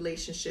next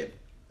relationship,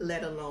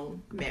 let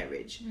alone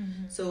marriage.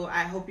 So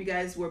I hope you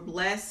guys were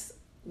blessed.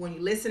 When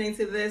you're listening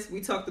to this, we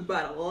talked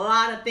about a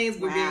lot of things.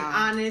 We're being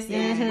honest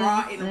and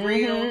raw and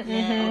real.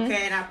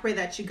 Okay, and I pray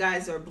that you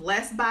guys are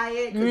blessed by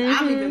it, because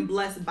I'm even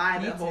blessed by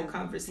the whole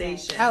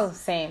conversation. Oh,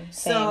 same,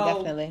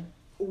 definitely.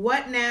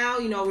 What now?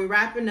 You know, we're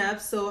wrapping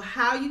up. So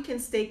how you can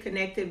stay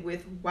connected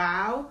with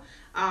WOW,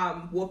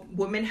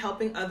 Women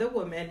Helping Other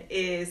Women,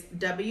 is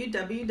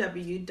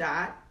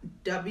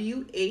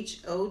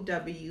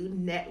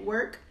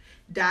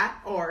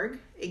www.whownetwork.org.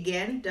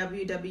 Again,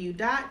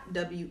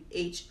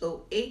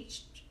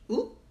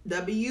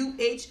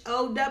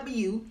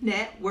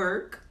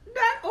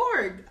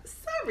 www.whownetwork.org.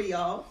 Sorry,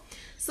 y'all.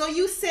 So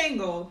you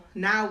single,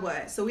 now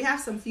what? So we have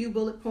some few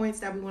bullet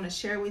points that we want to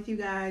share with you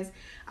guys.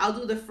 I'll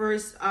do the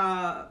first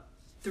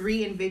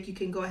 3, and Vic, you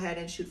can go ahead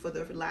and shoot for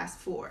the last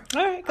 4.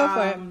 All right, go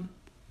for it.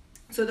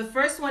 So the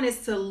first one is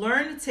to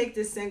learn to take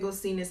this single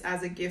singleness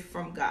as a gift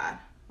from God.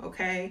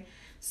 Okay?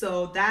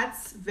 So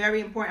that's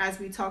very important, as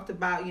we talked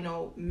about, you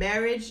know,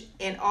 marriage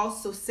and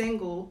also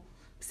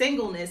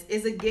singleness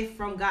is a gift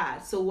from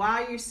God. So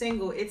while you're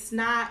single, it's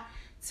not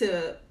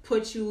to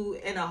put you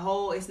in a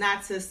hole. It's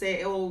not to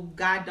say, oh,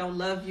 God don't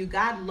love you.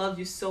 God loves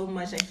you so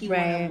much, and he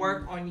want to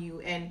work on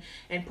you and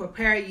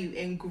prepare you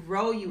and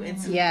grow you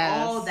into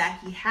all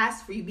that he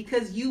has for you,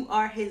 because you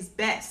are his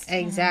best.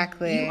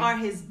 Exactly. You are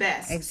his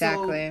best.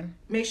 Exactly. So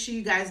make sure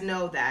you guys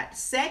know that.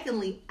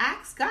 Secondly,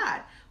 ask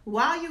God,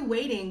 while you're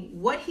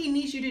waiting, what he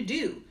needs you to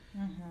do.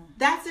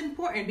 That's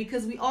important,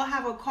 because we all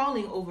have a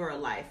calling over a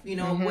life. You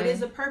know, what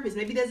is a purpose?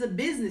 Maybe there's a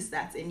business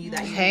that's in you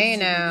that you need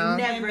to do. You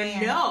never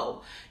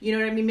know. You know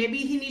what I mean? Maybe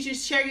he needs you to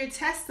share your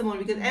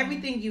testimony, because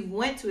everything you've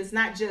went to is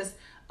not just,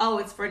 oh,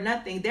 it's for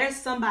nothing. There's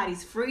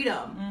somebody's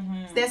freedom.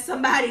 There's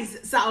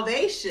somebody's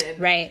salvation.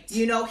 Right.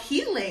 You know,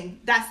 healing,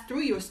 that's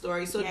through your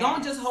story. So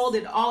don't just hold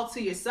it all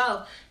to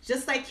yourself.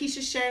 Just like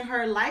Keisha sharing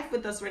her life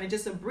with us right now,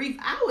 just a brief,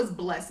 I was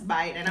blessed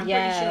by it. And I'm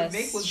pretty sure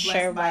Vic was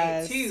blessed by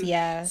it too.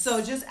 Yes. So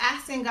just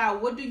asking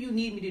God, what do you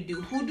need me to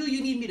do? Who do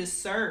you need me to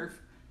serve?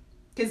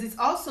 Because it's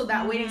also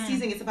that waiting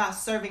season. It's about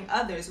serving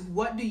others.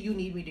 What do you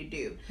need me to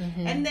do?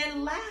 And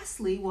then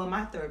lastly, well,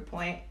 my third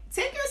point,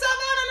 take yourself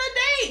out on a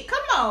date.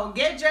 Come on,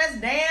 get dressed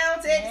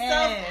down, take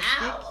yourself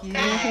out.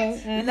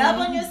 Okay? Love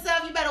on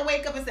yourself. You better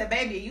wake up and say,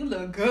 baby, you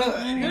look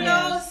good. You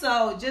know?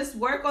 So just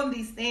work on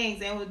these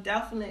things, and it will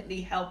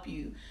definitely help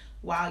you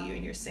while you're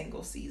in your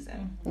single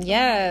season.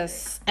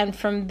 Yes. And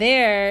from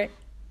there,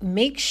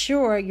 make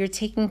sure you're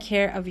taking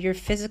care of your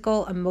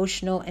physical,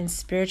 emotional, and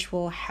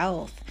spiritual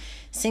health.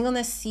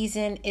 Singleness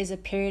season is a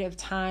period of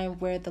time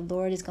where the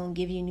Lord is going to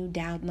give you new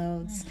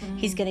downloads.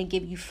 He's going to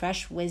give you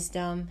fresh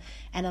wisdom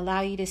and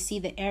allow you to see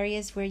the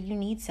areas where you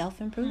need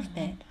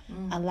self-improvement.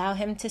 Allow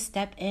him to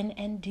step in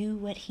and do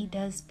what he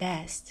does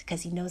best,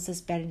 because he knows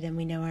us better than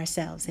we know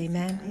ourselves.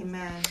 Amen?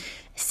 Amen.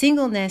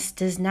 Singleness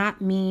does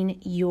not mean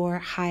you're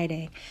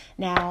hiding.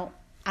 Now,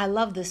 I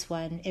love this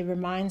one. It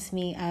reminds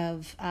me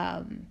of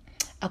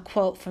a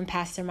quote from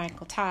Pastor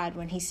Michael Todd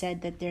when he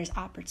said that there's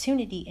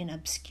opportunity in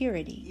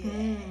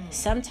obscurity.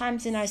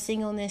 Sometimes in our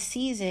singleness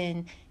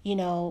season, you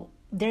know,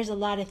 there's a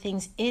lot of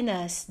things in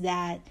us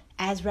that,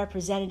 as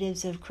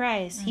representatives of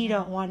Christ, he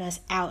don't want us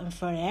out in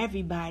front of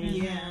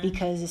everybody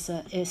because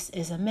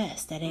it's a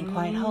mess that ain't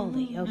quite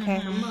holy,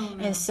 okay?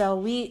 And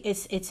so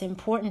it's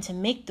important to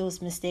make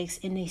those mistakes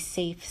in a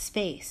safe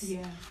space,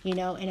 you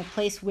know, in a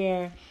place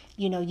where,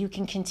 you know, you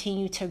can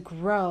continue to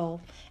grow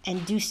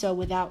and do so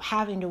without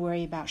having to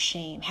worry about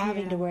shame,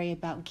 having to worry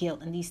about guilt,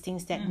 and these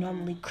things that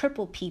normally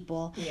cripple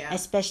people,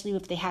 especially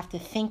if they have to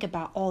think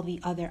about all the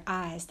other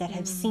eyes that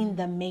have seen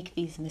them make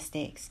these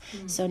mistakes.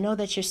 So know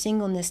that your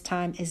singleness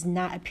time is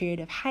not a period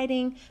of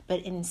hiding,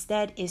 but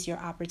instead is your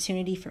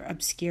opportunity for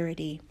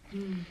obscurity.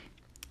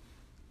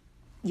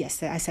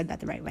 Yes, I said that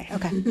the right way.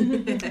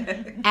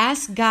 Okay.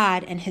 Ask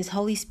God and his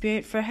Holy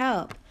Spirit for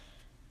help.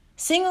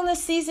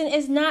 Singleness season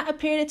is not a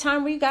period of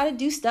time where you got to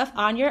do stuff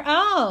on your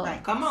own.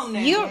 Right, come on now.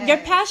 Your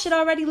past should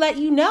already let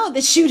you know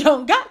that you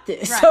don't got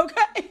this,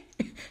 okay?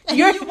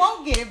 You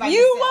won't get it by yourself.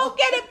 You won't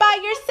get it by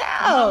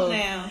yourself. Come on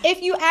now.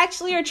 If you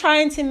actually are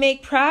trying to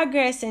make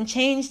progress and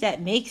change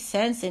that makes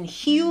sense and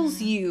heals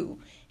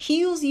you,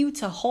 heals you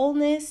to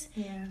wholeness,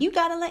 Yeah. you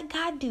got to let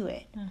God do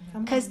it.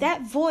 Because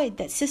that void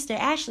that Sister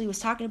Ashley was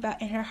talking about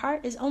in her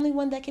heart is only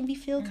one that can be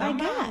filled by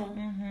God.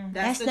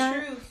 That's the not,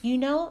 truth.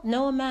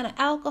 No amount of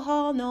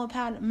alcohol, no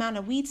amount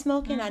of weed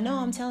smoking. I know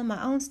I'm telling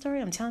my own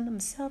story. I'm telling them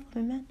myself.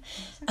 Amen.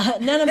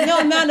 No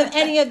amount of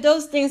any of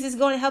those things is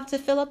going to help to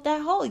fill up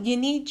that hole. You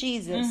need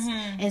Jesus.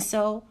 And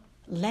so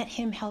let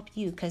him help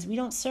you, because we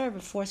don't serve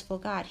a forceful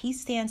God. He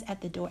stands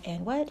at the door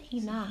and what? He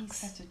knocks.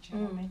 He's such a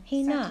gentleman.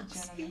 He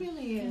knocks. He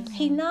really is.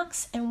 He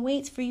knocks and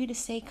waits for you to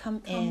say,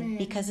 come in,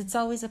 because it's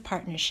always a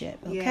partnership,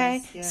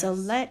 okay? Yes. So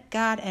let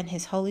God and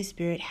his Holy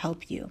Spirit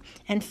help you.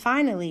 And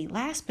finally,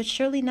 last but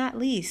surely not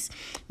least,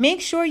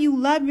 make sure you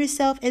love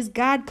yourself as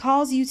God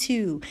calls you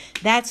to.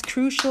 That's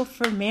crucial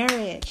for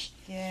marriage.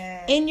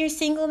 Yeah. In your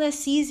singleness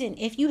season,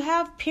 if you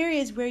have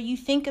periods where you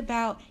think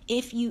about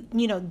if you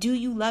do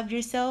you love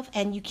yourself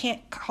and you can't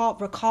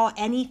recall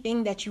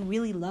anything that you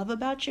really love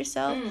about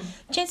yourself,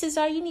 chances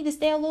are you need to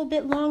stay a little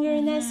bit longer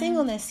in that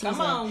singleness season.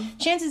 Come on.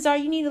 Chances are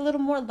you need a little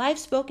more life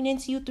spoken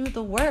into you through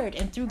the word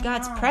and through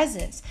God's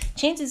presence.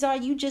 Chances are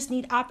you just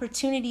need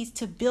opportunities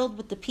to build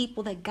with the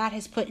people that God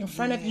has put in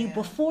front of you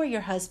before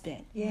your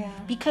husband. Yeah.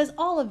 Because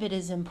all of it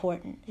is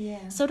important.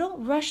 Yeah. So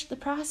don't rush the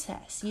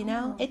process,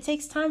 It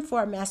takes time for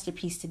our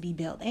masterpiece to be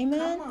built.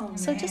 Amen. Come on,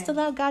 so just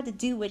allow God to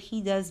do what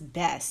he does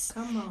best.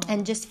 Come on.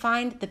 And just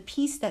find the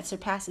peace that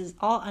surpasses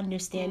all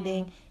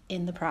understanding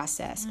in the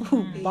process.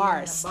 Ooh,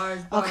 bars. Bars,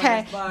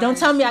 Okay. bars, Don't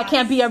tell me I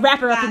can't be a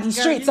rapper up in these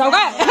streets,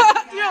 okay?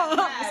 You know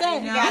what I'm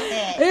saying? You got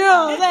that. You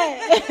know what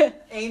I'm saying?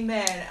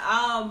 Amen.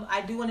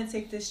 I do want to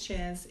take this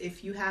chance.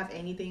 If you have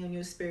anything on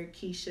your spirit,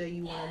 Keisha,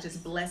 you want to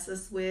just bless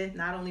us with,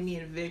 not only me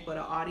and Vic, but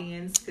our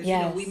audience.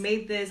 Because, we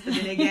made this, but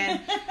then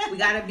again, we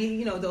got to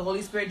be, the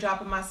Holy Spirit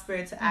dropping my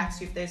spirit to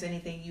ask you if there's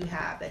anything you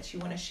have that you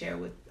want to share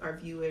with our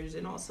viewers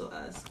and also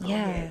us. Go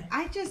ahead.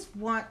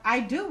 I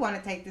do want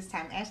to take this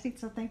time, Ashley,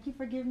 so thank you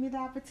for giving me the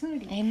opportunity.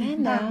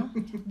 Amen. Now.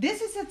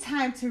 This is a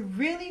time to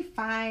really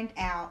find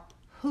out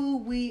who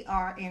we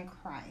are in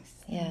Christ.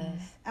 Yes.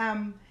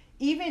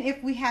 Even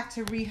if we have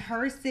to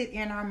rehearse it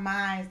in our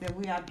minds that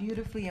we are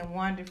beautifully and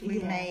wonderfully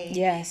made.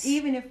 Yes.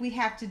 Even if we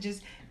have to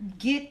just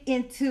get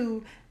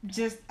into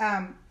just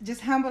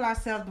humble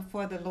ourselves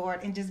before the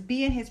Lord and just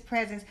be in his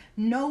presence.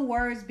 No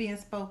words being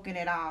spoken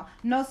at all.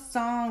 No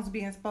songs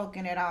being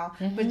spoken at all.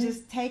 But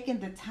just taking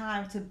the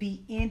time to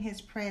be in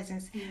his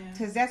presence.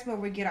 Because that's where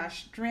we get our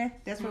strength.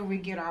 That's where we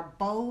get our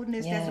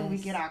boldness. That's where we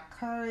get our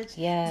courage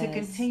to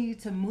continue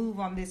to move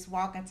on this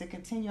walk and to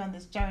continue on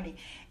this journey.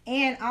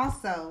 And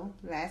also,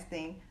 last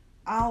thing,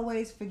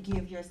 always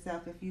forgive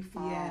yourself if you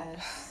fall.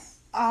 Yes.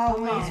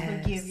 Always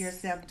forgive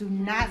yourself. Do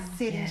not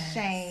sit in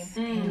shame.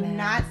 Do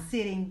not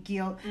sit in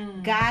guilt.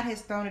 God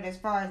has thrown it as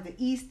far as the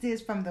east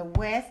is from the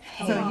west.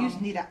 So you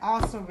need to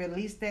also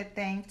release that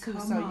thing too,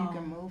 so you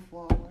can move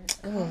forward.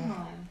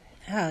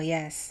 Oh,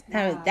 yes.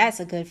 That's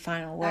a good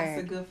final word.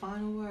 That's a good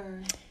final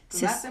word.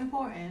 That's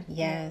important.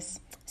 Yes.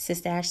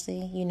 Sister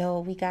Ashley, you know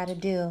what we got to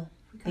do.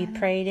 We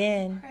prayed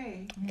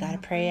in. Gotta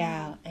pray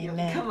out.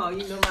 Amen. Come on,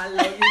 my little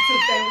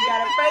YouTube thing. We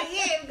gotta pray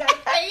in. We gotta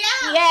pray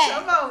out. Yeah.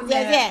 Come on.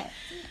 Yeah.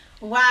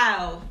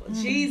 Wow.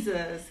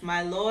 Jesus,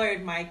 my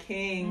Lord, my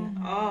King.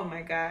 Oh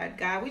my God.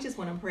 God, we just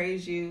want to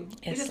praise you.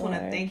 Yes, we just want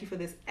to thank you for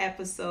this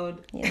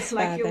episode. Yes,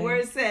 like Father. your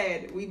word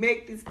said, we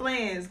make these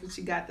plans, but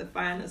you got the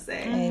final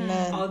say.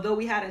 Amen. Although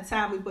we had a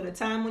time, we put a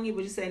time on you,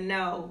 but you said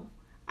no.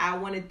 I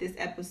wanted this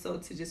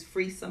episode to just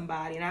free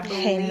somebody. And I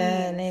believe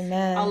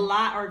a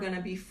lot are going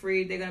to be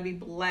freed. They're going to be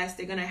blessed.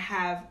 They're going to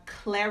have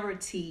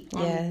clarity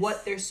on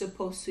what they're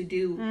supposed to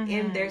do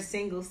in their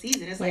single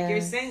season. It's like, you're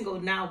single,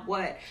 now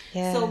what?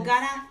 So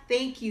God, I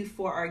thank you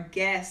for our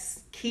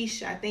guest,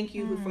 Keisha. I thank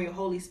you for your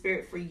Holy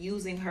Spirit for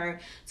using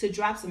her to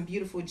drop some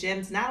beautiful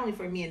gems, not only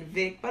for me and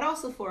Vic, but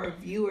also for our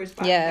viewers,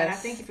 Father God. I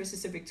thank you for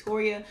Sister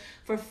Victoria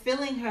for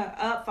filling her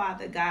up,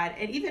 Father God,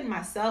 and even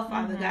myself,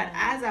 Father God,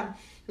 as I'm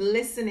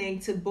listening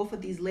to both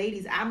of these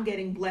ladies, I'm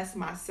getting blessed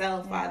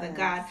myself, Father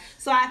God.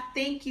 So I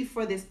thank you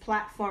for this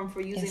platform,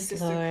 for using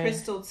Sister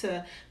Crystal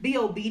to be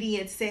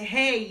obedient, say,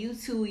 hey, you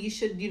two, you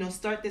should,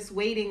 start this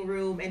waiting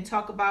room and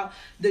talk about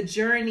the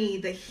journey,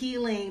 the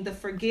healing, the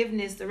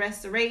forgiveness, the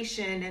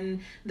restoration,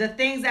 and the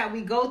things that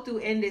we go through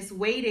in this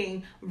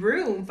waiting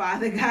room,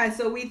 Father God.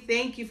 So we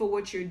thank you for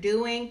what you're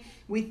doing.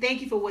 We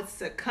thank you for what's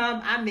to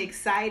come. I'm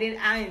excited.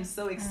 I am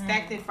so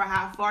expectant for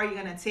how far you're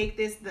going to take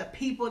this, the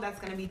people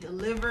that's going to be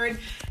delivered.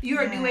 You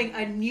are doing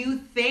a new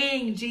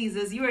thing,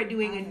 Jesus. You are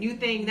doing a new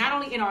thing, not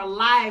only in our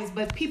lives,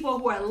 but people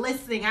who are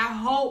listening. I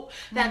hope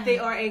that they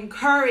are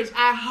encouraged.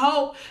 I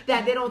hope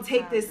that they don't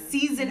take this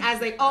season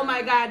as like, oh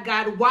my God,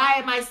 God, why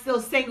am I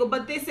still single?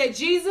 But they said,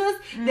 Jesus,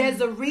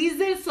 there's a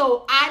reason.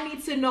 So I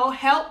need to know,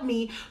 help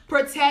me,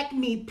 protect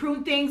me,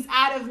 prune things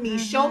out of me.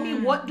 Show me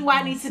what do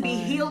I need to be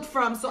healed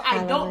from so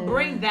I don't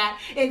bring that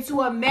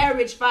into a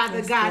marriage,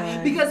 Father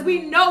God, because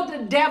we know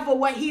the devil,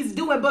 what he's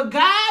doing, but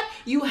God,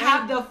 you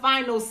have the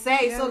final say.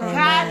 day. So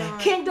God,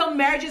 kingdom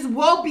marriages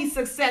will be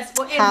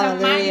successful in the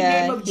mighty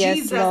name of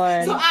Jesus.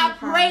 Lord. So I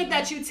pray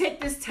that you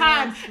take this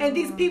time, and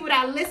these people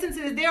that listen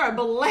to this, they are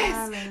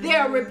blessed, they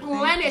are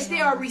replenished,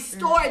 they are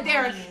restored, they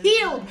are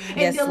healed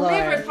and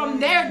delivered from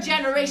their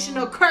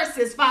generational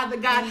curses, Father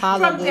God,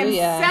 from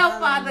themselves,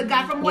 Father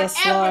God, from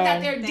whatever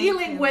that they're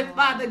dealing with,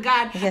 Father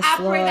God. I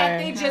pray that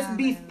they just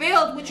be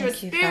filled with your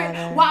spirit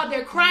while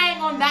they're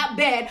crying on that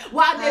bed,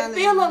 while they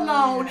feel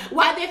alone,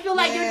 while they feel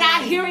like you're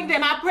not hearing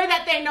them. I pray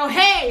that they know,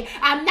 hey,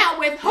 I'm not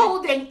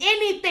withholding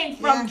anything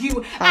from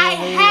you. I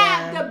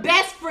have the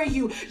best for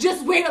you.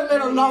 Just wait a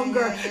little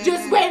longer.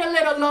 Just wait a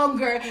little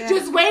longer.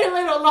 Just wait a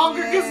little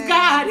longer, because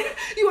God,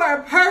 you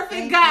are a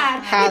perfect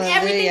God. And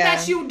everything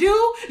that you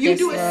do, you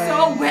do it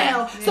so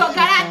well. So God,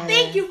 I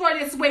thank you for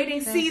this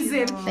waiting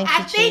season.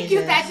 I thank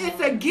you that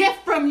it's a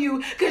gift from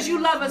you, because you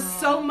love us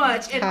so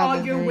much in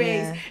all your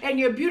ways. In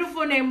your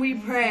beautiful name we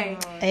pray.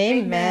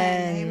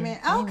 Amen.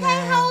 Okay,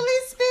 Holy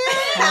Spirit.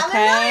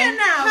 Hallelujah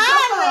now.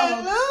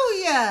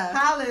 Hallelujah.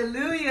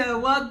 Hallelujah.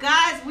 Well,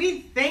 guys, we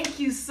thank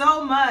you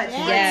so much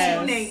for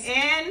tuning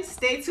in.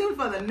 Stay tuned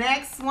for the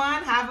next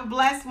one. Have a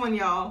blessed one,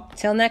 y'all.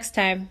 Till next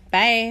time.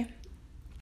 Bye.